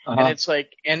 And it's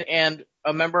like, and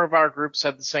a member of our group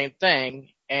said the same thing,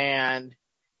 and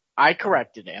I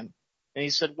corrected him, and he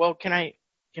said, well, can I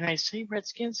say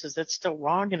Redskins? Is that still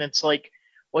wrong? And it's like,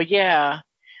 well, yeah,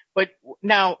 but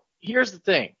now here's the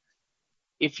thing.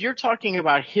 If you're talking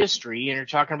about history and you're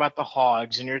talking about the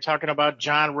Hogs and you're talking about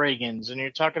John Riggins and you're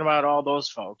talking about all those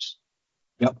folks,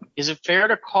 is it fair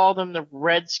to call them the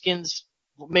Redskins?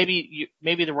 Maybe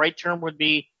the right term would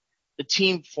be the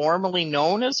team formerly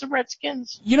known as the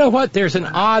Redskins. You know what? There's an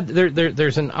odd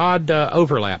there's an odd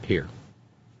overlap here,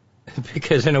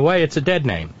 because in a way it's a dead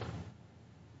name.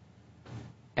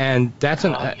 And that's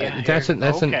an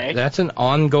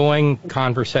ongoing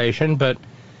conversation, but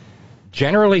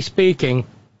generally speaking,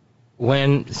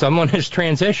 when someone has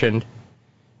transitioned,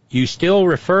 you still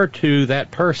refer to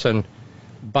that person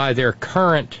by their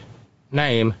current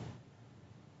name,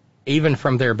 even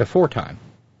from their before time.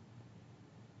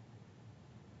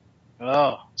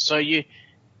 Oh, so you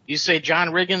say John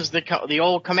Riggins, the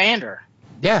old commander?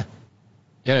 Yeah.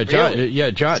 John Really?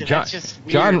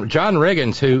 John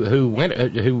Riggins,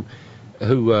 who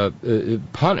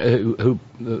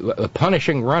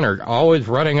punishing runner, always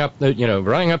running up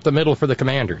the middle for the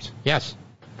Commanders. Yes.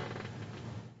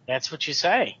 That's what you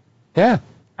say. Yeah.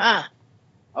 Ah.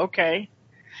 Okay.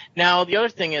 Now the other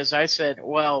thing is, I said,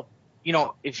 well,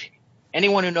 if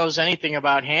anyone who knows anything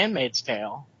about Handmaid's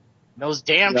Tale knows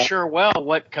damn sure well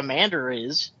what Commander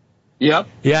is. Yep.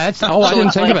 Yeah, I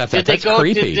didn't think about that. That's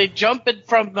creepy. Did they jump it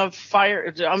from the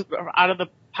fire, out of the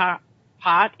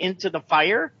pot into the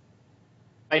fire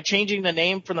by changing the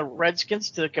name from the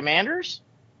Redskins to the Commanders?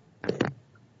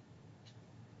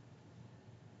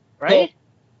 Right? Well,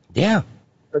 yeah.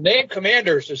 The name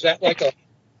Commanders, is that like a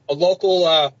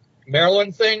local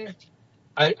Maryland thing?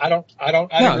 I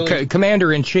don't really...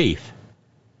 Commander-in-Chief.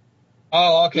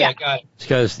 Oh, okay, yeah. Got it.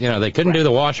 Because, they couldn't do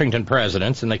the Washington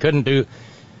presidents, and they couldn't do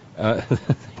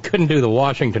the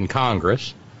Washington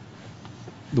Congress.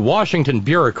 The Washington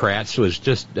bureaucrats was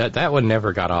just, that one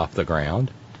never got off the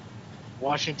ground.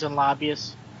 Washington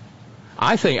lobbyists?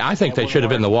 I think they should have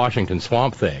been the Washington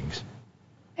Swamp Things.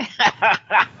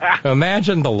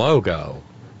 Imagine the logo.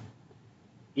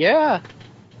 Yeah.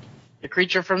 The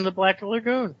creature from the Black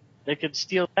Lagoon. They could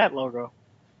steal that logo.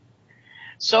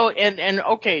 So, and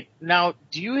okay, now,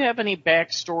 do you have any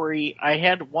backstory? I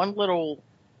had one little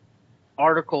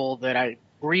article that I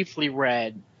briefly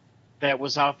read that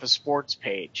was off a sports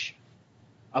page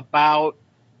about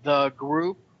the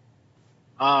group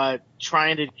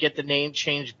trying to get the name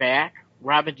changed back.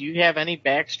 Robyn, do you have any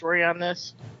backstory on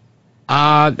this?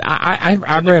 I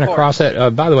ran across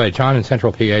it. By the way, John in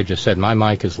Central PA just said my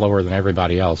mic is lower than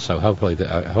everybody else, so hopefully...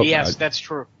 yes, that's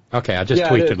true. Okay, I just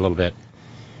tweaked it a little bit.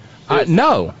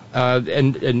 No,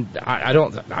 and I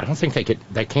don't think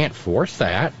they can't force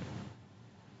that.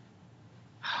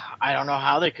 I don't know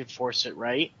how they could force it,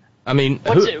 right? I mean,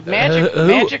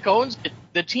 Magic owns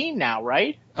the team now,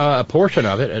 right? A portion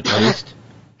of it, at least.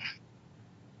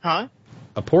 Huh?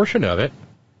 A portion of it.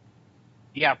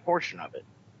 Yeah, a portion of it.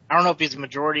 I don't know if he's a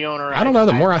majority owner. I don't know.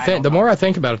 The more I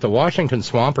think about it, the Washington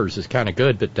Swampers is kind of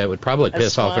good, but that would probably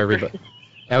piss off everybody.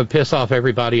 That would piss off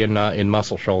everybody in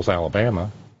Muscle Shoals,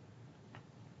 Alabama.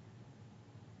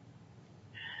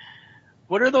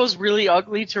 What are those really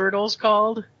ugly turtles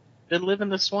called that live in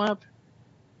the swamp?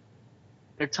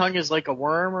 Their tongue is like a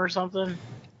worm or something.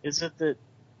 Is it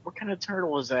what kind of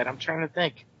turtle is that? I'm trying to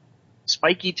think.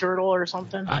 Spiky turtle or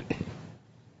something?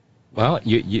 Well,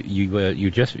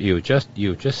 you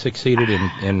just succeeded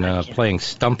in playing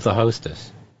Stump the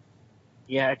Hostess.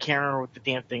 Yeah, I can't remember what the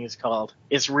damn thing is called.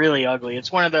 It's really ugly.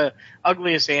 It's one of the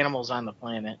ugliest animals on the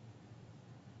planet.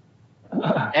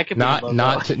 That could be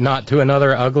not to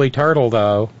another ugly turtle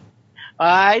though.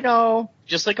 I know,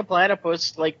 just like a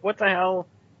platypus. Like what the hell?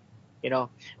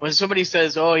 When somebody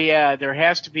says, "Oh yeah, there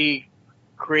has to be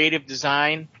creative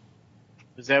design,"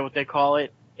 is that what they call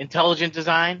it? Intelligent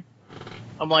design?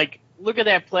 I'm like, look at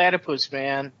that platypus,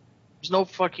 man. There's no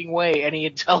fucking way any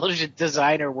intelligent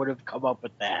designer would have come up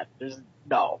with that.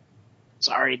 No.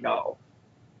 Sorry, no.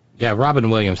 Yeah, Robyn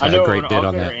Williams had a great bit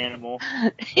on that. Animal.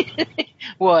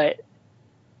 What?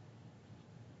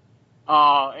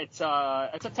 It's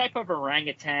a type of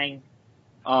orangutan.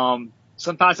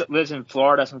 Sometimes it lives in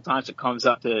Florida. Sometimes it comes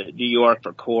up to New York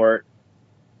for court.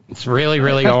 It's really,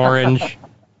 really orange.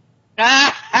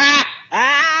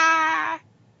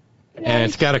 And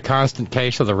it's got a constant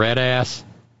case of the red ass.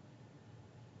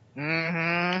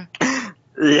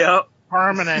 Mm-hmm. Yep.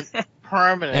 Permanent.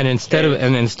 And instead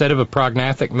of a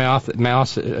prognathic mouth,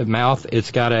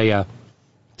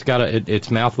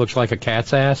 its mouth looks like a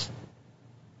cat's ass.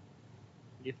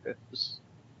 Yes.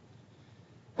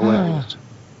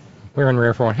 We're in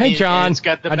rare form. Hey, John.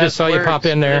 I just saw you pop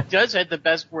in there. It does have the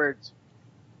best words.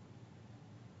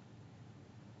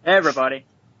 Hey, everybody.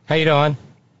 How you doing?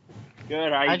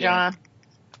 Good. How you doing? Hi, John.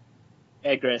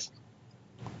 Hey, Chris.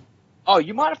 Oh,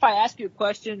 you mind if I ask you a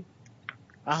question?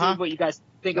 See what you guys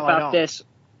think about this.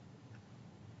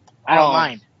 I don't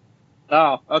mind.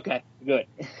 Oh, okay, good.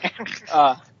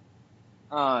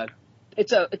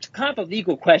 It's kind of a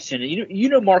legal question. You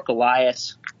know Mark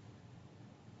Elias?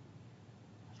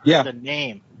 Yeah. The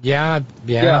name. Yeah.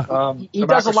 He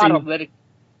does a lot of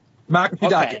democracy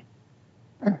docket.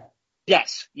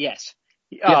 Yes.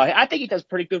 I think he does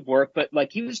pretty good work, but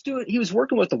like he was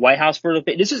working with the White House for a little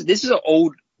bit. This is an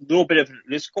old little bit of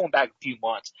this going back a few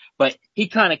months, but he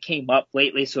kind of came up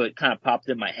lately, so it kind of popped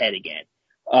in my head again.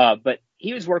 But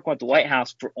he was working with the White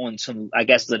House on some, I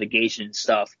guess, litigation and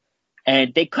stuff,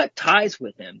 and they cut ties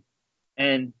with him.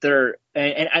 And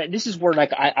this is where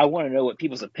like I want to know what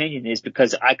people's opinion is,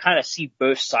 because I kind of see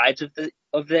both sides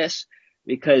of this,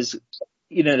 because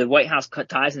the White House cut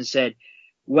ties and said,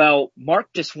 well,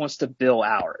 Mark just wants to bill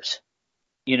hours,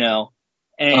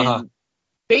 and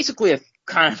basically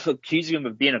kind of accusing him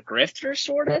of being a grifter,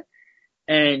 sort of.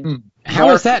 And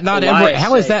how is that not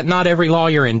every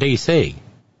lawyer in D.C.?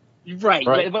 Right.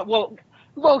 But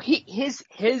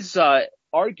his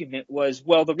argument was,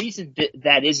 well, the reason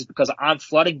that is because I'm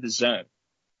flooding the zone.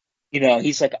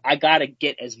 He's like, I got to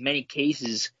get as many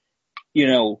cases,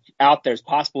 out there as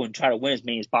possible and try to win as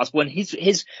many as possible. And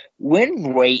his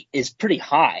win rate is pretty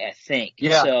high, I think.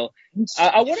 Yeah. So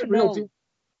I want to know.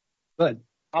 Good.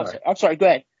 I'm sorry. Go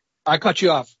ahead. I cut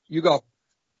you off. You go.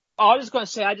 I was just going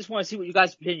to say, I just want to see what you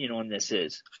guys' opinion on this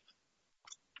is.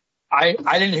 I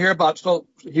didn't hear about. So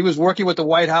he was working with the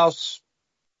White House,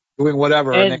 doing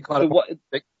whatever, and they cut him.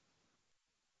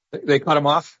 They cut him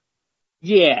off.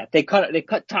 Yeah, they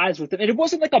cut ties with him, and it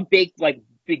wasn't like a big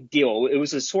deal. It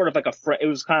was a sort of like it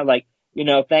was kind of like,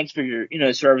 thanks for your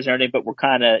service and everything, but we're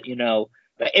kind of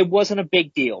it wasn't a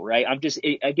big deal, right?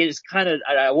 It's kind of,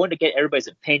 I wanted to get everybody's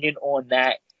opinion on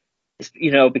that,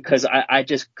 because I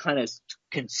just kind of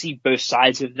can see both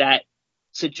sides of that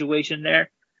situation there.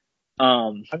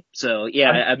 So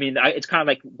yeah, it's kind of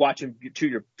like watching two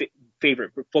of your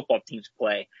favorite football teams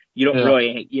play. You don't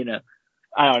really,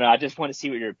 I don't know. I just want to see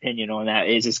what your opinion on that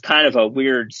is. It's kind of a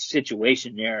weird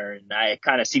situation there, and I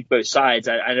kind of see both sides.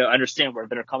 I understand where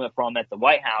they're coming from at the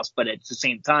White House, but at the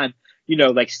same time,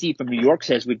 like Steve from New York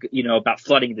says, about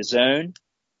flooding the zone.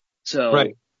 So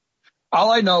right.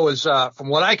 All I know is from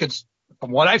what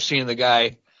I've seen of the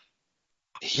guy,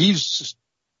 he's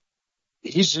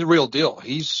the real deal.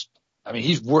 He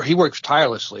works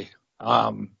tirelessly,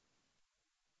 all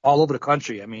over the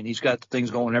country. He's got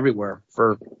things going everywhere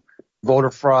for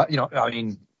voter fraud,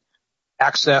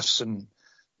 access and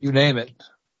you name it,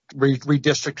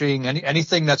 redistricting,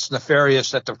 anything that's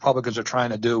nefarious that the Republicans are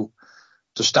trying to do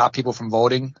to stop people from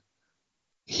voting.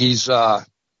 He's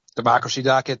democracy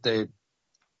docket.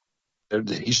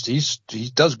 He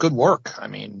does good work.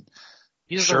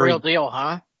 He's the real deal,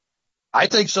 huh? I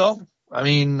think so. I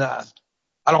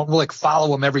don't really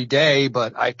follow him every day,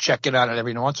 but I check in on it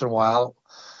every once in a while.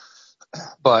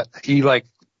 But he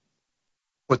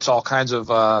puts all kinds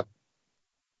of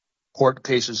court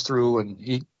cases through, and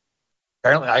he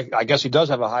apparently, I guess he does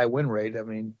have a high win rate.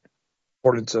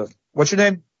 According to, what's your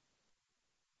name?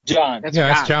 John. That's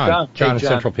John. John in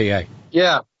Central PA.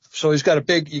 Yeah. So he's got a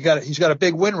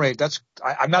big win rate.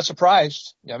 I'm not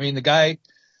surprised. The guy,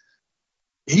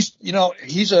 he's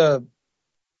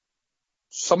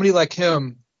somebody like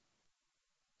him.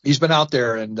 He's been out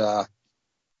there, and I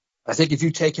think if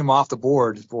you take him off the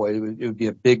board, boy, it would be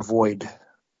a big void.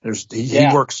 He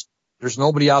works. There's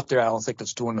nobody out there, I don't think,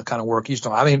 that's doing the kind of work he's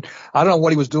doing. I don't know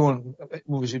what he was doing.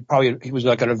 He was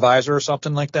like an advisor or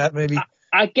something like that, maybe?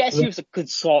 I guess he was a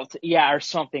consultant, or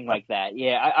something like that.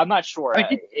 Yeah, I'm not sure.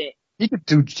 He could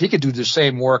do the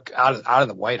same work out of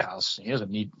the White House. He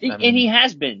doesn't need. And he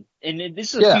has been. And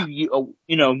this is a few,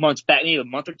 months back, maybe a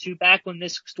month or two back when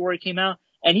this story came out.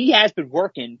 And he has been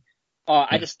working.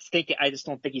 I just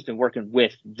don't think he's been working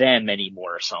with them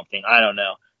anymore or something. I don't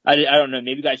know. I don't know.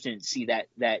 Maybe you guys didn't see that.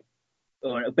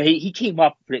 But he came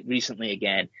up recently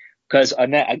again, because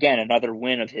again, another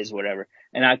win of his, whatever.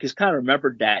 And I just kind of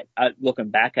remembered that looking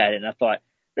back at it, and I thought,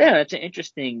 yeah, that's an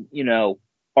interesting,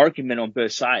 argument on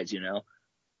both sides,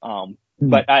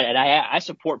 But I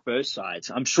support both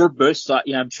sides. I'm sure both sides,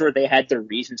 I'm sure they had their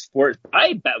reasons for it.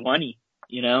 I bet money,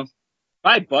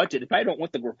 I budget. If I don't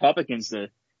want the Republicans to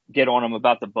get on them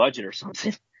about the budget or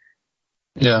something.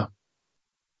 Yeah.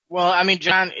 Well,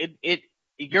 John,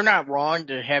 you're not wrong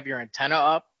to have your antenna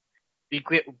up,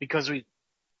 because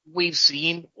we've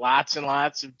seen lots and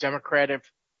lots of Democratic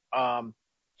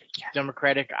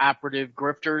operative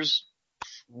grifters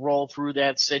roll through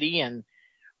that city, and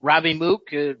Robbie Mook,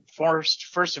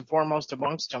 first and foremost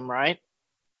amongst them, right?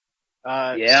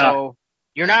 So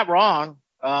you're not wrong.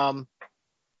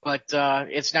 But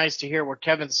it's nice to hear what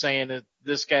Kevin's saying, that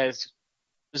this guy's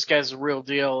the real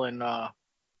deal. And I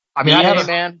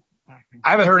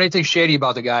haven't heard anything shady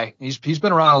about the guy. He's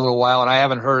been around a little while, and I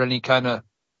haven't heard any kind of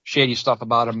shady stuff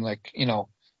about him, like,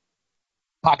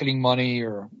 pocketing money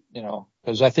or,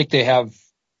 because I think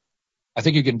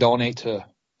you can donate to,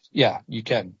 you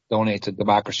can donate to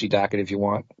Democracy Docket if you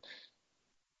want.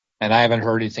 And I haven't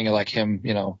heard anything like him,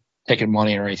 taking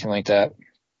money or anything like that.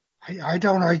 I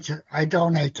donate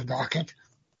to Docket.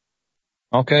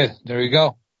 Okay, there you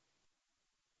go.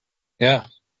 Yeah.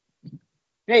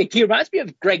 Hey, he reminds me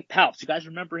of Greg Palps. You guys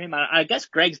remember him? I guess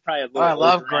Greg's probably a little I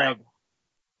love Greg.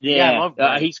 Yeah, I love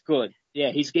Greg. He's good.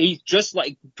 Yeah, he's just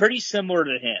pretty similar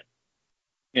to him.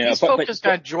 He's focused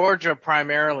on Georgia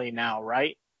primarily now,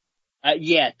 right?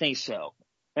 Yeah, I think so.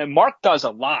 And Mark does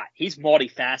a lot. He's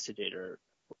multifaceted,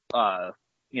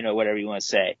 whatever you want to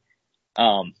say.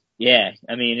 Yeah,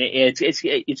 I mean,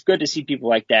 it's good to see people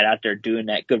like that out there doing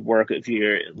that good work if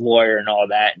you're a lawyer and all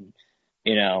that, and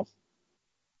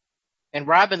And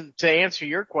Robyn, to answer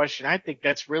your question, I think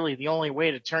that's really the only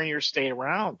way to turn your state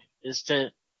around is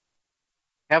to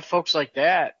have folks like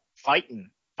that fighting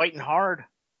hard.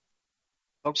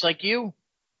 Folks like you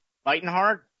fighting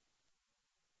hard.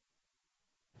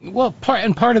 Well,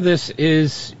 part of this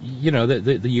is,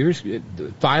 the years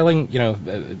filing,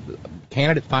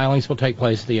 candidate filings will take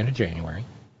place at the end of January,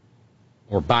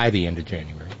 or by the end of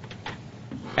January,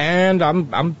 and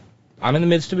I'm in the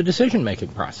midst of a decision-making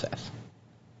process,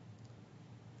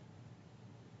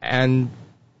 and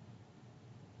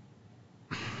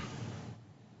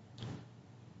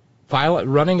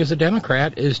running as a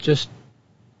Democrat is just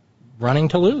running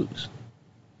to lose.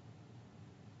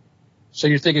 So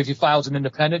you think if you file as an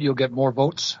independent, you'll get more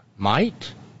votes?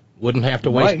 Might. Wouldn't have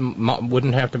to waste.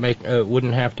 Wouldn't have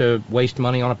to waste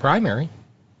money on a primary.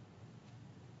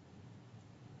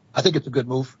 I think it's a good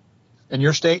move. In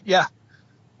your state, yeah.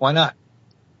 Why not?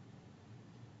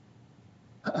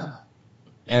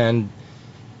 And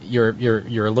you're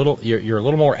a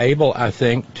little more able, I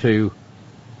think, to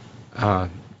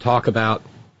talk about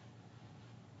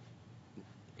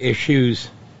issues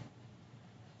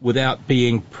without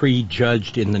being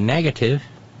prejudged in the negative,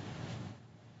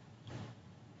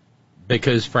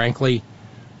 because frankly,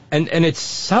 and it's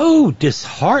so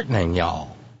disheartening,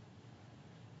 y'all.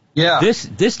 Yeah.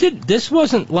 This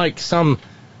wasn't like some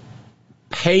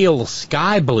pale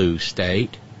sky blue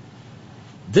state.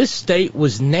 This state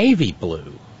was navy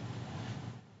blue.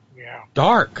 Yeah.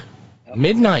 Dark,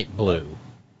 midnight blue.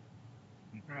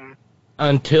 Mm-hmm.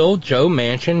 Until Joe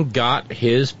Manchin got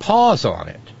his paws on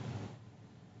it.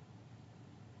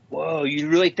 Whoa, you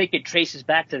really think it traces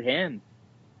back to him?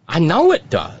 I know it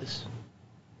does.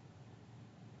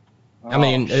 I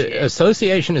mean,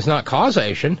 association is not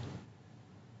causation,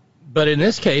 but in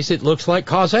this case, it looks like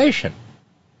causation.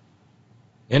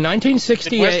 In 1968,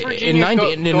 Did West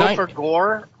Virginia go for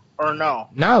Gore or no?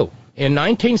 No, in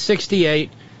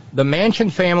 1968, the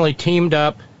Manchin family teamed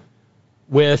up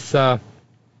with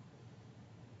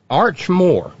Arch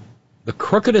Moore, the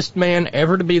crookedest man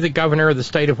ever to be the governor of the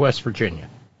state of West Virginia.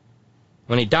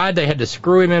 When he died, they had to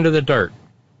screw him into the dirt.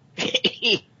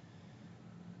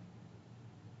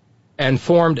 And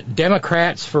formed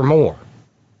Democrats for Moore.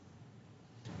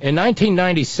 In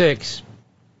 1996,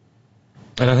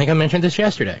 and I think I mentioned this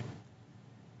yesterday,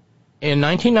 in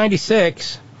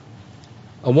 1996,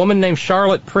 a woman named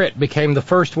Charlotte Pritt became the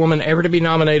first woman ever to be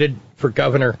nominated for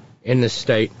governor in this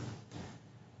state.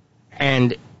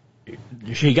 And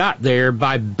she got there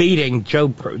by beating Joe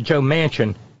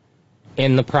Manchin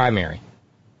in the primary.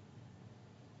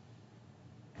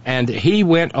 And he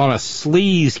went on a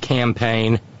sleaze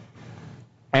campaign,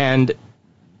 and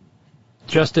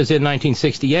just as in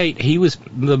 1968, he was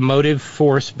the motive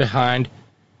force behind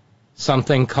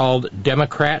something called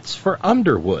Democrats for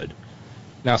Underwood.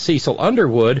 Now, Cecil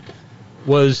Underwood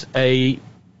was a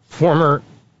former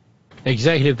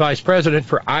executive vice president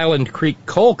for Island Creek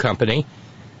Coal Company,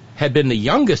 had been the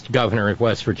youngest governor of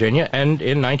West Virginia, and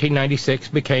in 1996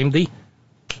 became the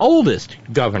oldest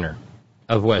governor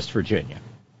of West Virginia.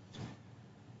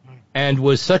 And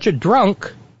was such a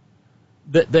drunk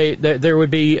that there would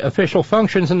be official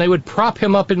functions, and they would prop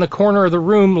him up in the corner of the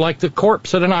room like the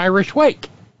corpse at an Irish wake.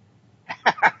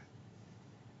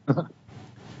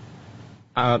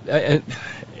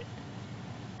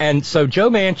 And so Joe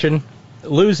Manchin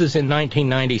loses in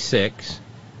 1996,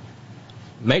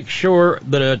 makes sure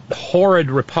that a horrid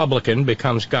Republican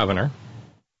becomes governor,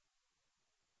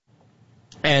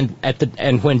 and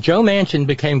when Joe Manchin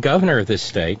became governor of this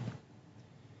state,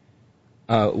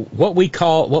 what we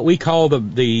call the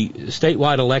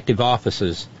statewide elective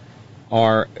offices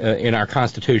are in our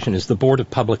Constitution is the Board of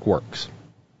Public Works,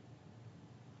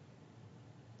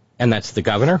 and that's the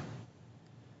governor,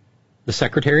 the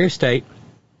Secretary of State,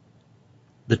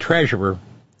 the Treasurer,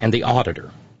 and the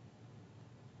Auditor.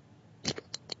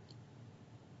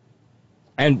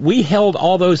 And we held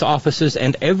all those offices,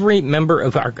 and every member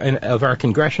of our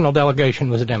congressional delegation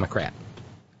was a Democrat.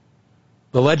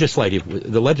 The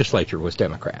legislature was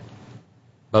Democrat,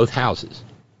 both houses.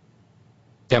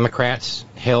 Democrats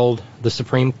held the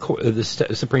Supreme Court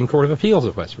of Appeals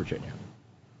of West Virginia.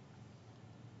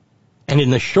 And in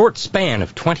the short span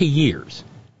of 20 years,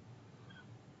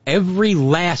 every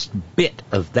last bit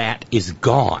of that is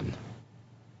gone.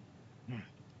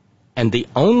 And the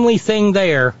only thing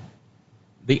you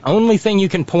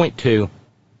can point to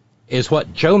is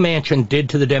what Joe Manchin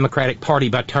did to the Democratic Party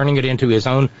by turning it into his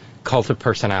own cult of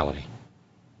personality.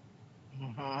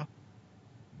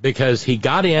 because he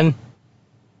got in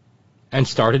and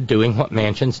started doing what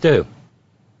Mansions do.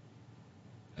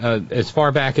 As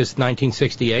far back as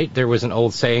 1968, there was an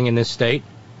old saying in this state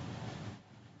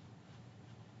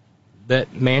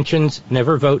that Mansions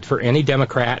never vote for any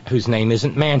Democrat whose name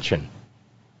isn't Manchin.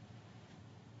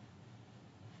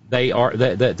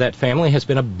 That family has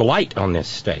been a blight on this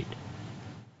state,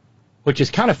 which is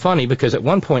kind of funny because at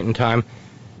one point in time,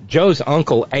 Joe's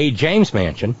uncle, A. James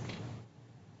Manchin,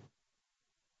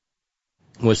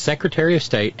 was Secretary of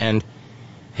State, and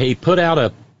he put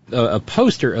out a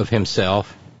poster of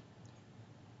himself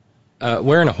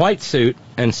wearing a white suit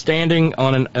and standing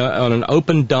on an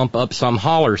open dump up some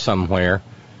holler somewhere,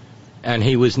 and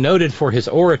he was noted for his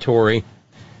oratory,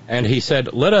 and he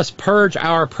said, "Let us purge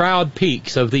our proud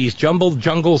peaks of these jumbled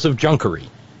jungles of junkery."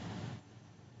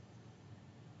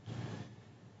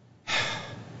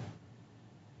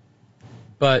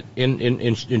 But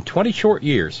in 20 short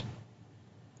years,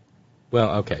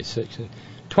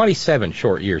 27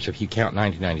 short years if you count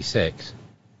 1996,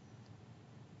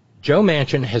 Joe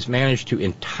Manchin has managed to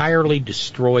entirely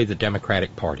destroy the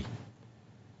Democratic Party.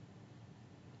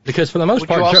 Because for the most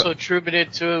part, would you also attribute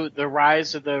it to the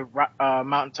rise of the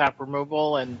mountaintop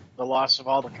removal and the loss of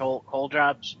all the coal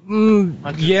jobs?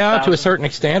 Yeah, to a certain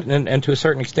extent, and to a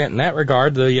certain extent in that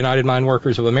regard, the United Mine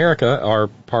Workers of America are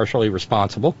partially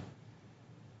responsible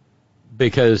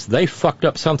because they fucked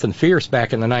up something fierce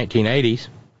back in the 1980s,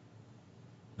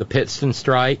 the Pittston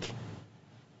strike.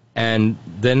 And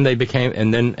then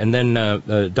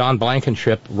Don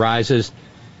Blankenship rises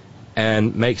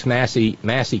and makes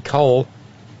Massey Cole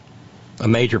a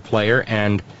major player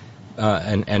and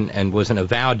was an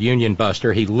avowed union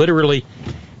buster. He literally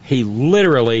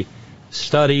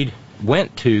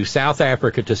went to South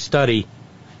Africa to study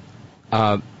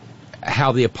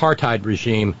how the apartheid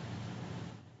regime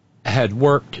had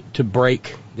worked to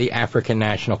break the African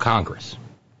National Congress.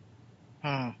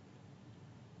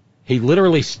 He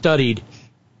literally studied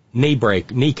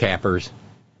kneecappers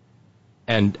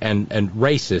and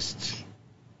racists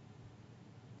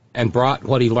and brought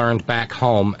what he learned back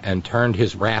home and turned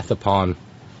his wrath upon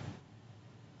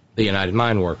the United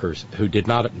Mine Workers, who did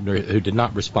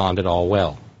not respond at all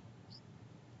well.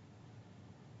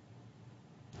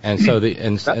 And so in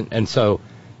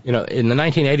the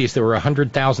 1980s there were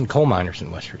 100,000 coal miners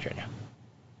in West Virginia.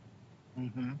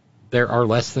 Mm-hmm. There are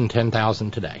less than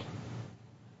 10,000 today.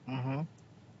 Mm-hmm.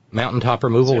 Mountaintop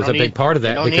removal was a big part of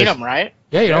that. You don't need them, right?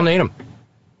 Yeah, you don't need them.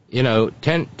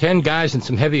 10 guys and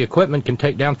some heavy equipment can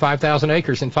take down 5,000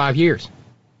 acres in 5 years.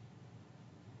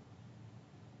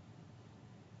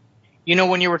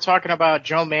 When you were talking about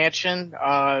Joe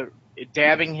Manchin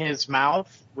dabbing his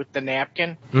mouth with the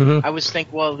napkin, I was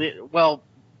thinking,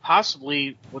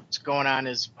 possibly what's going on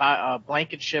is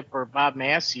Blankenship or Bob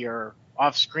Massey are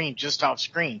off screen,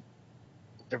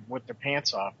 with their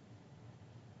pants off.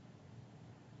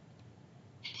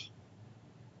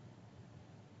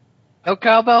 No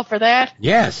cowbell for that?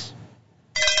 Yes.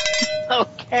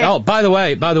 Okay. Oh, by the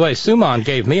way, Suman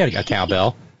gave me a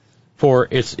cowbell for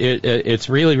it's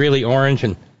really, really orange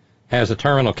and has a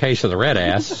terminal case of the red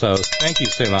ass. So thank you,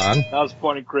 Suman. That was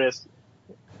funny, Chris.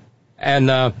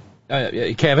 And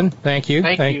Kevin, thank you.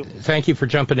 Thank you for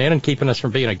jumping in and keeping us from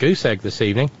being a goose egg this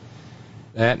evening.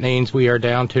 That means we are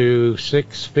down to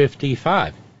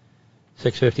 $6.55.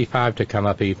 $6.55 to come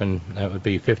up even. That would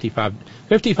be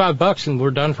 $55 and we're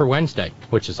done for Wednesday,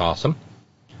 which is awesome.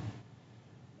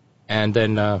 And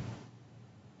then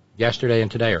yesterday and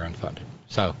today are unfunded.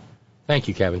 So thank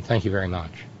you, Kevin. Thank you very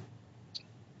much.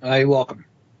 You're welcome.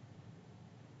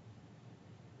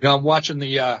 I'm watching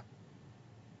the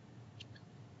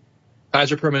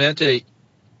Kaiser Permanente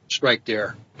strike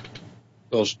there.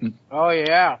 Oh,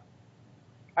 yeah.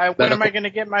 When am I going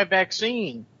to get my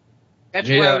vaccine? That's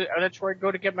where I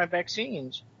go to get my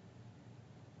vaccines.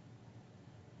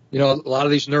 A lot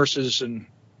of these nurses and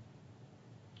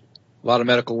a lot of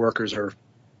medical workers are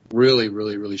really,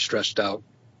 really, really stressed out.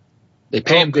 They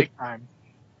pay them good time.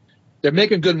 They're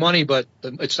making good money, but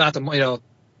it's not the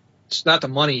it's not the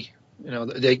money.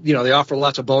 They offer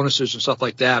lots of bonuses and stuff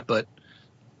like that, but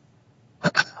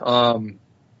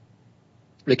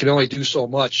they can only do so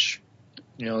much.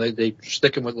 They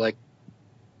stick them with like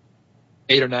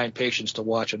 8 or 9 patients to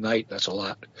watch a night. That's a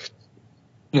lot.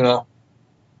 And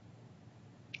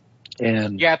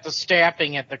the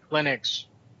staffing at the clinics.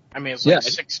 I mean, it's like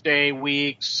 6-day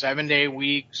weeks, 7-day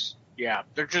weeks. Yeah,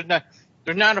 they're just not.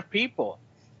 They're not enough people.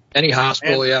 Any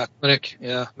hospital, clinic,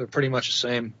 they're pretty much the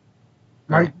same.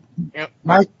 My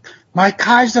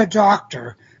Kaiser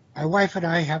doctor, my wife and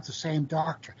I have the same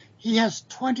doctor. He has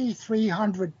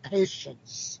 2,300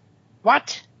 patients.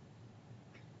 What?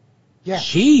 Yes.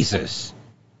 Jesus.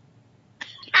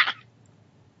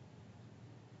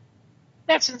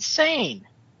 That's insane.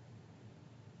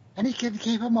 And he can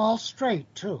keep them all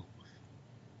straight, too.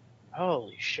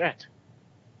 Holy shit.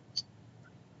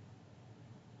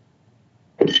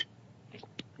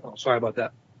 Oh, sorry about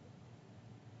that.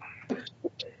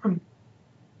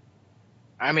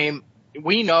 I mean,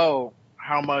 we know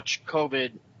how much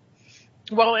COVID,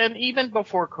 well, and even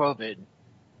before COVID,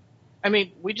 I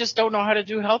mean, we just don't know how to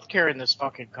do healthcare in this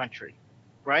fucking country,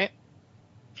 right?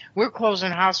 We're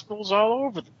closing hospitals all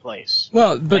over the place.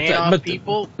 Well, laying off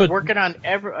people, working on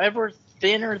ever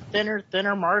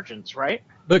thinner margins, right?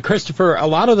 But Christopher, a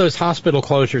lot of those hospital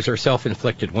closures are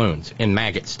self-inflicted wounds in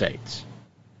maggot states.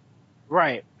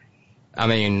 Right. I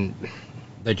mean,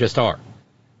 they just are.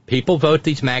 People vote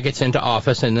these maggots into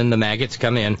office, and then the maggots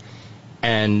come in,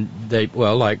 and they,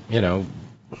 well, like, you know,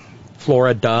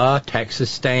 Florida,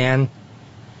 Texas-stan,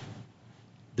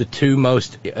 the two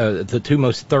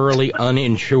most thoroughly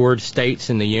uninsured states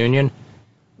in the union,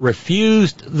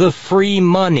 refused the free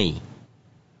money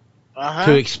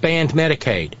to expand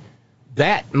Medicaid.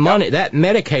 That money, that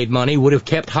Medicaid money, would have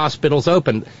kept hospitals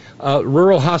open.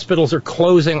 Rural hospitals are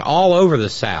closing all over the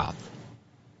South,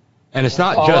 and it's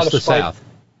not just the South.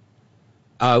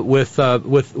 With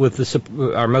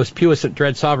our most puissant,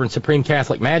 dread sovereign, supreme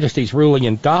Catholic majesties ruling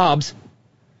in Dobbs,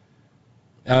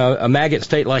 a maggot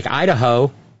state like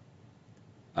Idaho,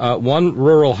 one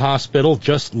rural hospital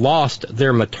just lost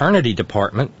their maternity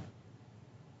department.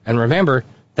 And remember,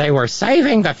 they were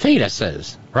saving the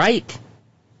fetuses, right?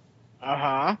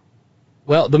 Uh-huh.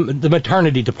 Well, the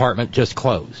maternity department just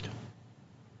closed.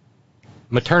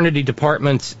 Maternity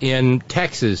departments in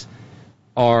Texas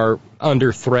are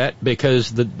under threat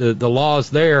because the laws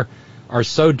there are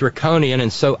so draconian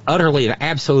and so utterly and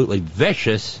absolutely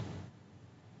vicious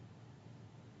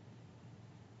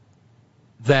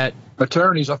that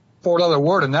maternity's a four-letter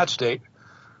word in that state.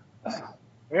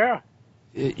 Yeah.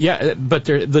 Yeah, but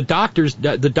the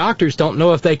doctors don't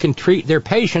know if they can treat their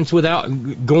patients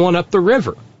without going up the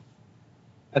river.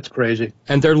 That's crazy.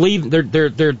 And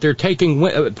they're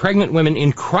taking pregnant women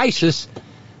in crisis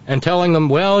and telling them,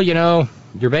 well, you know,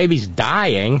 your baby's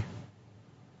dying,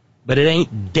 but it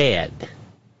ain't dead.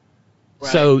 Right.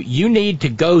 So you need to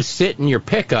go sit in your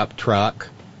pickup truck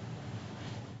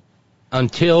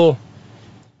until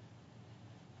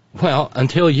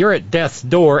you're at death's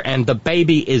door and the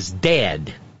baby is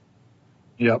dead.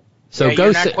 Yep. So yeah, go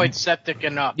you're not quite septic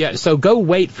enough. Yeah, so go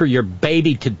wait for your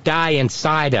baby to die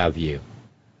inside of you.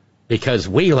 Because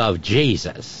we love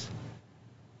Jesus.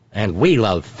 And we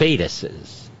love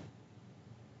fetuses.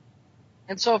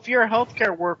 And so if you're a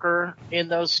healthcare worker in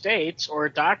those states or a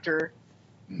doctor,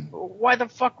 why the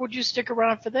fuck would you stick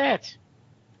around for that?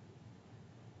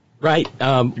 Right.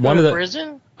 One of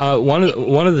the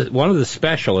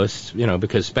specialists, you know,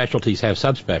 because specialties have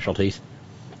subspecialties.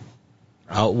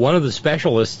 One of the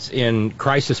specialists in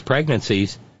crisis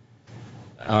pregnancies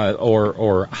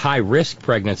or high risk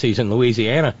pregnancies in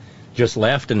Louisiana just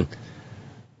left, and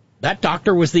that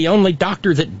doctor was the only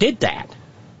doctor that did that.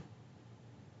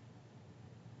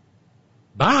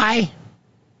 Bye.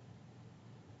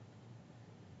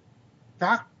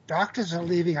 Doctors are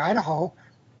leaving Idaho.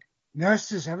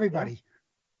 Nurses, everybody.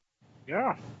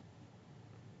 Yeah.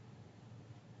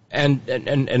 And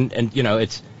you know,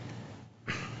 it's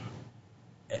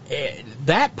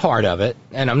that part of it,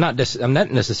 and I'm not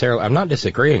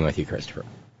disagreeing with you, Christopher.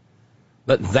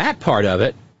 But that part of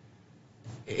it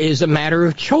is a matter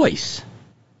of choice.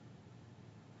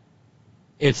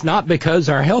 It's not because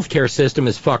our healthcare system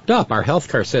is fucked up. Our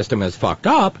healthcare system is fucked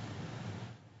up,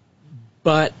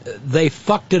 but they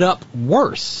fucked it up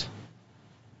worse.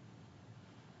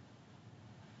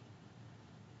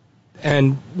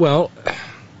 And, well,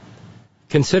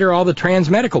 consider all the trans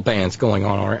medical bans going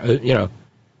on, you know,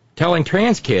 telling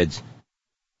trans kids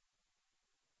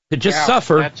to just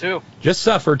suffer. That too. Just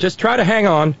suffer. Just try to hang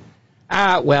on.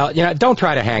 Well, you know, don't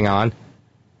try to hang on.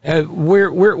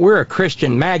 We're a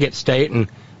Christian maggot state, and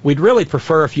we'd really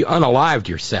prefer if you unalived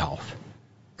yourself,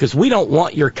 because we don't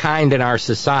want your kind in our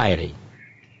society.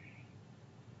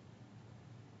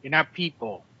 You're not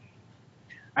people.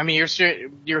 I mean,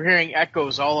 you're hearing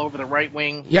echoes all over the right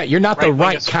wing. Yeah, you're not the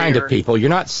right kind of people. You're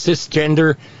not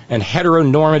cisgender and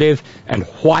heteronormative and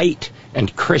white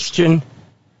and Christian.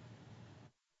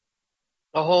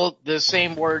 The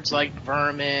same words like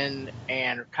vermin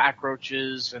and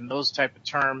cockroaches and those type of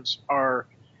terms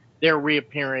they're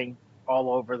reappearing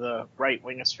all over the right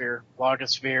wingosphere,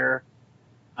 blogosphere,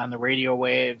 on the radio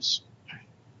waves.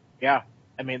 Yeah,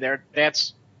 I mean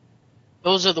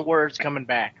those are the words coming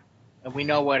back, and we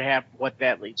know what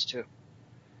that leads to.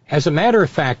 As a matter of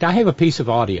fact, I have a piece of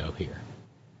audio here.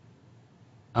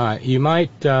 You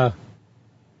might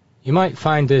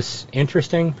find this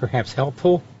interesting, perhaps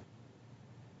helpful.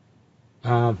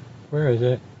 Where is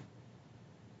it?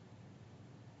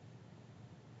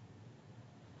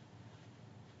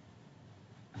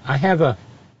 I have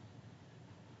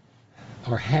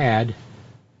had.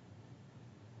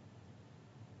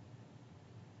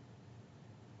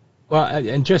 Well,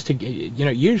 and just to,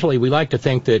 usually we like to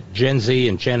think that Gen Z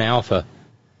and Gen Alpha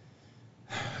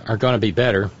are going to be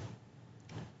better.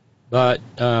 But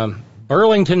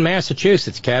Burlington,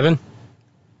 Massachusetts, Kevin.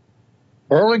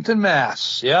 Burlington,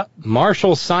 Mass. Yeah.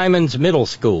 Marshall Simons Middle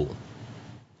School.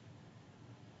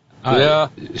 Yeah.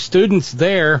 Students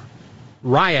there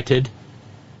rioted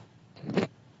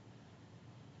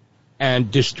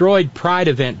and destroyed Pride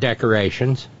event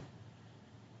decorations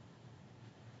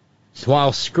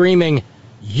while screaming,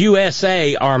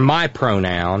 "USA are my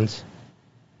pronouns."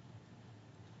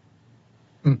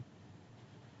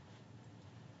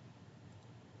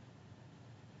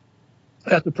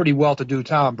 That's a pretty well-to-do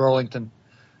town, Burlington.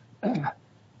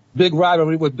 Big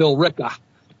rivalry with Bill Ricca.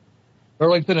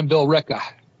 Burlington and Bill Ricca.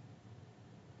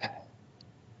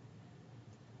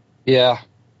 Yeah.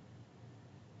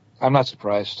 I'm not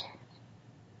surprised.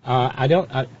 I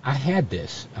had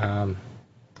this.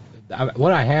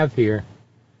 What I have here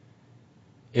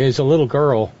is a little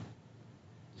girl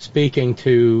speaking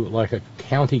to like a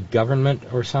county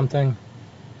government or something.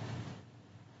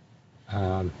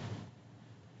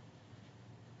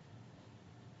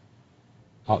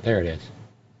 Oh, there it is.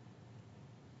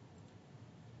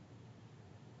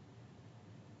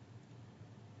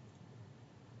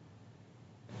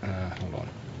 Hold on.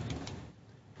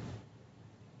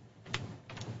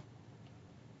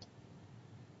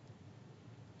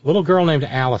 A little girl named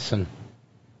Allison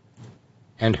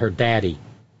and her daddy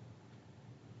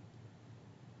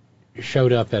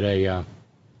showed up at a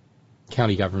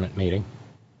county government meeting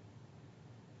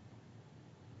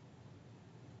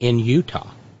in Utah.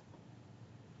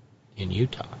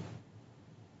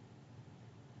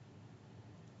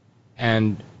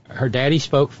 And her daddy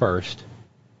spoke first,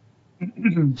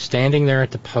 standing there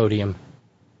at the podium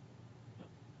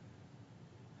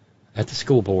at the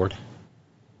school board.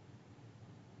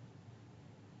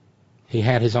 He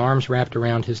had his arms wrapped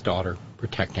around his daughter,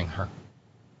 protecting her.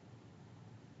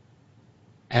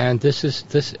 And this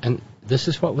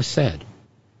is what was said.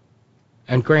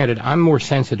 And granted, I'm more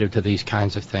sensitive to these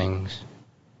kinds of things.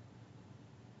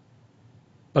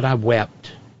 But I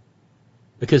wept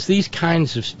because these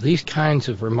kinds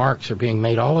of remarks are being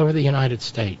made all over the United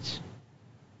States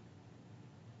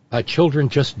by children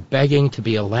just begging to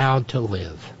be allowed to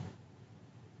live.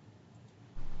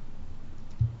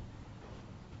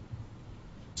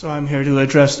 So I'm here to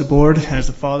address the board as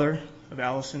the father of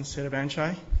Allison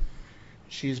Sitabanchai.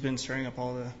 She's been stirring up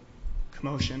all the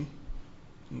commotion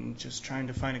and just trying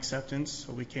to find acceptance.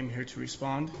 So we came here to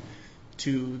respond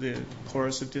to the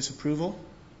chorus of disapproval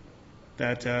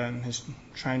that is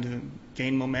trying to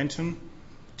gain momentum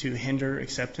to hinder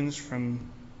acceptance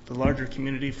from the larger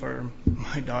community for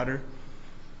my daughter.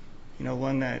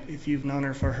 One that if you've known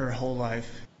her for her whole life.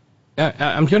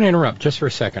 I'm going to interrupt just for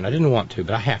a second. I didn't want to,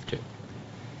 but I have to.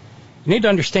 You need to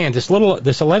understand this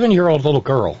 11-year-old little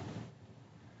girl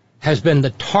has been the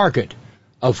target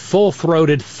of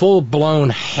full-throated,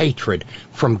 full-blown hatred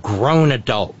from grown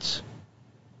adults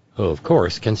who, of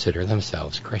course, consider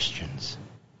themselves Christians.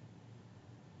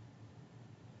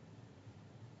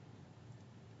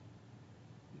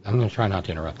 I'm going to try not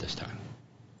to interrupt this time.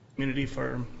 Community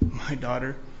for my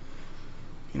daughter.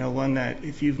 One that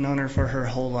if you've known her for her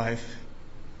whole life,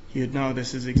 you'd know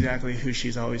this is exactly who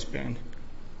she's always been.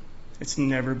 It's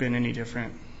never been any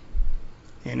different.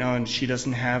 And she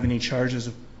doesn't have any charges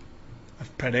of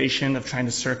predation, of trying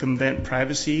to circumvent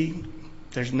privacy.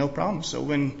 There's no problem. So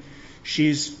when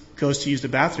she goes to use the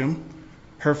bathroom,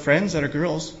 her friends that are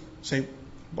girls say,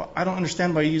 "Well, I don't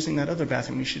understand why you're using that other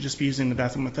bathroom. You should just be using the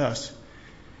bathroom with us."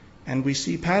 And we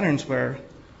see patterns where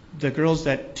the girls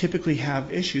that typically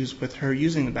have issues with her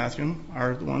using the bathroom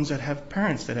are the ones that have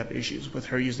parents that have issues with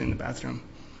her using the bathroom.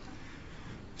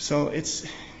 So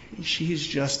she's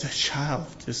just a child,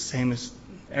 the same as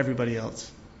everybody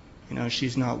else.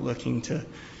 She's not looking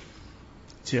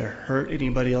to hurt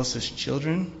anybody else's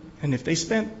children. And if they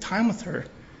spent time with her,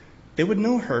 they would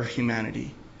know her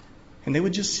humanity. And they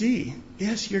would just see,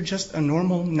 yes, you're just a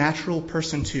normal, natural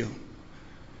person too.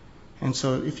 And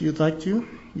so if you'd like to,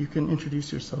 you can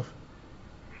introduce yourself.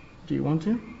 Do you want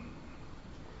to?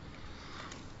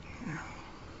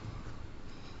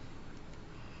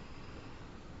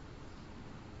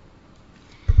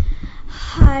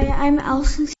 Hi, I'm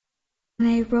Allison And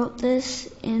I wrote this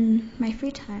in my free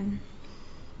time.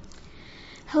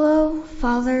 Hello,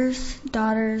 fathers,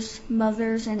 daughters,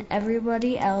 mothers, and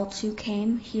everybody else who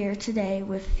came here today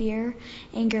with fear,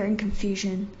 anger, and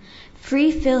confusion.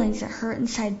 Free feelings that hurt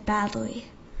inside badly.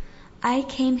 I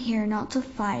came here not to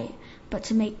fight, but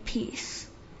to make peace.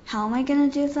 How am I going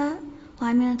to do that? Well,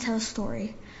 I'm going to tell a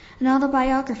story. An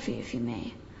autobiography, if you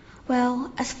may.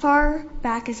 Well, as far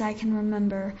back as I can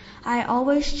remember, I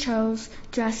always chose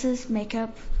dresses,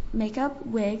 makeup,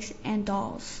 wigs, and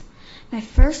dolls. My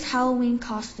first Halloween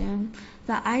costume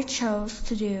that I chose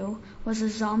to do was a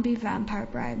zombie vampire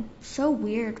bride. So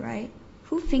weird, right?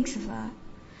 Who thinks of that?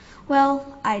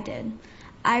 Well, I did.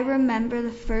 I remember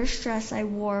the first dress I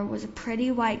wore was a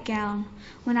pretty white gown.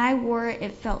 When I wore it,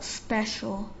 it felt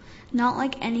special. Not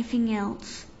like anything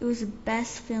else. It was the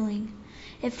best feeling.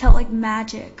 It felt like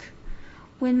magic.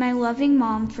 When my loving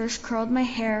mom first curled my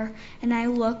hair and I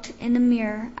looked in the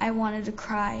mirror, I wanted to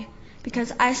cry.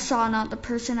 Because I saw not the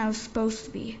person I was supposed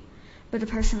to be, but the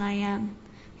person I am.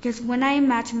 Because when I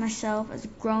imagine myself as a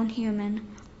grown human,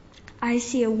 I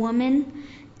see a woman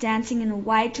dancing in a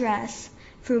white dress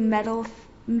through a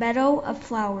meadow of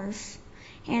flowers.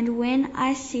 And when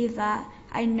I see that,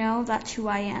 I know that's who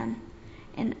I am.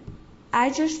 And I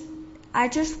just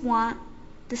want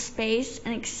the space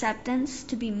and acceptance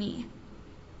to be me.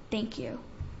 Thank you.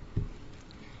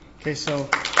 Okay, so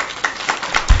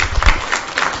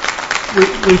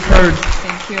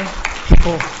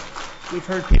we've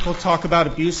heard people talk about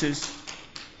abuses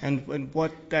and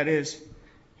what that is.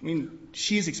 I mean,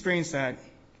 she's experienced that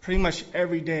pretty much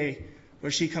every day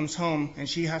where she comes home and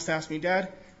she has to ask me,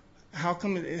 Dad, how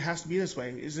come it has to be this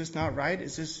way? Is this not right?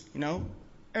 Is this,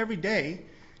 every day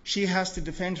she has to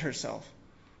defend herself.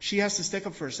 She has to stick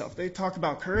up for herself. They talk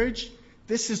about courage.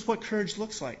 This is what courage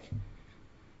looks like.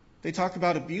 They talk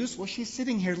about abuse. Well, she's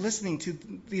sitting here listening to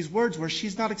these words where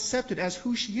she's not accepted as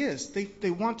who she is.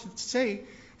 They want to say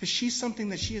that she's something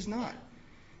that she is not.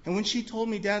 And when she told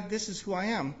me, Dad, this is who I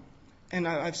am, and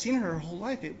I've seen her whole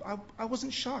life, I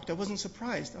wasn't shocked. I wasn't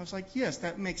surprised. I was like, yes,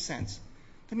 that makes sense.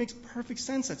 That makes perfect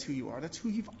sense. That's who you are. That's who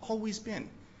you've always been.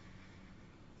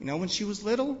 When she was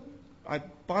little, I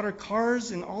bought her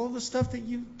cars and all of the stuff that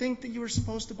you think that you were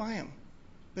supposed to buy them.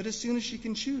 But as soon as she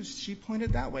can choose, she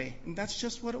pointed that way. And that's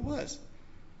just what it was.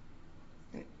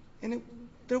 And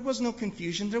there was no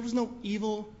confusion. There was no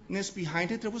evilness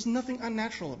behind it. There was nothing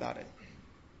unnatural about it.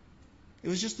 It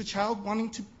was just the child wanting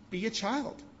to be a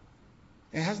child.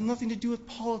 It has nothing to do with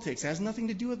politics. It has nothing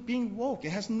to do with being woke.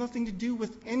 It has nothing to do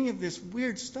with any of this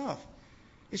weird stuff.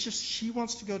 It's just she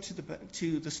wants to go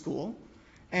to the school,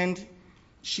 and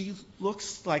she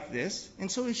looks like this.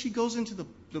 And so if she goes into the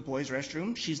boys'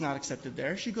 restroom, she's not accepted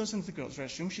there. She goes into the girls'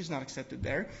 restroom, she's not accepted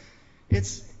there.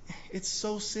 It's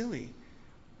so silly.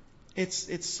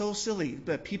 It's so silly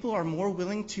that people are more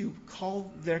willing to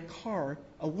call their car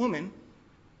a woman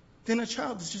than a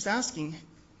child that's just asking,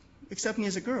 accept me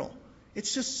as a girl.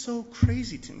 It's just so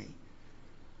crazy to me.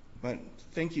 But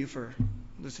thank you for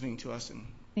listening to us. And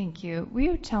thank you. Will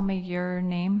you tell me your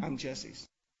name? I'm Jesse.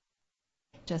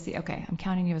 Jesse, okay. I'm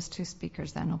counting you as two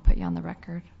speakers then. I'll put you on the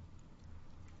record.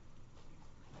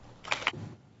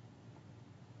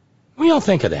 What do y'all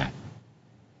think of that?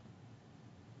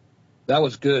 That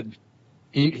was good.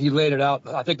 He laid it out.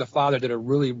 I think the father did a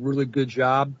really, really good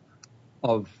job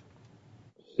of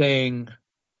saying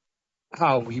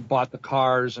how he bought the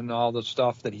cars and all the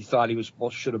stuff that he thought he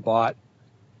should have bought,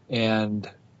 and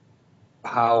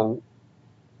how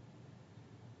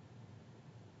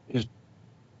his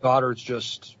daughter is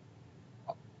just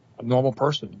a normal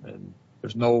person, and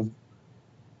there's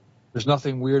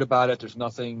nothing weird about it. There's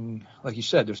nothing, like you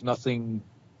said, there's nothing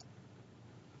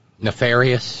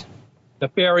nefarious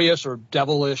or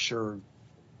devilish or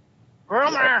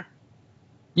rumor.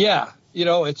 Yeah,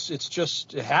 it's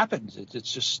just, it happens.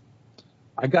 It's just,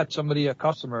 I got a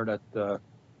customer that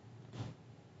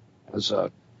has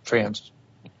a trans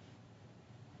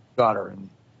daughter, and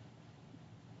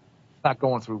not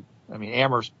going through,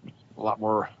 Amber's a lot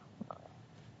more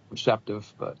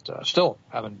receptive, but still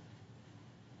having,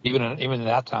 even in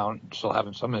that town, still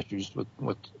having some issues with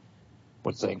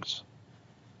things.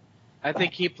 I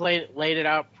think he laid it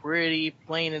out pretty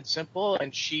plain and simple,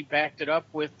 and she backed it up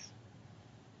with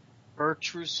her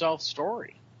true self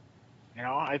story.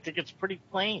 I think it's pretty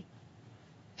plain.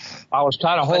 I was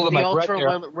kind of holding my breath there. The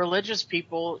ultra-religious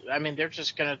people, they're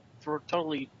just going to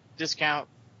totally discount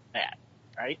that,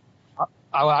 right?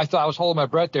 I thought I was holding my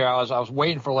breath there. I was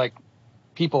waiting for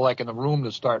people in the room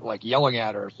to start yelling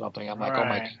at her or something. I'm like, right. Oh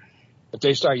my! If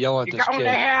they start yelling at this kid, you're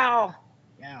going to hell.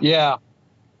 Yeah,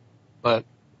 but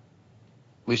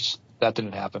at least that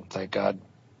didn't happen. Thank God.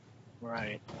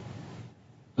 Right.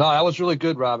 No, that was really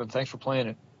good, Robyn. Thanks for playing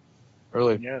it.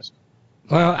 Really. Yes.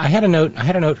 Well, I had a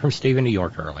note from Steve in New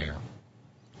York earlier.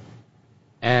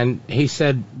 And he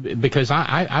said, because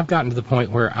I've gotten to the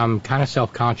point where I'm kind of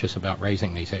self-conscious about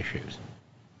raising these issues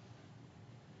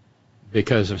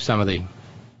because of some of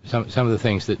the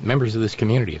things that members of this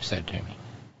community have said to me.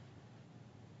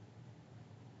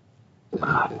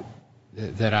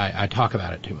 That I talk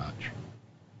about it too much.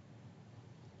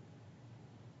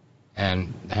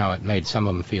 And how it made some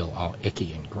of them feel all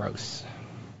icky and gross.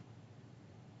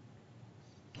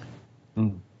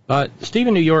 But Steve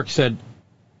in New York said,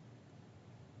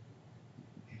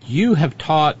 you have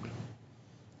taught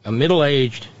a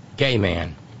middle-aged gay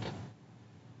man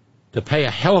to pay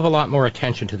a hell of a lot more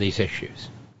attention to these issues.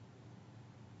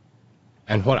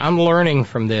 And what I'm learning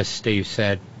from this, Steve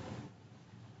said,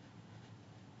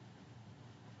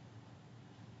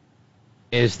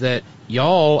 is that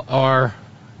y'all are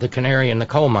the canary in the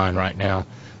coal mine right now.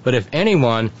 But if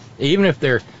anyone, even if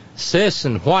they're cis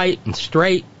and white and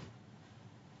straight,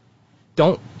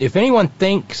 if anyone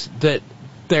thinks that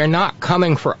they're not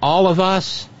coming for all of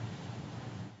us,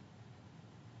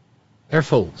 they're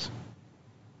fools.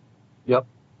 Yep.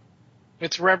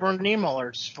 It's Reverend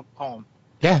Niemöller's poem.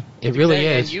 Yeah, it really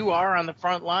is. And you are on the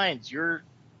front lines. You're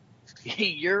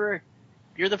the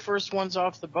first ones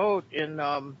off the boat in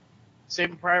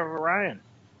Saving Private Ryan.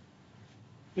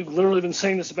 We've literally been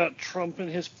saying this about Trump and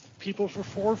his people for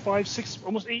 4, 5, 6,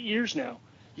 almost 8 years now.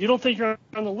 You don't think you're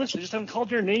on the list. They just haven't called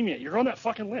your name yet. You're on that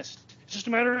fucking list. It's just a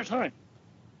matter of time.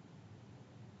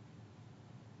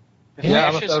 The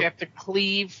fascists have to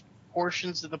cleave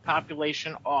portions of the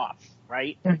population off,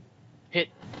 right? Hit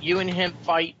you and him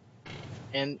fight,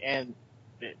 and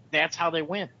that's how they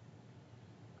win.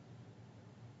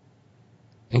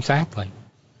 Exactly.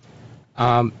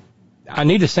 I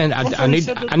need to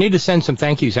send some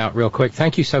thank yous out real quick.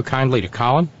 Thank you so kindly to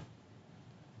Colin.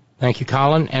 Thank you,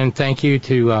 Colin, and thank you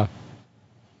to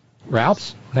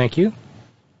Ralphs. Thank you.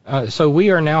 So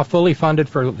we are now fully funded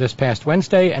for this past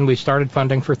Wednesday, and we started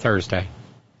funding for Thursday.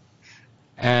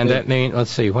 And that means,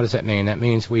 let's see, what does that mean? That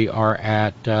means we are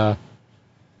at,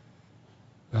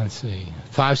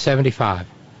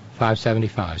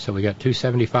 $575. So we got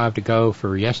 $275 to go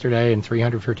for yesterday and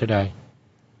 $300 for today.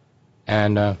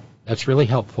 And that's really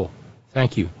helpful.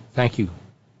 Thank you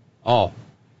all.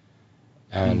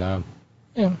 And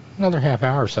another half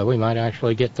hour or so, we might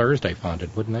actually get Thursday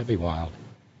funded. Wouldn't that be wild?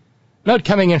 Note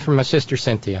coming in from my sister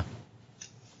Cynthia,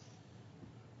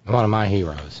 one of my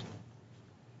heroes.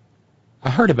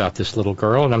 I heard about this little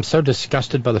girl, and I'm so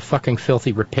disgusted by the fucking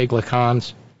filthy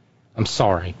Republicans. I'm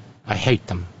sorry. I hate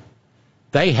them.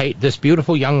 They hate this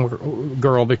beautiful young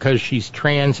girl because she's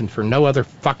trans and for no other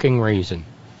fucking reason.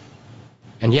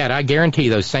 And yet, I guarantee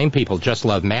those same people just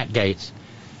love Matt Gaetz.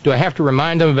 Do I have to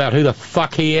remind them about who the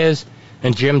fuck he is?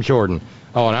 And Jim Jordan.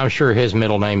 Oh, and I'm sure his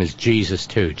middle name is Jesus,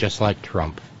 too, just like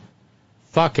Trump.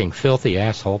 Fucking filthy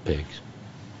asshole pigs.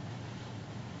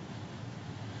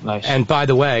 Nice. And by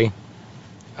the way,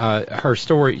 her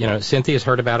story, Cynthia's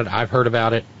heard about it. I've heard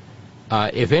about it.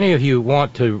 If any of you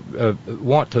want to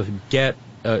get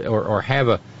or have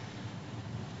a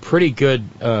pretty good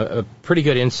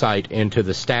insight into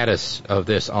the status of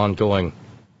this ongoing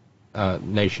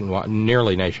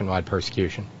nearly nationwide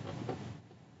persecution,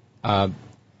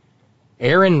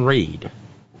 Aaron Reed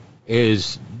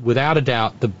is without a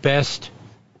doubt the best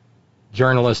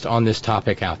journalist on this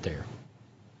topic out there.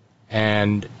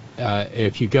 And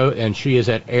if you go, and she is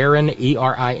at Erin,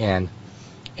 E-R-I-N,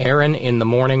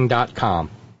 AaronInTheMorning.com.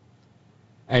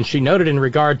 And she noted in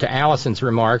regard to Allison's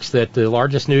remarks that the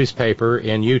largest newspaper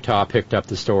in Utah picked up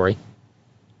the story,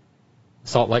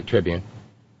 Salt Lake Tribune.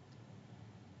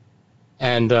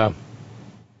 And an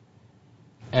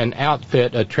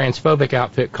outfit, a transphobic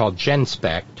outfit called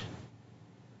GenSpect,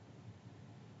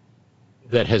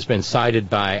 that has been cited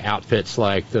by outfits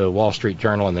like the Wall Street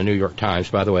Journal and the New York Times.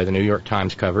 By the way, the New York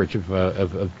Times coverage of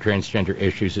transgender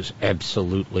issues is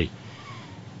absolutely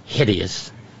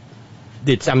hideous.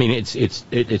 It's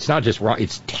not just wrong,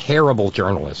 it's terrible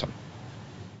journalism.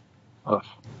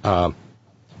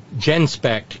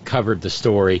 GenSpect covered the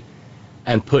story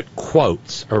and put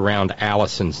quotes around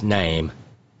Allison's name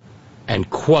and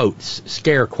quotes,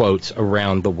 scare quotes,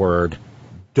 around the word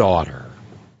daughter.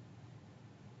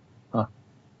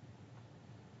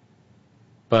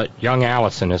 But young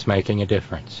Allison is making a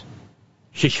difference.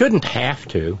 She shouldn't have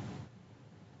to.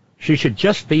 She should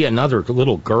just be another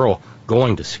little girl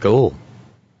going to school.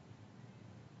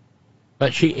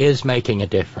 But she is making a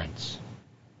difference.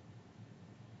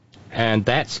 And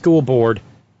that school board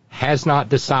has not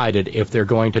decided if they're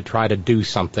going to try to do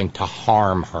something to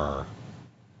harm her.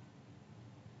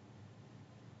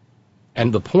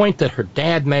 And the point that her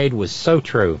dad made was so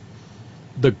true.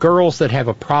 The girls that have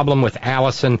a problem with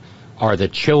Allison are the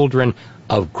children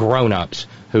of grown-ups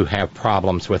who have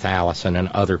problems with Allison and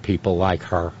other people like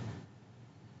her.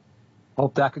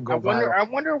 Hope that can go viral. I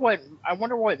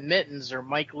wonder what Mittens or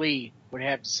Mike Lee would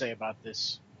have to say about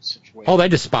this situation. Oh, they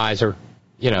despise her.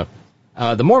 You know,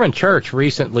 the Mormon Church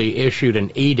recently issued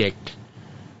an edict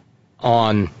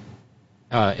on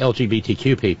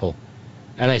LGBTQ people,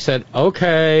 and they said,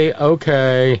 okay,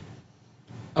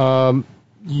 the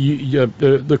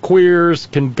queers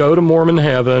can go to Mormon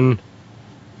heaven,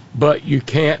 but you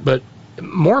can't. But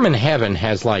Mormon heaven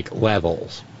has like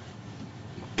levels,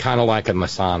 kind of like a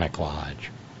Masonic lodge,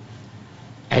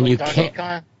 and you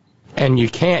can't. And you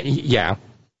can't. Yeah.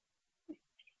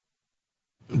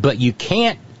 But you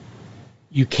can't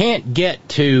get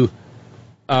to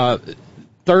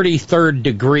 33rd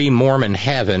degree Mormon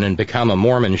heaven and become a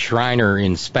Mormon Shriner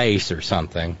in space or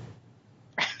something.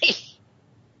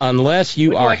 Unless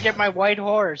you I get my white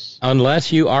horse.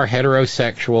 Unless you are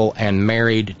heterosexual and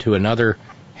married to another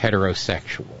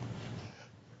heterosexual.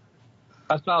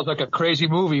 That sounds like a crazy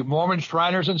movie, Mormon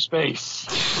Shriners in Space.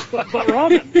 But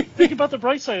Robin, think about the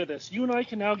bright side of this. You and I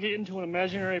can now get into an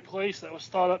imaginary place that was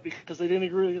thought up because they didn't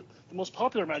agree with the most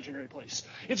popular imaginary place.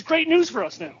 It's great news for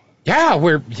us now. Yeah,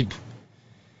 we'd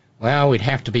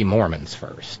have to be Mormons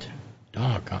first.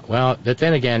 Doggone. Well, but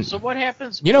then again, so what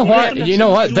happens? You know what? The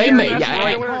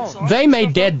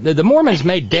Mormons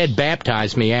made dead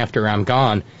baptize me after I'm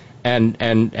gone,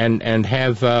 and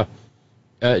have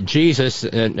Jesus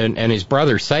and his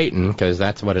brother Satan, because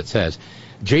that's what it says.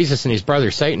 Jesus and his brother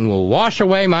Satan will wash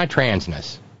away my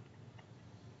transness.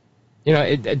 You know,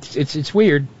 it's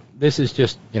weird. This is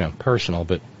just, personal,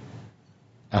 but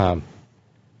I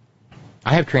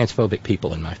have transphobic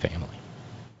people in my family.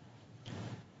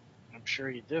 I'm sure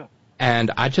you do.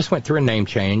 And I just went through a name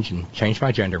change and changed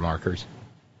my gender markers.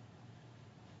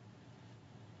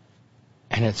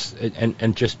 And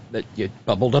it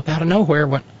bubbled up out of nowhere.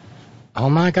 Went, oh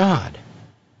my God.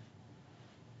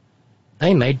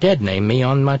 They may dead name me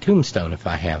on my tombstone if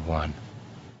I have one.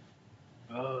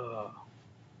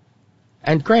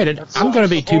 And granted, I'm going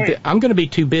to be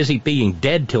too busy being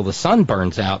dead till the sun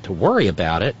burns out to worry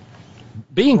about it.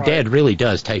 Being dead really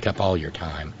does take up all your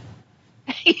time.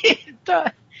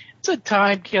 It's a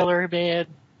time killer, man.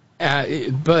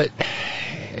 But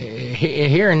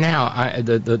here and now,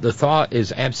 the thought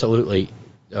is absolutely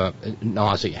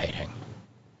nauseating.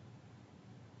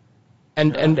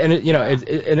 And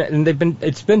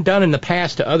it's been done in the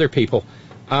past to other people.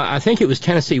 I think it was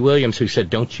Tennessee Williams who said,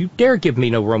 "Don't you dare give me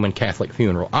no Roman Catholic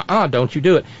funeral. Don't you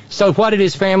do it." So what did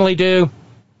his family do?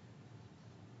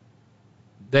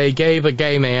 They gave a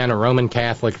gay man a Roman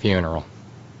Catholic funeral.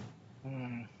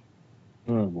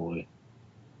 Oh boy.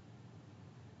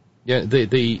 Yeah,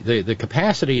 the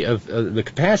capacity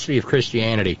of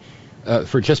Christianity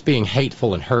for just being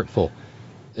hateful and hurtful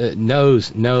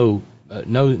knows no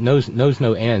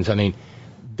ends. I mean,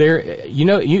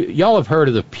 y'all have heard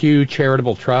of the Pew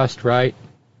Charitable Trust, right?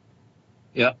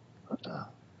 Yeah.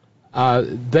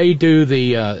 They do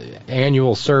the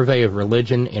annual survey of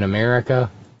religion in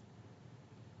America.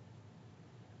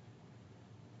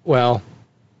 Well,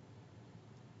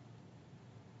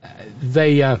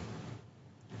 they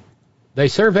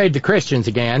surveyed the Christians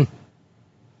again,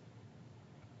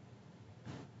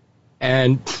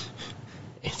 and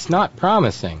it's not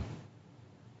promising.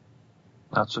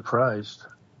 Not surprised.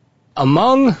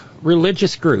 Among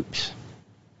religious groups,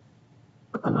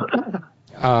 so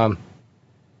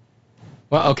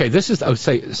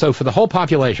for the whole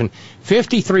population,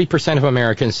 53% of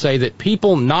Americans say that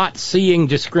people not seeing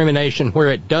discrimination where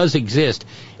it does exist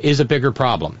is a bigger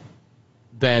problem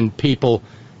than people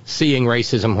seeing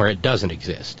racism where it doesn't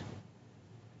exist.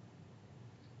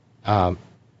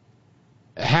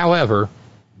 However,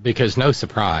 because no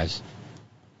surprise,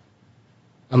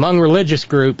 among religious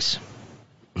groups,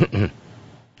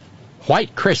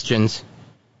 white Christians,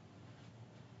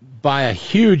 by a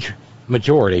huge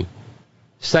majority,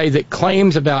 say that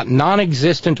claims about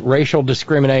non-existent racial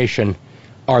discrimination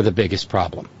are the biggest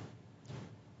problem.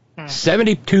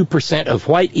 72% of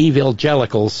white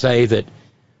evangelicals say that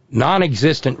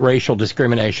non-existent racial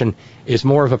discrimination is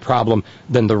more of a problem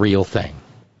than the real thing.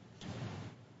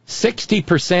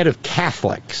 60% of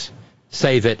Catholics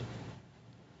say that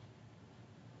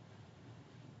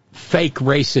fake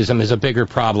racism is a bigger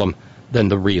problem than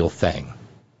the real thing.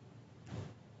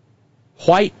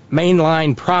 White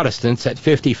mainline Protestants at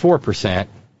 54%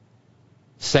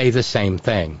 say the same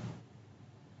thing.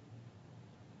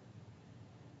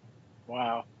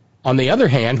 Wow. On the other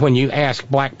hand, when you ask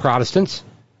black Protestants,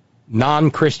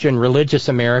 non-Christian religious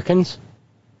Americans,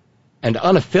 and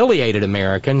unaffiliated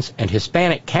Americans and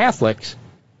Hispanic Catholics,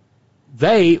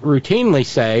 they routinely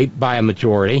say, by a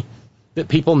majority, that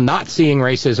people not seeing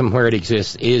racism where it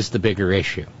exists is the bigger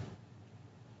issue.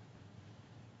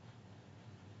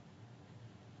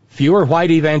 Fewer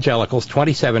white evangelicals,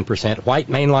 27%, white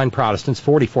mainline Protestants,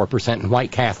 44%, and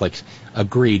white Catholics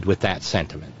agreed with that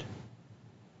sentiment.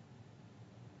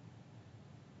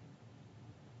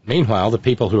 Meanwhile, the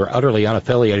people who are utterly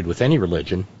unaffiliated with any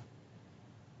religion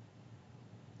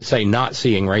say not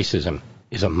seeing racism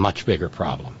is a much bigger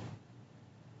problem.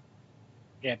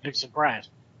 Yeah, big surprise.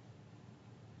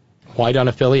 White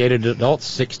unaffiliated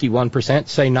adults, 61%,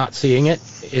 say not seeing it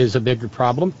is a bigger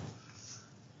problem.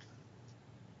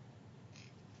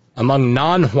 Among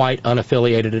non-white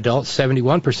unaffiliated adults,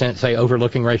 71% say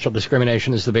overlooking racial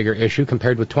discrimination is the bigger issue,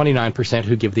 compared with 29%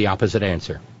 who give the opposite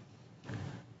answer.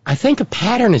 I think a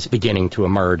pattern is beginning to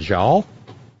emerge, y'all.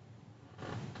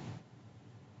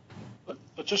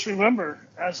 But just remember,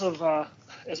 as of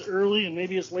as early and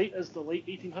maybe as late as the late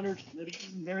 1800s, maybe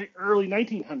even very early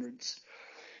 1900s,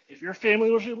 if your family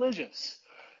was religious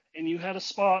and you had a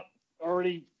spot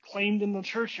already claimed in the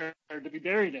churchyard to be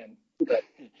buried in,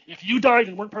 if you died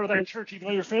and weren't part of that church, even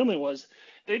though your family was,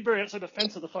 they'd bury outside the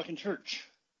fence of the fucking church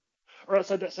or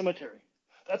outside that cemetery.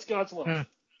 That's God's love.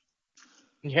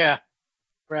 Yeah,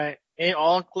 right. And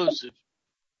all inclusive.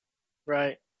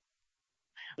 Right.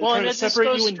 They're Well, trying and to this separate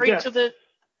goes you in straight death. to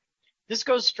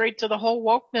the whole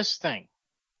wokeness thing,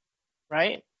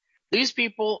 right? These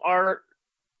people are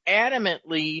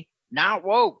adamantly not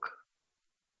woke.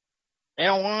 They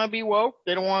don't want to be woke.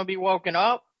 They don't want to be woken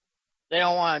up. They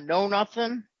don't want to know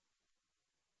nothing.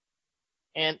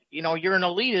 And, you know, you're an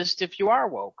elitist if you are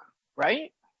woke,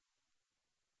 right?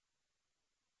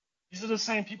 These are the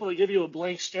same people that give you a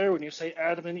blank stare when you say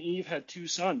Adam and Eve had two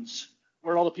sons.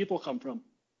 Where'd all the people come from?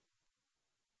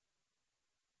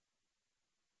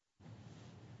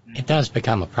 It does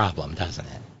become a problem, doesn't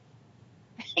it?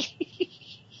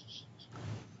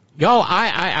 Y'all,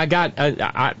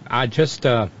 I just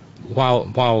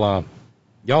while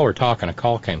y'all were talking, a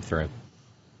call came through,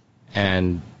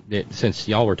 and since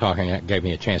y'all were talking, it gave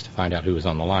me a chance to find out who was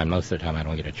on the line. Most of the time, I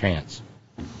don't get a chance.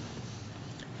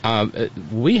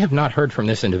 We have not heard from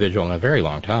this individual in a very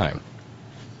long time.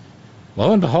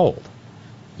 Lo and behold,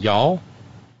 y'all,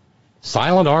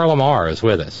 Silent R. Lamar is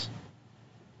with us.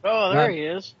 Oh, there he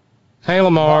is. Hey,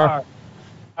 Lamar.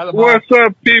 Hi, Lamar. What's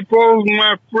up, people?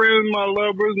 My friends, my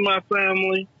lovers, my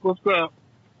family. What's up?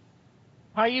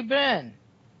 How you been?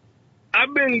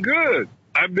 I've been good.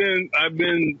 I've been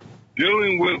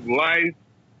dealing with life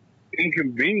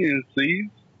inconveniences,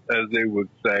 as they would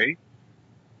say.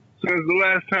 Since the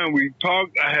last time we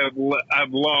talked, I've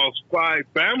lost 5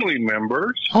 family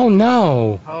members. Oh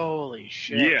no! Holy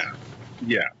shit!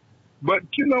 Yeah. But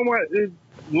you know what?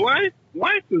 Life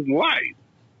is life.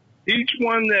 Each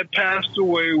one that passed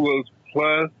away was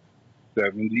plus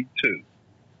 72.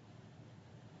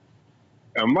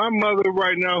 And my mother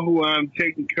right now, who I'm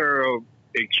taking care of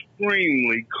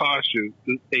extremely cautious,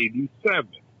 is 87.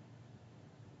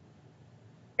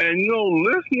 And you know,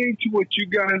 listening to what you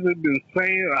guys have been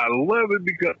saying, I love it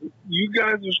because you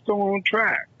guys are still on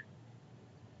track.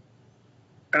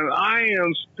 And I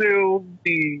am still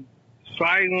the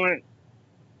silent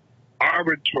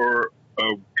arbiter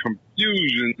of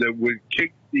confusion that would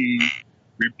kick the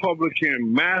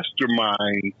Republican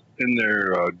masterminds in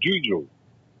their juju.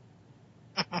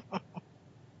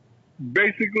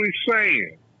 Basically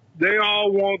saying they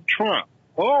all want Trump.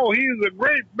 Oh, he's a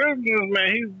great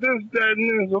businessman. He's this, that,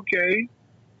 and this. Okay.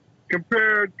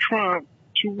 Compare Trump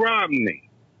to Romney.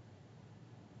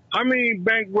 How many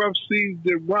bankruptcies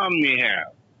did Romney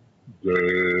have?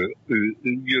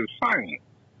 You're silent.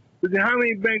 But how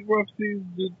many bankruptcies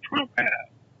did Trump have?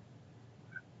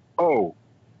 Oh,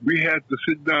 we had to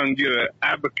sit down and get an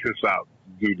abacus out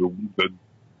to do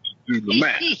the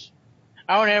math.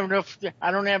 I don't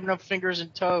have enough fingers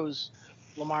and toes,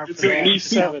 Lamar. It's at least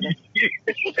 7.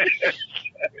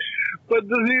 But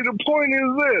the point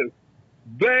is this: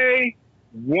 they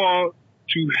want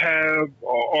to have an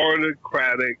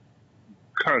autocratic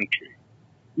country.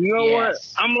 You know what?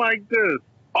 I'm like this: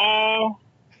 all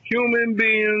human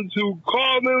beings who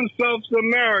call themselves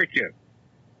American.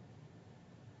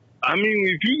 I mean,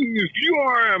 if you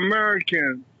are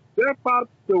American, step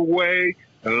out the way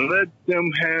and let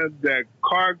them have that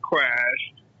car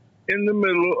crash in the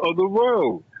middle of the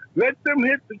road. Let them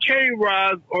hit the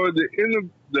K-rods or the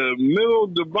middle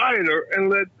divider and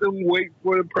let them wait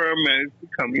for the paramedics to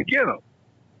come and get them.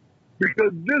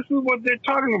 Because this is what they're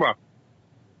talking about.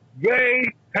 They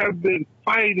have been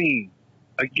fighting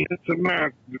against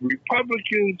America. The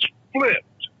Republicans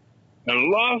flipped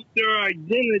and lost their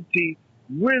identity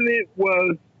when it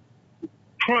was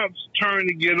Trump's turn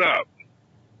to get up.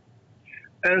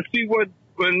 And see when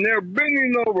they're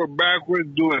bending over backwards,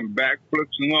 doing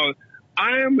backflips and all,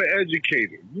 I am an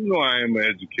educator. You know I am an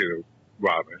educator,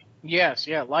 Robyn. Yes,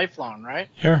 yeah, lifelong, right?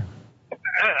 Sure.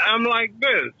 I'm like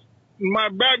this. My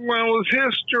background was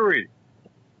history.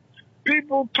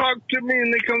 People talk to me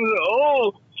and they come and say,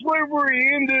 oh, slavery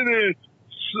ended in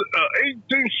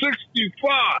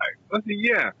 1865. I said,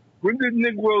 yeah. When did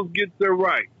Negroes get their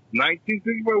rights?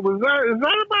 1965. Is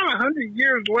that about 100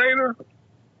 years later?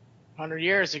 100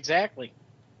 years, exactly.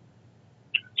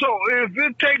 So if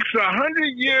it takes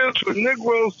 100 years for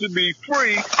Negroes to be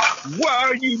free, what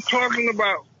are you talking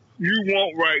about you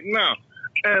want right now?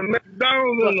 And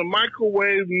McDonald's and the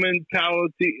microwave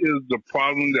mentality is the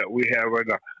problem that we have right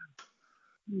now.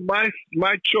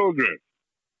 My children,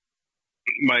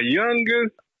 my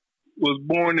youngest was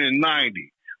born in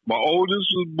 90. My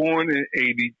oldest was born in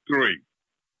 83.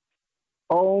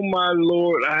 Oh, my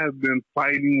Lord, I have been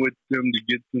fighting with them to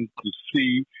get them to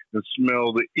see and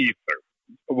smell the ether.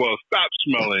 Well, stop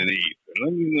smelling the ether.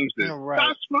 Let me say,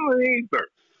 stop smelling ether.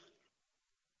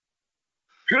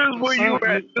 Here's where you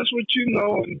at. That's what you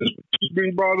know, and this is what you've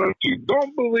been brought up to.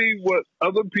 Don't believe what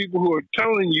other people who are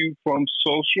telling you from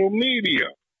social media.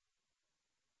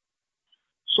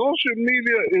 Social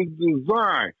media is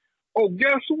designed. Oh,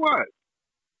 guess what?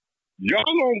 Y'all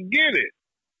don't get it.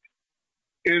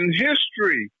 In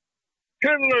history,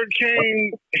 Hitler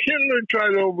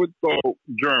tried to overthrow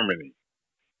Germany.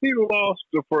 He lost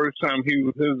the first time.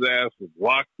 His ass was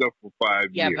locked up for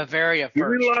 5 years. Yeah, Bavaria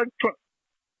first.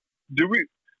 Did we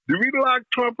lock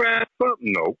Trump ass up?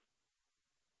 No.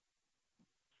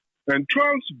 And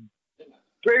Trump's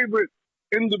favorite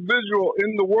individual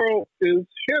in the world is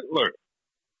Hitler.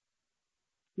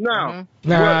 Now,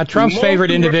 Trump's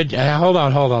favorite individual. Hold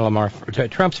on, Lamar.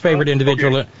 Trump's favorite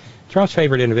individual. Okay. Trump's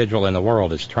favorite individual in the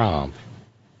world is Trump.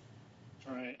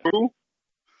 Right. Who?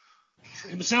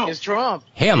 Himself. It's Trump.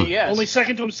 Him. Yes. Only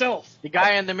second to himself. The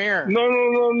guy in the mirror. No.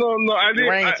 I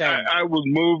didn't. I was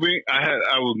moving.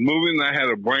 I was moving. I had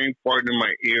a brain fart in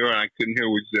my ear, and I couldn't hear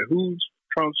what you said. Who's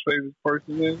Trump's favorite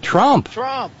person is? Trump.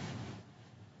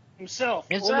 Himself.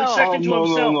 Only second to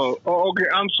himself. No. Oh, okay.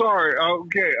 I'm sorry.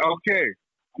 Okay.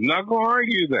 I'm not going to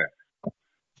argue that.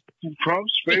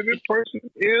 Trump's favorite person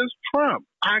is Trump.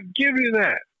 I give you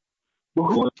that. But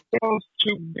who wants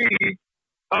to be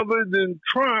other than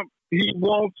Trump? He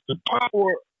wants the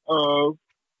power of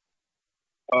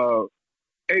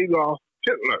Adolf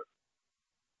Hitler.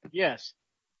 Yes.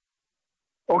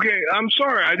 Okay, I'm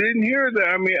sorry, I didn't hear that.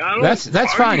 I mean, I don't.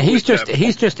 That's fine. He's just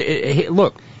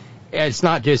look. It's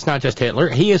not just Hitler.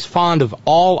 He is fond of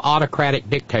all autocratic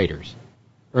dictators.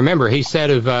 Remember, he said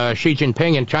of Xi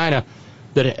Jinping in China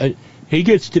that he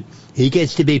gets to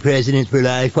be president for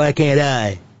life. Why can't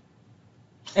I?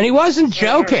 And he wasn't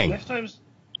joking.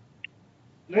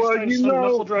 Well, you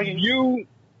know,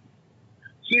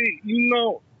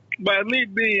 by me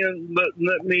being,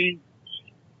 let me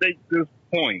state this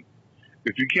point.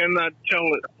 If you cannot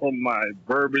tell it from my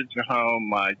verbiage and how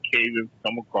my cadence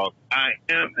come across, I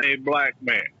am a black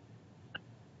man.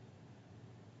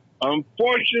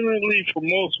 Unfortunately for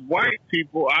most white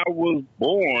people, I was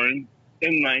born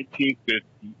in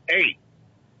 1958.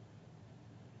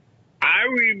 I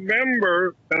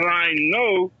remember and I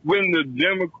know when the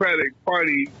Democratic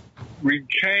Party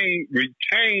retained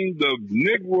the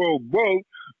Negro vote,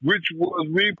 which was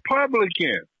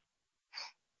Republican.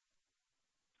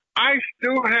 I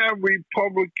still have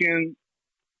Republican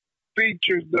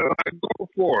features that I go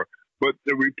for, but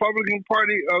the Republican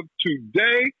Party of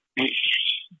today,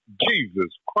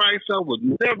 Jesus Christ, I would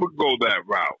never go that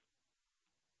route.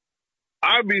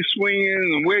 I'd be swinging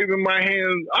and waving my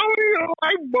hands. I don't need a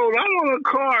lifeboat. I want a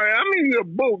car. I need a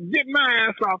boat. Get my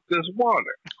ass off this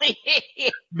water.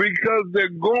 Because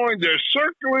they're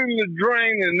circling the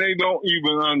drain and they don't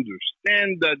even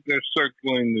understand that they're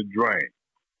circling the drain.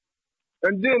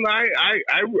 And then I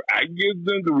give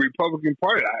them the Republican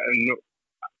Party.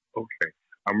 Okay,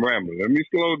 I'm rambling. Let me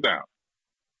slow down.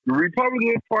 The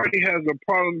Republican Party has a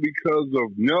problem because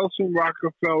of Nelson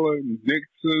Rockefeller,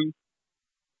 Nixon,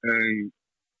 and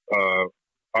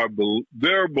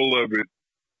their beloved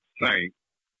saint,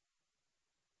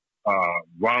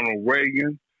 Ronald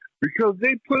Reagan, because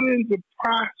they put into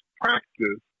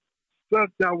practice stuff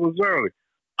that was early.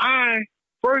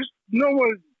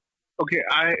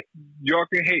 Y'all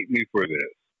can hate me for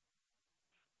this.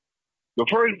 The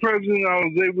first president I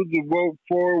was able to vote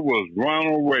for was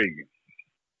Ronald Reagan.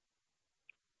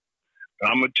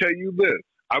 And I'm going to tell you this.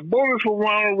 I voted for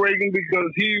Ronald Reagan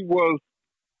because he was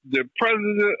the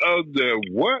president of the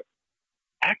what?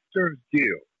 Actors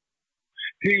Guild.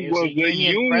 He was was a a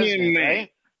union president, union man.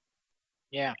 right?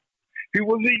 Yeah. He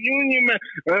was a union man,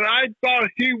 and I thought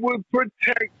he would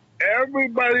protect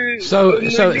everybody So in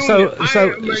the union. I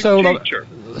am a teacher.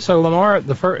 So Lamar,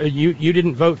 you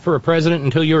didn't vote for a president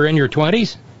until you were in your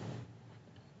 20s?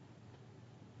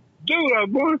 Dude, I was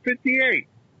born in 58.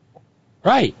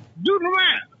 Right. Do the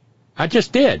math. I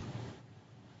just did.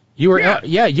 You were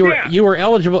you were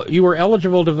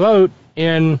eligible to vote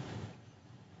in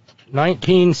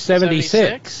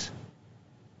 1976.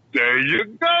 There you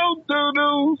go,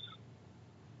 doo-doos.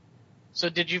 So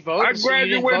did you vote? I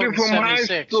graduated from high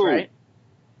school. Right?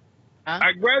 Huh?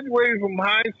 I graduated from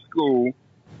high school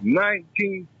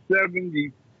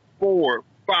 1974-5.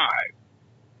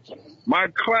 My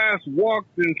class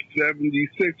walked in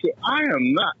 76, so I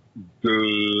am not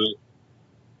good.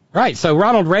 Right, so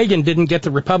Ronald Reagan didn't get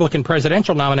the Republican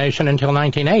presidential nomination until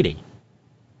 1980.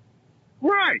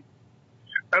 Right.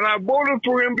 And I voted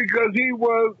for him because he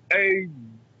was a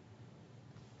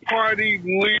party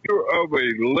leader of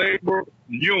a labor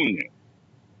union.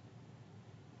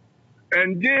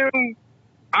 And then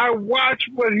I watched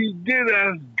what he did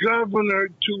as governor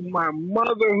to my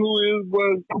mother, who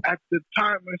was at the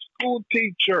time a school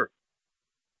teacher.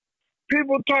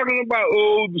 People talking about,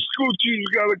 oh, the school teachers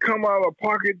got to come out of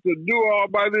pocket to do all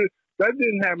by this. That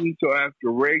didn't happen until after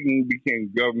Reagan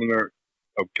became governor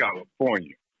of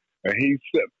California. And he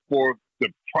set forth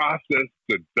the process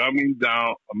to dumbing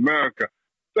down America,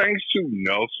 thanks to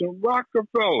Nelson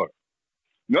Rockefeller.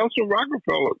 Nelson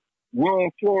Rockefeller went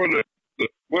on to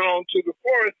the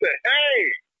floor and said,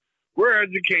 hey, we're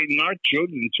educating our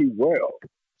children too well.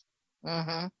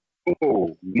 Uh-huh.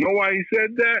 Oh, you know why he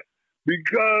said that?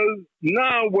 Because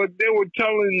now what they were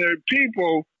telling their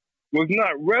people was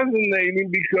not resonating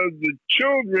because the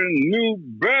children knew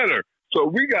better. So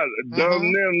we got to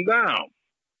dumb them down.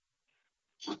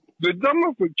 The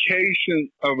dumbification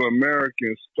of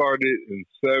Americans started in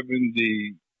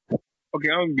 70. Okay,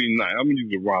 I'm going to be nice. I'm going to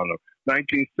use a round up.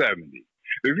 1970.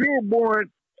 If you were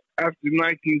born after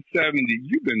 1970,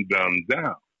 you've been dumbed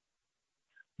down.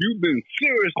 You've been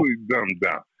seriously dumbed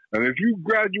down. And if you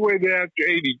graduated after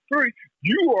 83,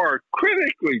 you are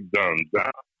critically dumbed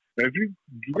down. And if you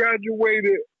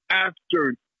graduated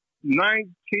after 2000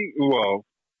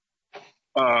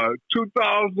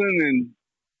 and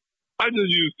I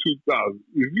just use 2000.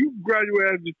 If you graduate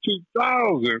after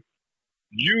 2000,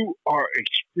 you are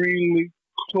extremely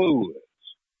clueless.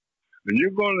 And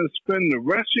you're going to spend the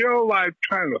rest of your life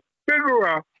trying to figure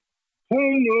out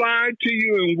whom lied to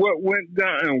you and what went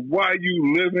down and why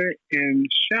you living in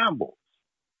shambles.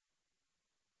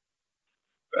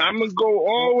 I'm going to go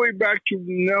all the way back to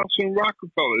Nelson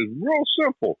Rockefeller. It's real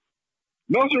simple.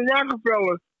 Nelson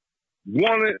Rockefeller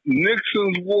wanted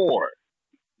Nixon's war.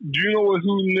 Do you know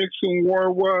who Nixon's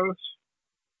war was?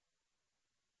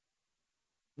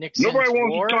 Nobody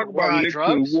wants to talk about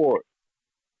Nixon's war.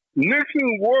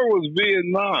 Nixon's war was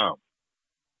Vietnam.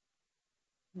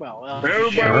 Well,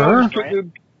 everybody wants to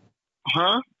put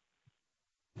huh?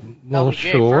 Well,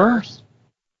 sure.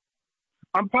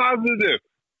 I'm positive.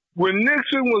 When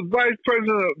Nixon was vice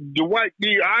president, Dwight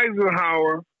D.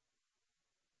 Eisenhower,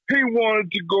 he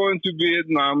wanted to go into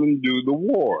Vietnam and do the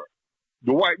war.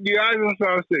 Dwight D.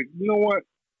 Eisenhower said, you know what?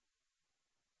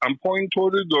 I'm pointing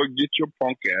toward the door. Get your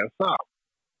punk ass out.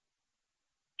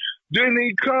 Then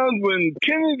he comes, when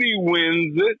Kennedy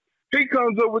wins it, he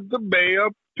comes up with the Bay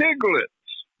of Piglets.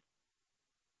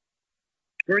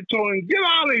 They told him, get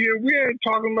out of here. We ain't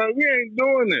talking about it. We ain't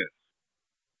doing this.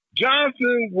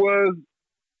 Johnson was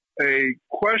a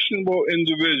questionable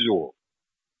individual.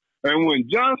 And when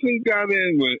Johnson got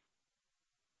in,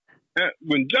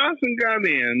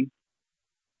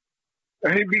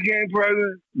 and he became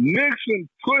president, Nixon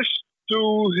pushed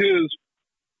through his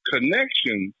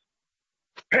connections.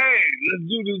 Hey, let's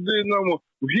do this Vietnam War.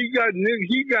 He got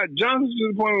Johnson to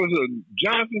the point where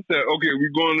Johnson said, okay,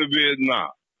 we're going to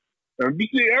Vietnam. And you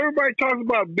see, everybody talks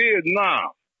about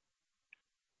Vietnam.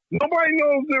 Nobody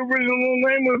knows the original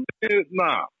name of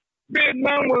Vietnam.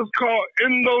 Vietnam was called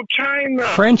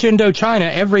Indochina. French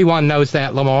Indochina. Everyone knows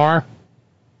that, Lamar.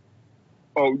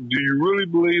 Oh, do you really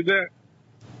believe that?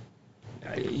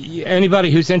 Anybody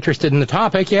who's interested in the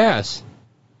topic, yes.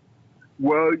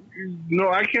 Well, no,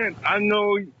 I can't. I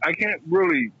can't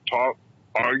really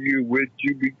argue with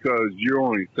you because you're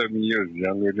only 7 years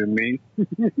younger than me.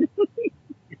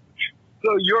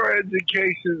 So your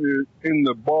education is in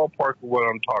the ballpark of what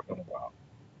I'm talking about.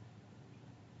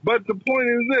 But the point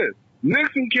is this.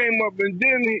 Nixon came up and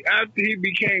then after he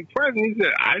became president, he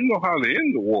said, I know how to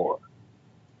end the war.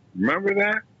 Remember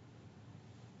that?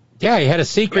 Yeah, he had a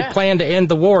secret plan to end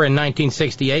the war in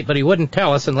 1968, but he wouldn't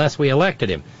tell us unless we elected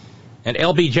him. And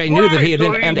LBJ knew that he had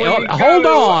been.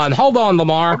 Hold on,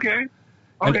 Lamar. Okay.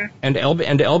 And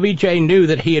LBJ knew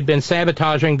that he had been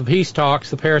sabotaging the peace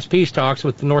talks, the Paris peace talks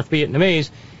with the North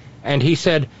Vietnamese, and he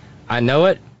said, "I know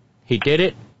it. He did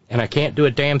it, and I can't do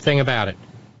a damn thing about it."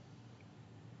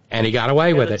 And he got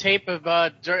away with it. The tape of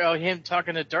him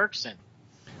talking to Dirksen.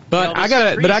 But I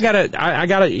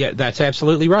gotta. Yeah, that's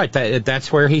absolutely right.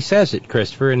 That's where he says it,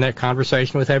 Christopher, in that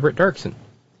conversation with Everett Dirksen.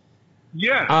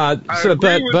 Yeah.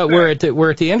 But we're at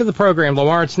the end of the program,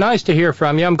 Lamar. It's nice to hear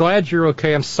from you. I'm glad you're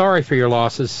okay. I'm sorry for your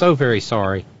losses. So very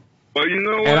sorry. Well, you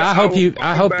know what? And I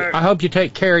hope you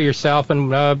take care of yourself. And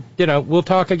we'll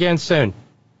talk again soon.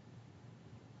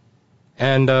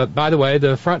 And by the way,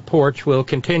 the front porch will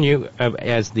continue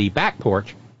as the back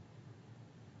porch.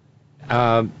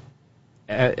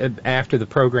 After the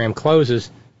program closes.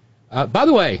 By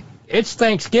the way, it's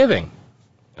Thanksgiving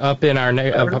up in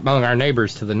among our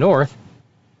neighbors to the north.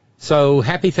 So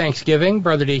happy Thanksgiving,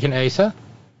 Brother Deacon Asa,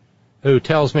 who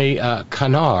tells me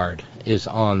canard is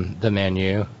on the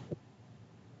menu.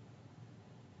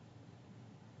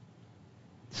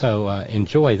 So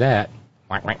enjoy that.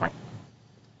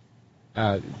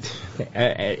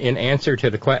 In answer to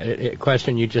the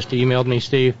question you just emailed me,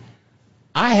 Steve,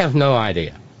 I have no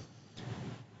idea.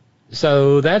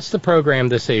 So that's the program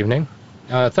this evening.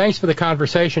 Thanks for the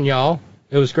conversation, y'all.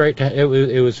 It was great to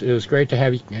it was great to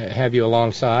have you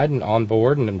alongside and on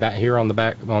board and back here on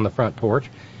the front porch.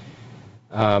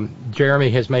 Jeremy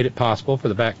has made it possible for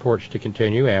the back porch to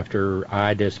continue after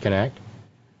I disconnect.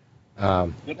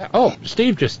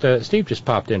 Steve just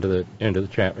popped into the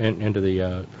chat into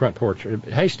the front porch.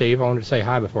 Hey, Steve, I wanted to say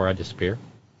hi before I disappear.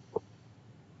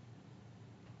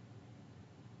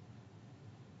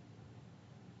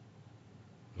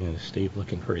 Is Steve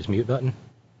looking for his mute button?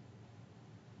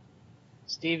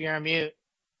 Steve, you're on mute.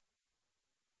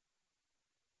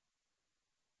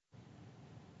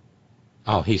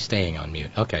 Oh, he's staying on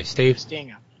mute. Okay, Steve.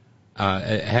 Staying on.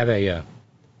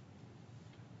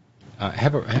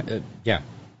 Yeah.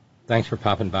 Thanks for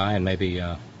popping by, and maybe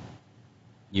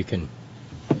you can.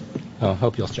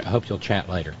 Hope you'll chat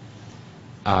later.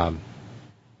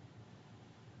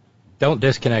 Don't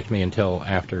disconnect me until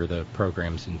after the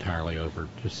program's entirely over.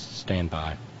 Just stand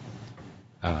by.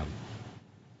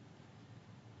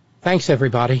 Thanks,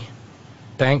 everybody.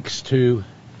 Thanks to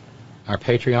our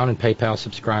Patreon and PayPal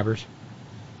subscribers.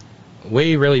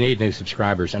 We really need new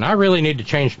subscribers, and I really need to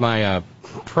change my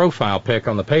profile pic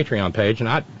on the Patreon page.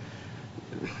 And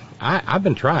I've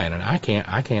been trying, and I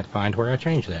can't find where I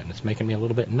changed that, and it's making me a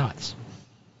little bit nuts.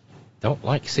 Don't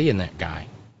like seeing that guy.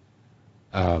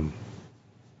 And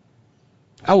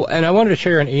I wanted to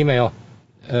share an email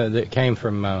that came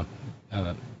from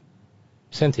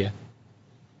Cynthia.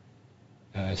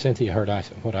 Cynthia heard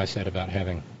what I said about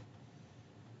having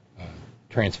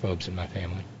transphobes in my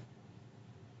family.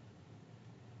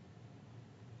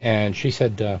 And she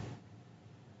said,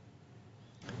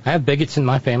 I have bigots in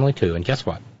my family too, and guess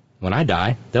what? When I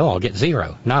die, they'll all get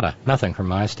zero, nada, nothing from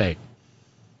my estate.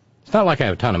 It's not like I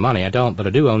have a ton of money, I don't, but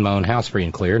I do own my own house free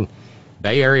and clear, and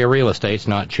Bay Area real estate's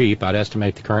not cheap. I'd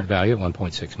estimate the current value at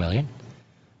 $1.6 million.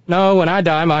 No, when I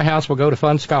die, my house will go to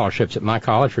fund scholarships at my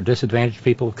college for disadvantaged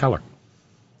people of color.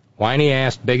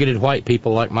 Whiny-ass, bigoted white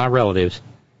people like my relatives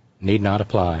need not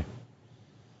apply.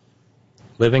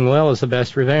 Living well is the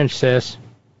best revenge, sis.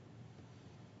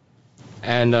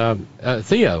 And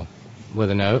Theo,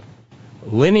 with a note,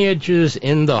 lineages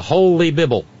in the Holy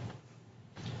Bible.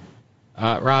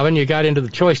 Robyn, you got into the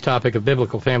choice topic of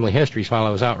biblical family histories while I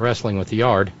was out wrestling with the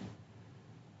yard.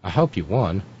 I hope you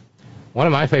won. One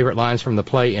of my favorite lines from the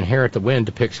play Inherit the Wind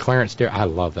depicts Clarence Darrow. I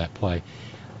love that play.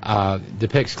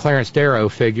 Depicts Clarence Darrow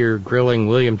figure grilling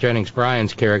William Jennings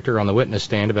Bryan's character on the witness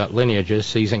stand about lineages,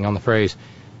 seizing on the phrase,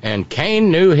 "And Cain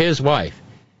knew his wife."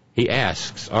 He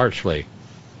asks archly,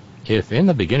 "If in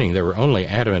the beginning there were only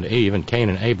Adam and Eve and Cain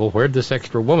and Abel, where'd this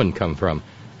extra woman come from?"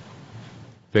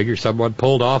 Figure someone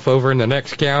pulled off over in the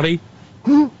next county.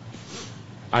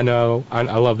 I know. I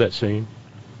love that scene.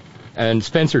 And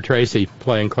Spencer Tracy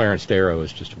playing Clarence Darrow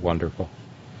is just wonderful.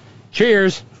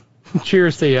 Cheers.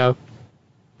 Cheers, Theo.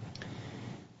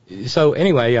 So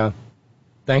anyway,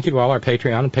 thank you to all our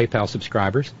Patreon and PayPal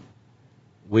subscribers.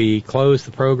 We close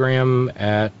the program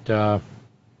at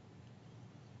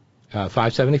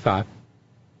 $5.75.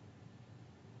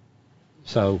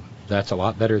 So that's a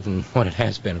lot better than what it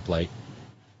has been of late.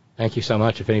 Thank you so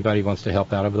much. If anybody wants to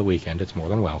help out over the weekend, it's more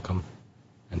than welcome.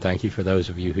 And thank you for those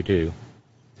of you who do.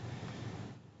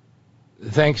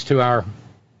 Thanks to our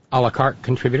a la carte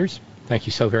contributors. Thank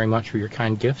you so very much for your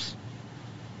kind gifts.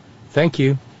 Thank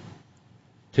you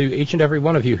to each and every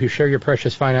one of you who share your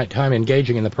precious finite time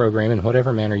engaging in the program in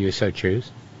whatever manner you so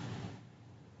choose.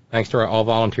 Thanks to our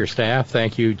all-volunteer staff.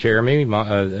 Thank you, Jeremy,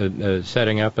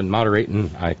 setting up and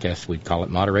moderating, I guess we'd call it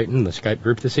moderating, the Skype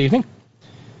group this evening.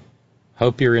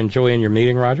 Hope you're enjoying your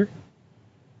meeting, Roger.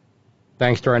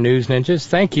 Thanks to our news ninjas.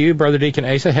 Thank you, Brother Deacon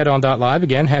Asa, headon.live.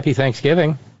 Again, happy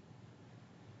Thanksgiving.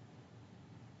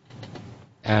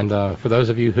 And for those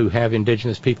of you who have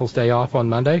Indigenous Peoples Day off on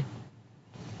Monday,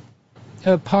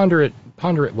 ponder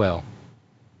it well.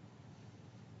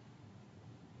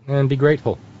 And be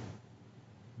grateful.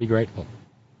 Be grateful.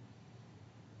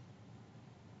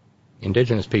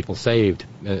 Indigenous people saved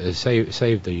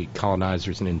the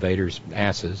colonizers and invaders'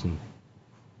 asses, and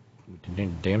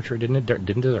damn sure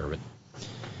didn't deserve it.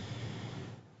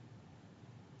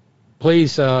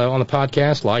 Please, on the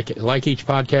podcast, like each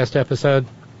podcast episode.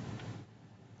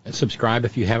 Subscribe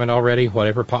if you haven't already,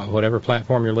 whatever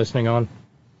platform you're listening on.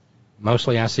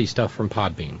 Mostly I see stuff from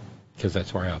Podbean, because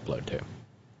that's where I upload to.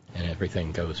 And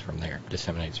everything goes from there,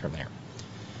 disseminates from there.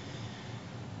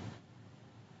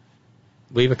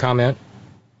 Leave a comment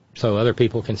so other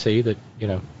people can see that,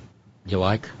 you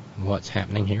like what's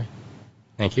happening here.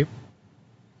 Thank you.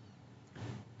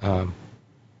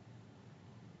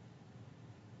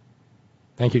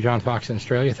 Thank you, John Fox in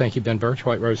Australia. Thank you, Ben Birch,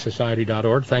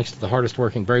 whiterosesociety.org. Thanks to the hardest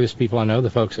working, bravest people I know, the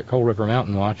folks at Coal River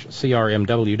Mountain Watch,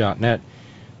 CRMW.net.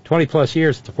 20-plus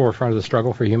years at the forefront of the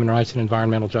struggle for human rights and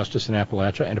environmental justice in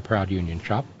Appalachia, and a proud union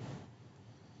shop.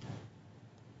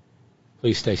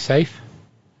 Please stay safe.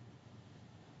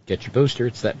 Get your booster.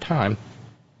 It's that time.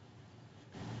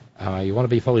 You want to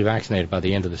be fully vaccinated by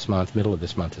the end of this month. Middle of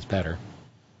this month is better.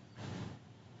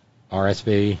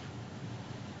 RSV,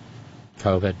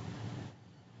 COVID,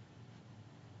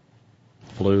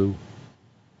 flu.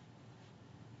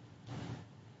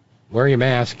 Wear your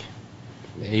mask,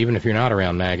 even if you're not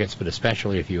around maggots, but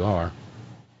especially if you are.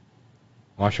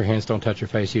 Wash your hands, don't touch your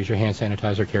face, use your hand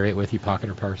sanitizer, carry it with you, pocket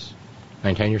or purse.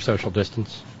 Maintain your social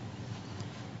distance.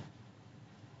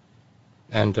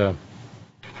 And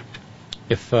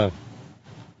if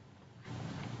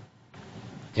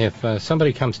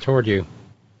somebody comes toward you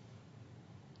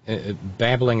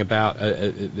babbling about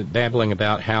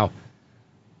how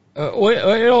we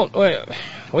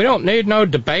don't need no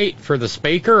debate for the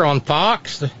speaker on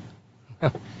Fox.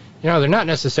 They're not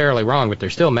necessarily wrong, but they're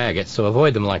still maggots, so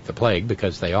avoid them like the plague,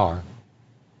 because they are.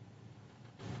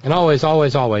 And always,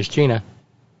 always, always, Gina,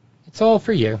 it's all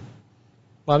for you.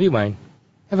 Love you, Wayne.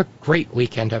 Have a great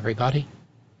weekend, everybody.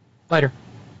 Later.